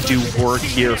crush gonna do work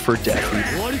here for Defi.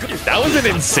 That was an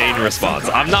insane response.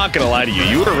 I'm not gonna lie to you.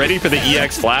 You were ready for the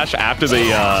EX flash after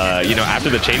the after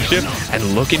the change shift,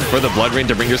 and looking for the blood rain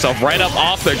to bring yourself right up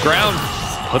off the ground.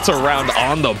 Puts a round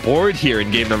on the board here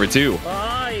in game number 2.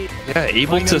 Yeah,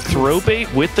 able to throw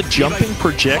bait with the jumping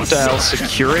projectile,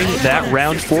 securing that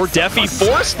round for Defi.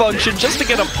 Force function just to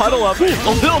get a puddle up a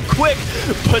little quick,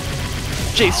 but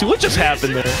JC, what just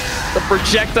happened there? The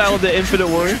projectile into Infinite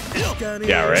Warrior?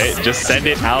 Yeah, right? Just send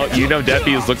it out. You know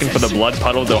Defi is looking for the blood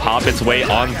puddle to hop its way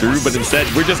on through, but instead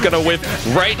we're just gonna whip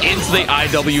right into the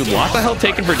IW. Lots of health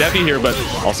taken for Defi here, but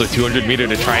also 200 meter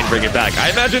to try and bring it back. I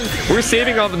imagine we're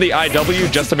saving on the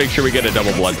IW just to make sure we get a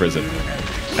double blood prison.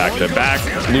 Back to back,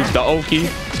 loop the Oki.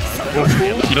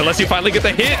 Unless you finally get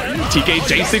the hit. TK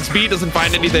J6B doesn't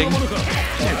find anything.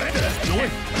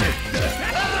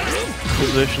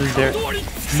 Positions there.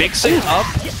 Mixing up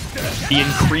the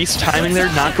increased timing there,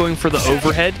 not going for the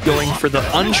overhead, going for the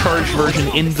uncharged version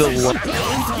in the low.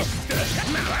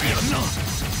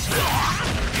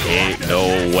 Ain't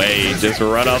no way. Just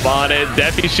run up on it.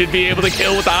 Defi should be able to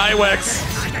kill with the IWEX.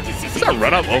 Is that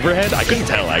run up overhead? I couldn't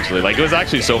tell, actually. Like, it was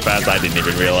actually so fast I didn't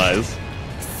even realize.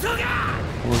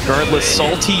 Regardless,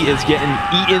 Salty is getting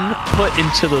eaten, put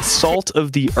into the salt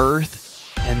of the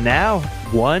earth. And now,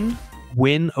 1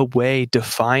 win away,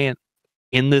 Defiant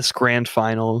in this grand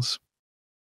finals.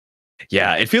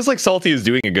 Yeah, it feels like Salty is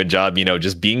doing a good job, you know,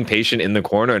 just being patient in the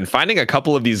corner and finding a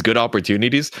couple of these good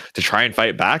opportunities to try and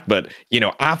fight back. But, you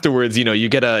know, afterwards, you know, you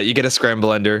get a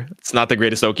scramble ender. It's not the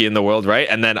greatest Oki in the world, right?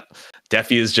 And then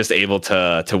Defi is just able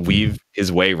to weave his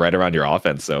way right around your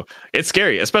offense. So it's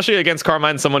scary, especially against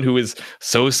Carmine, someone who is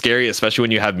so scary, especially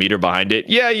when you have meter behind it.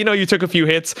 Yeah, you know, you took a few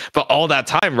hits, but all that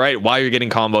time, right, while you're getting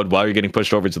comboed, while you're getting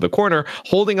pushed over to the corner,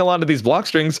 holding a lot of these block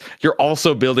strings, you're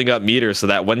also building up meters so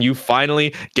that when you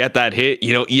finally get that hit,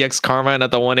 you know, EX Carmine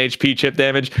at the 1 HP chip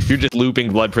damage, you're just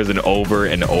looping Blood Prison over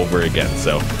and over again.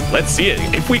 So let's see it.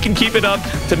 If we can keep it up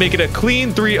to make it a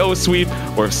clean 3-0 sweep,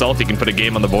 or if Salty can put a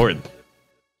game on the board.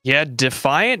 Yeah,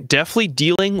 Defiant definitely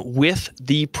dealing with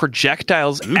the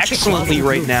projectiles excellently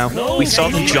right now. We saw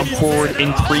the jump forward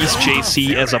increase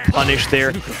JC as a punish there,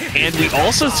 and we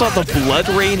also saw the Blood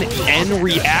Rain N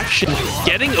reaction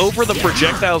getting over the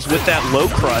projectiles with that low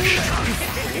crush.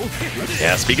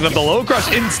 Yeah, speaking of the low crush,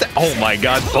 oh my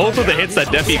god, both of the hits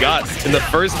that Defi got in the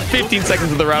first 15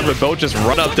 seconds of the round would both just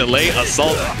run up, delay,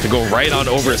 assault to go right on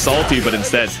over Salty, but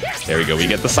instead, there we go, we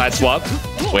get the side swap,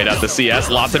 wait out the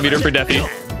CS, lots of meter for Defi.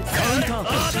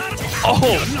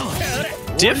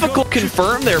 Oh, difficult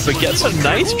confirm there, but gets a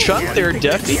nice chunk there,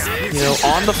 Defi. You know,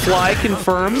 on the fly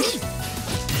confirms.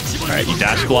 All right, you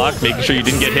dash block, making sure you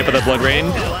didn't get hit by the Blood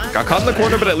Rain. Got caught in the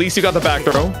corner, but at least you got the back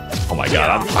throw. Oh my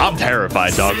god, I'm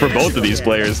terrified, dog, for both of these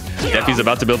players. Defi's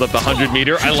about to build up the 100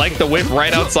 meter. I like the whip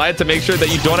right outside to make sure that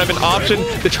you don't have an option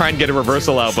to try and get a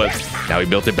reversal out, but now he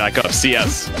built it back up.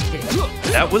 CS.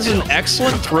 That was an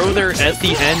excellent throw there at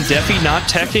the end. Defi not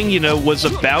teching, you know, was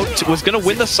going to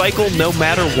win the cycle no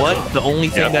matter what. The only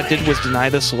thing that did was deny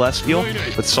the Celestial,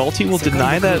 but Salty will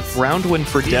deny that round win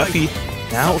for Defi.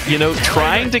 Now, you know,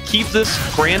 trying to keep this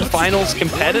grand finals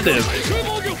competitive.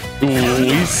 Ooh,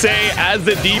 we say as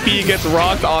the DP gets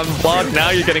rocked on block, now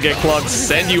you're going to get clogged,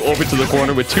 send you over to the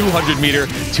corner with 200 meter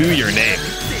to your name.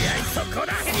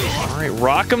 All right,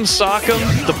 rock'em sock'em.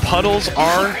 The puddles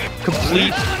are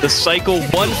complete. The cycle,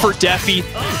 one for Defi.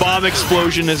 Bomb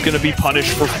explosion is going to be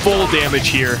punished for full damage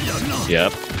here.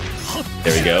 Yep.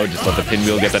 There we go. Just let the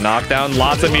pinwheel get the knockdown.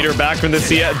 Lots of meter back from the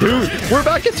CS. Dude, we're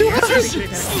back at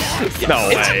 200. No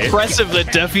way. It's impressive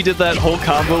that Defi did that whole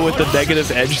combo with the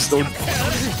negative edge sword.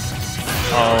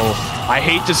 Oh, I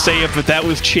hate to say it, but that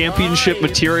was championship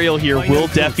material here. Will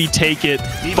Defi take it?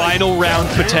 Final round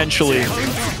potentially.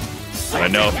 I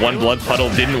don't know if one blood puddle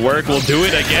didn't work. We'll do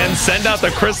it again. Send out the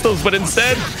crystals, but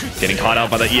instead, getting caught out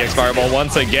by the EX Fireball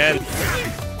once again.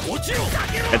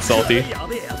 It's Salty.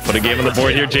 Put a game on the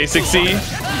board here, J6C.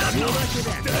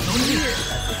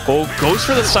 Oh, goes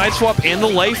for the side swap and the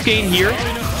life gain here.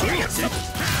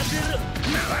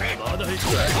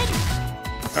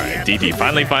 All right, DT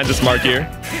finally finds a smart gear.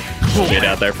 Get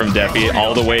out there from Defi,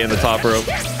 all the way in the top rope.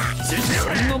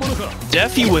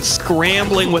 Defi was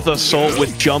scrambling with assault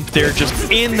with jump there,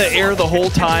 just in the air the whole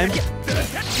time.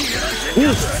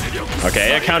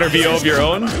 Okay, a counter VO of your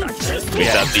own.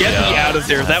 Yeah, Defi out of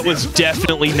there. That was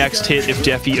definitely next hit if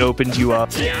Defi opened you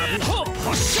up. Yep,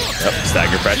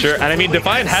 stagger pressure. And I mean,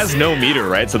 Defiant has no meter,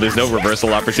 right? So there's no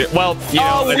reversal opportunity. Well, you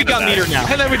know, we got meter now.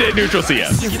 And then we did neutral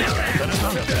CS.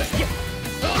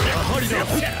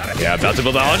 Yeah, about to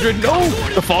build 100. No!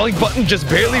 The falling button just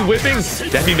barely whipping.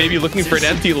 Defi maybe looking for an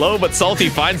empty low, but Salty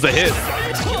finds the hit.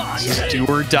 Do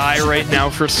or die right now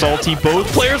for Salty. Both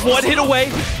players one hit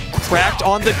away. Cracked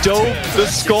on the dough. The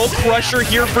Skull Crusher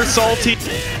here for Salty.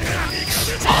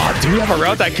 Oh, do we have a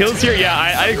route that kills here? Yeah,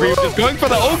 I agree with this. Going for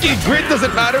the Oki grid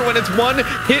doesn't matter when it's one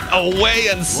hit away,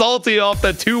 and Salty off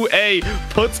the 2A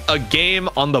puts a game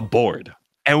on the board.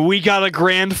 And we got a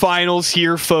grand finals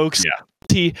here, folks.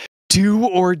 Yeah. Do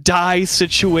or die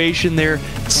situation there,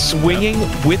 swinging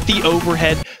with the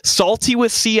overhead. Salty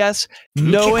with CS,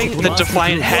 knowing that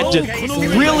Defiant had to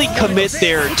really commit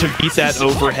there to beat that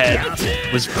overhead.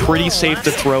 Was pretty safe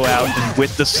to throw out, and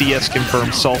with the CS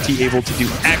confirmed, Salty able to do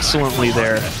excellently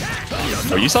there.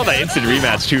 Oh, you saw that instant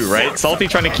rematch too, right? Salty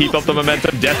trying to keep up the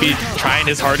momentum, Defi trying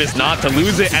his hardest not to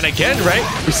lose it, and again, right,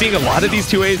 we're seeing a lot of these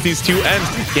 2As, these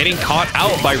 2Ms getting caught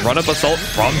out by run-up assault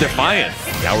from Defiant.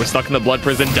 Now we're stuck in the blood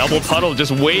prison, double puddle,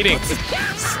 just waiting.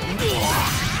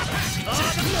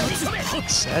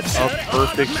 Set up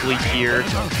perfectly here.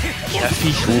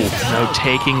 Defi, no,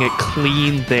 taking it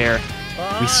clean there.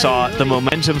 We saw the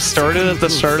momentum started at the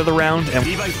start of the round and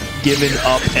given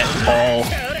up at all.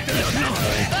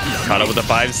 Caught up with the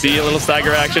 5C, a little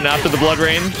stagger action after the Blood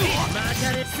Rain.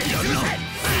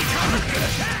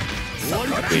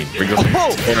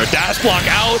 Corner dash block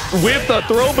out with the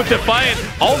throw, but Defiant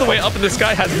all the way up in the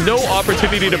sky has no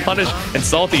opportunity to punish, and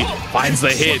Salty finds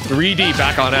the hit. 3D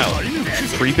back on out.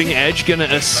 Creeping Edge gonna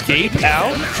escape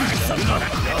out.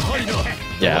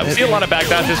 Yeah, we see a lot of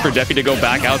backdashes for Defi to go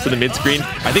back out to the mid-screen.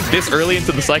 I think this early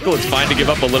into the cycle, it's fine to give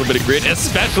up a little bit of grid,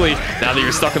 especially now that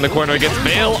you're stuck in the corner against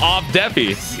Veil off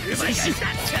Defi.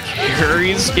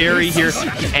 Very scary here.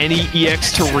 Any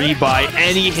EX to rebuy,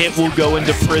 any hit will go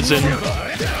into prison.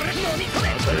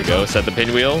 There we go, set the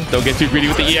pinwheel. Don't get too greedy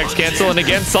with the EX cancel, and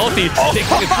again, Salty taking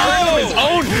a turn of his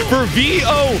own for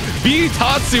VO.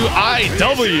 V-Tatsu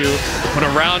IW. Put a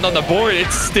round on the board.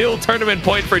 It's still tournament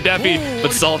point for Defi,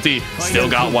 but Salty still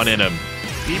got one in him.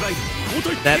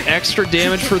 That extra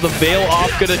damage for the Veil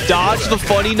off, gonna dodge the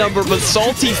funny number, but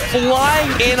Salty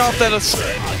flying in off that assault.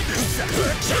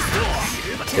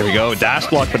 Here we go, dash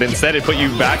block, but instead it put you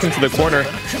back into the corner.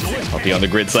 I'll be on the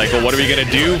grid cycle. What are we gonna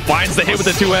do? Finds the hit with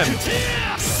the 2M.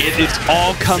 It is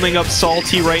all coming up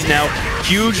salty right now.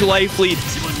 Huge life lead,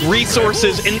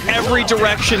 resources in every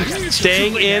direction,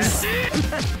 staying in.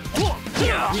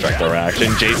 Director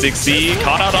action, J6C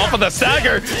caught out off of the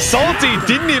stagger. Salty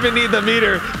didn't even need the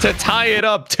meter to tie it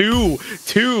up.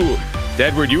 2-2.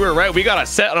 Edward, you were right. We got a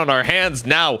set on our hands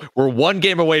now. We're one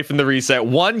game away from the reset,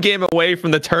 one game away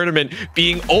from the tournament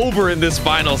being over in this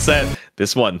final set.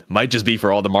 This one might just be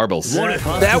for all the marbles.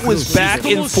 That was back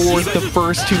and forth the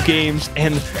first 2 games,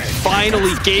 and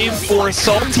finally game 4,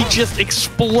 Salty just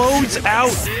explodes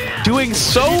out, doing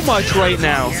so much right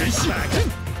now.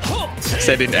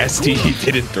 Said in ST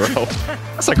he didn't throw.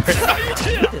 That's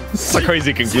a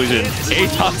crazy conclusion.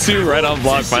 Tatsu right on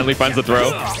block, finally finds the throw.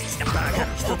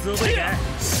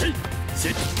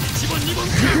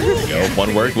 There we go,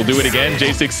 one work, we'll do it again,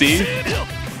 J6C.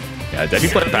 Yeah, Defi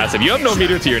playing passive. You have no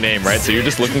meter to your name, right? So you're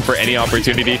just looking for any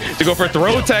opportunity to go for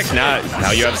throw tech. Now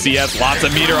you have CS, lots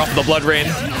of meter off of the Blood Rain.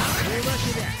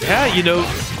 Yeah, you know,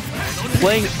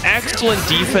 playing excellent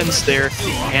defense there,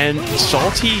 and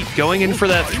Salty going in for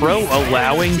that throw,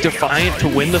 allowing Defiant to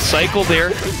win the cycle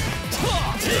there.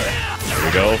 There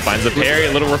we go, finds the parry,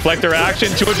 a little reflector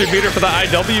action, 200 meter for the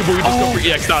IW, but we just go for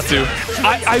EX Natsu.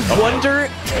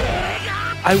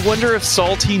 I wonder if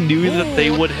Salty knew that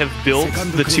they would have built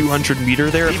the 200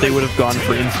 meter there if they would have gone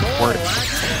for infinite.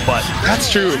 But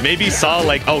that's true. Maybe saw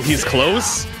like, oh, he's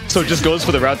close, so just goes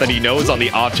for the route that he knows on the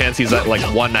off chance he's at like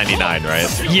 199, right?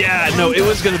 Yeah, no, it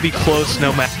was going to be close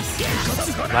no matter.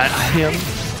 I am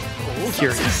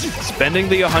here spending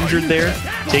the 100 there,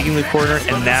 taking the corner,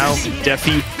 and now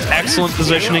Defi, excellent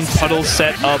positioning, puddle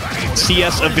set up,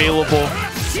 CS available.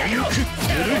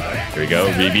 Here we go,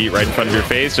 rebeat right in front of your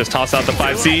face, just toss out the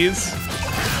 5Cs.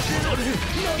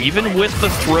 Even with the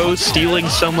throws stealing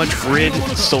so much grid,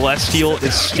 Celestial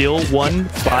is still won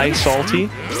by Salty.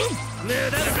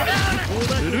 There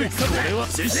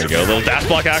we go, a little dash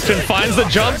block action, finds the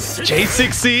jump,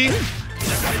 J6C.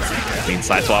 Clean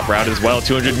side swap route as well,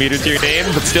 200 meters to your name,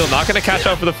 but still not going to catch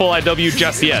up for the full IW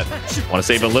just yet. Want to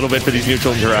save a little bit for these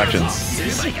neutral interactions.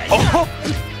 Oh,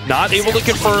 not able to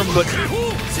confirm, but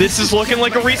this is looking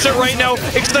like a reset right now,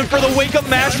 except for the wake-up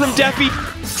mash from Defi.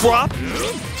 Drop.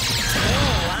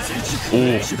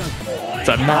 Ooh. It's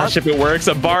a mash if it works,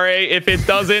 a barre if it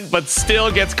doesn't, but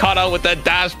still gets caught out with that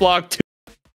dash block.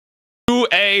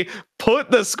 2A,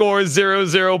 put the score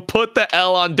 0-0, put the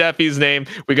L on Defi's name.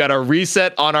 We got a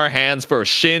reset on our hands for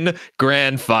Shin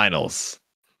Grand Finals.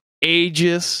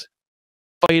 Aegis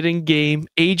fighting game,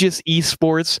 Aegis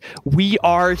Esports. We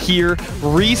are here,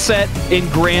 reset in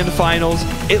Grand Finals.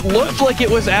 It looked like it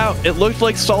was out. It looked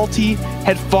like Salty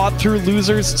had fought through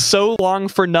losers so long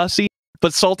for Nussie,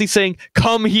 but Salty saying,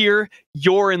 come here,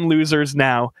 you're in losers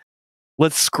now.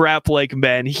 Let's scrap like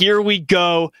men. Here we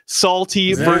go.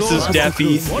 Salty versus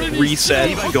Defi.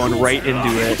 Reset. Going right into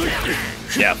it.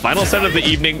 Yeah, final set of the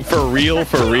evening for real,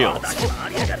 for real.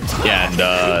 Yeah,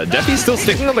 and Defi's still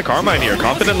sticking on the Carmine here.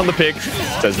 Confident on the pick.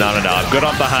 Says, no, I'm good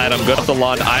off the hide. I'm good off the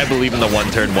lawn. I believe in the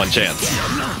one turn, one chance.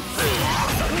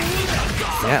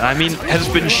 Yeah, I mean, has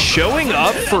been showing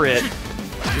up for it.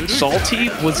 Salty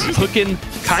was looking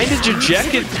kind of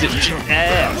dejected,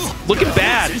 looking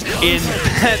bad in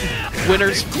that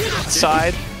winner's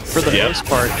side for the most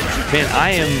part. Man,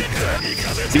 I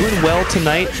am doing well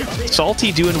tonight.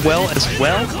 Salty doing well as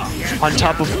well. On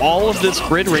top of all of this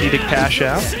grid, ready to cash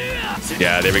out.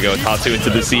 Yeah, there we go. Tatsu into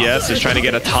the CS. Just trying to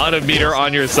get a ton of meter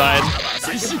on your side.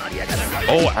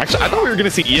 Oh, actually, I thought we were going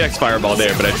to see EX Fireball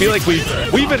there, but I feel like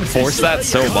we've enforced that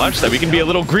so much that we can be a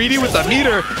little greedy with the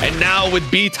meter. And now with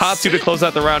B Tatsu to close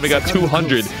out the round, we got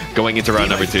 200 going into round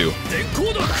number 2.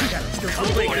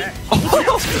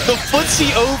 Oh, the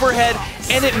footsie overhead,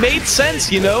 and it made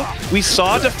sense, you know? We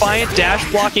saw Defiant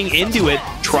dash blocking into it,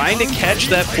 trying to catch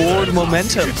that forward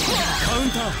momentum.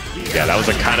 Yeah, that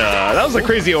was a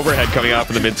crazy overhead coming out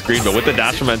from the mid screen, but with the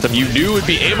dash momentum, you knew would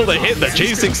be able to hit. The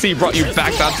J6C brought you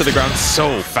back down to the ground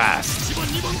so fast.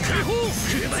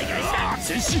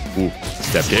 Ooh,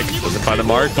 step kick, doesn't find the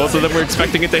mark. Both of them were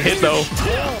expecting it to hit though.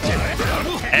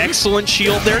 Excellent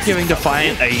shield there, giving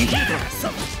Defiant a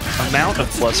amount of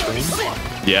plus range.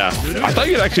 Yeah, I thought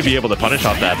you'd actually be able to punish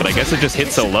off that, but I guess it just hit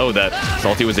so low that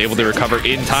Salty was able to recover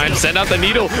in time, send out the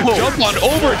needle, jump on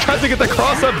over, tried to get the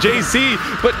cross up JC,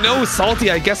 but no,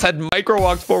 Salty, I guess, had micro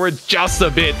walked forward just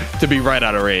a bit to be right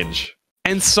out of range.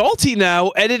 And Salty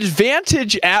now at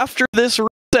advantage after this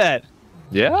reset.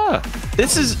 Yeah.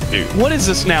 This is, what is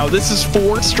this now? This is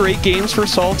 4 straight games for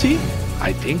Salty?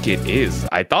 I think it is.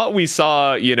 I thought we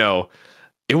saw, you know,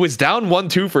 it was down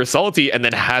 1-2 for Salty and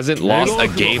then hasn't lost a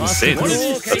game since.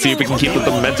 Let's see if we can keep with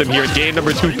the momentum here in game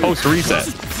number 2 post reset.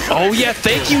 Oh yeah,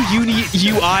 thank you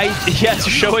UI. Yes,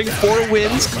 showing 4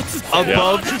 wins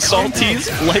above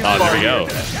Salty's life bar. There we go.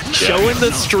 Showing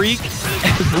the streak.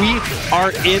 We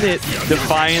are in it.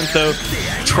 Defiant though,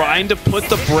 trying to put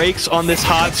the brakes on this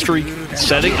hot streak,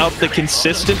 setting up the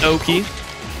consistent Oki.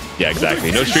 Yeah, exactly.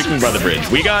 No streaking by the bridge.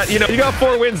 We got, you got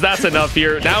 4 wins. That's enough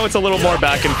here. Now it's a little more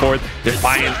back and forth.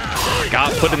 Defiant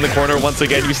got put in the corner once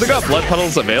again. You still got blood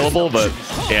puddles available, but,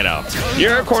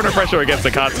 you're corner pressure against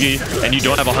Akatsuki, and you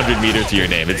don't have 100 meters to your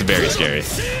name. It's very scary.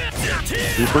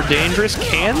 Super dangerous.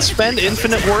 Can spend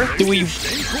infinite worth. Do we...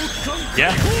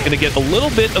 Yeah, gonna get a little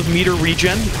bit of meter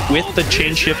regen with the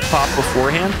chain shift pop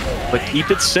beforehand, but keep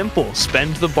it simple.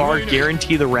 Spend the bar,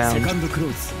 guarantee the round.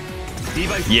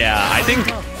 Yeah, I think...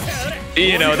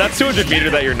 that's 200 meter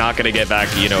that you're not going to get back,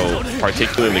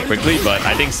 particularly quickly, but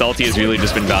I think Salty has really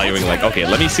just been valuing like, okay,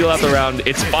 let me seal out the round.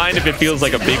 It's fine if it feels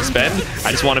like a big spend.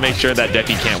 I just want to make sure that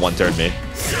Defi can't one-turn me.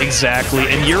 Exactly,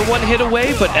 and you're 1 hit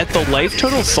away, but at the life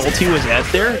total Salty was at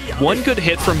there, 1 good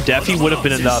hit from Defi would have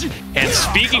been enough. And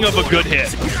speaking of a good hit...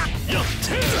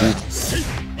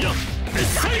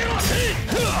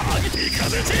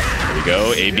 There we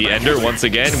go. AB Ender once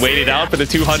again waited out for the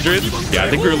 200. Yeah, I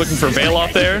think we were looking for Veil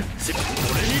off there.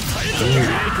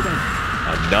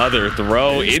 Another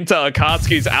throw into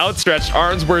Akatsuki's outstretched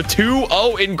arms. We're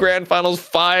 2-0 in Grand Finals,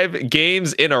 5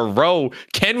 games in a row.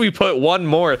 Can we put 1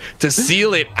 more to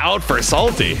seal it out for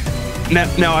Salty?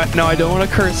 Now I don't want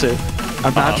to curse it.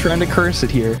 I'm not trying to curse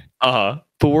it here.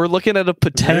 But we're looking at a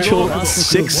potential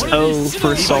 6-0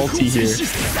 for Salty here.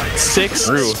 6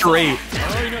 straight.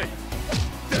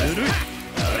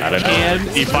 I don't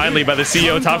know. He finally, by the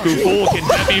CEO Taku Pool, can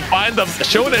Defi find the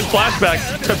Shonen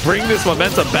flashback to bring this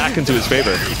momentum back into his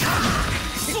favor.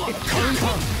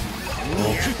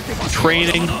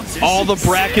 Training, all the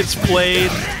brackets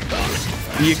played,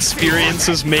 the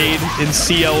experiences made in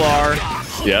CLR.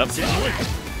 Yep.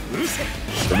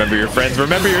 Remember your friends,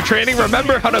 remember your training,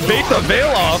 remember how to bait the veil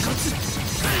off.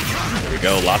 There we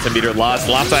go, lots of meter lost,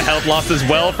 lots of health lost as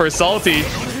well for Salty.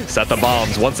 Set the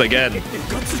bombs once again.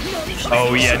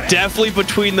 Oh yeah, definitely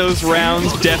between those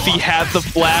rounds, Defi had the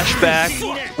flashback,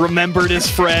 remembered his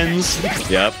friends.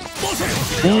 Yep.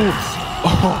 Ooh.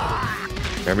 Oh.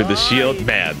 Remember the shield?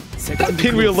 Man, that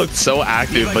pinwheel looked so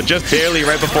active, but just barely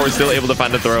right before still able to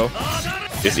find a throw.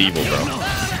 It's evil, bro.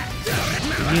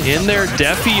 In there,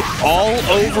 Defi all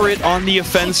over it on the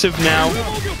offensive now.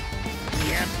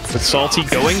 With Salty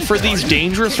going for these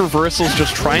dangerous reversals,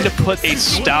 just trying to put a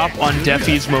stop on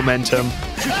Defi's momentum.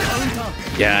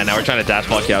 Yeah, now we're trying to dash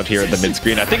block you out here at the mid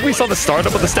screen. I think we saw the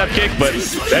startup of the step kick, but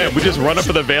damn, we just run up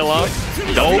for the veil off.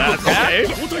 No, okay.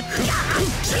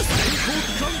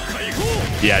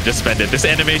 Yeah, just spend it. This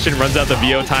animation runs out the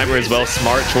VO timer as well.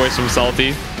 Smart choice from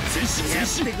Salty.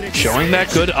 Showing that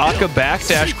good Aka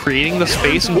backdash, creating the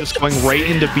space and just going right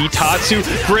into Bitatsu.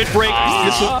 Grid break.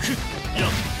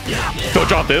 Go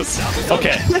drop this.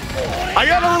 Okay. I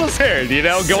got a little scared,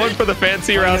 going for the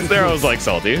fancy routes there. I was like,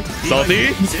 Salty.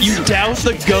 Salty? You downed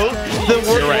the GOAT.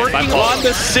 We're working on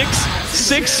the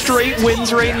six straight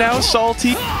wins right now,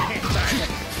 Salty.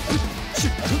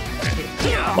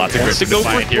 Lots of grip to go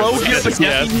for throw here.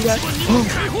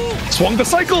 Swung the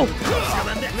cycle.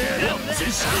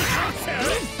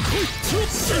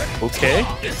 Okay.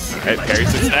 All right, parry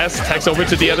success. Tex over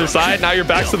to the other side. Now you're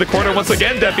back to the corner once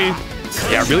again, Defi.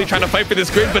 Yeah, really trying to fight for this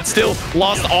grid, but still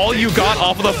lost all you got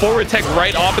off of the forward tech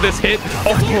right off of this hit.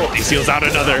 Oh, he seals out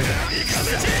another.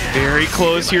 Very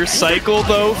close here. Cycle,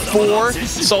 though, 4.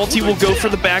 Salty will go for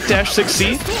the backdash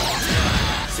 6C.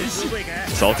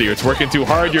 Salty, it's working too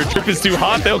hard. Your trip is too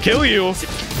hot. They'll kill you.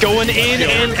 Going in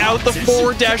and out the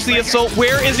forward dash, the assault.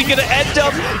 Where is he going to end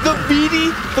up? The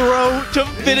BD throw to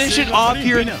finish it off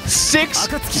here. 6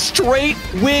 straight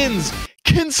wins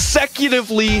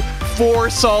consecutively for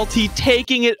Salty,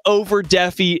 taking it over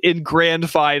Defi in Grand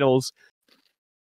Finals.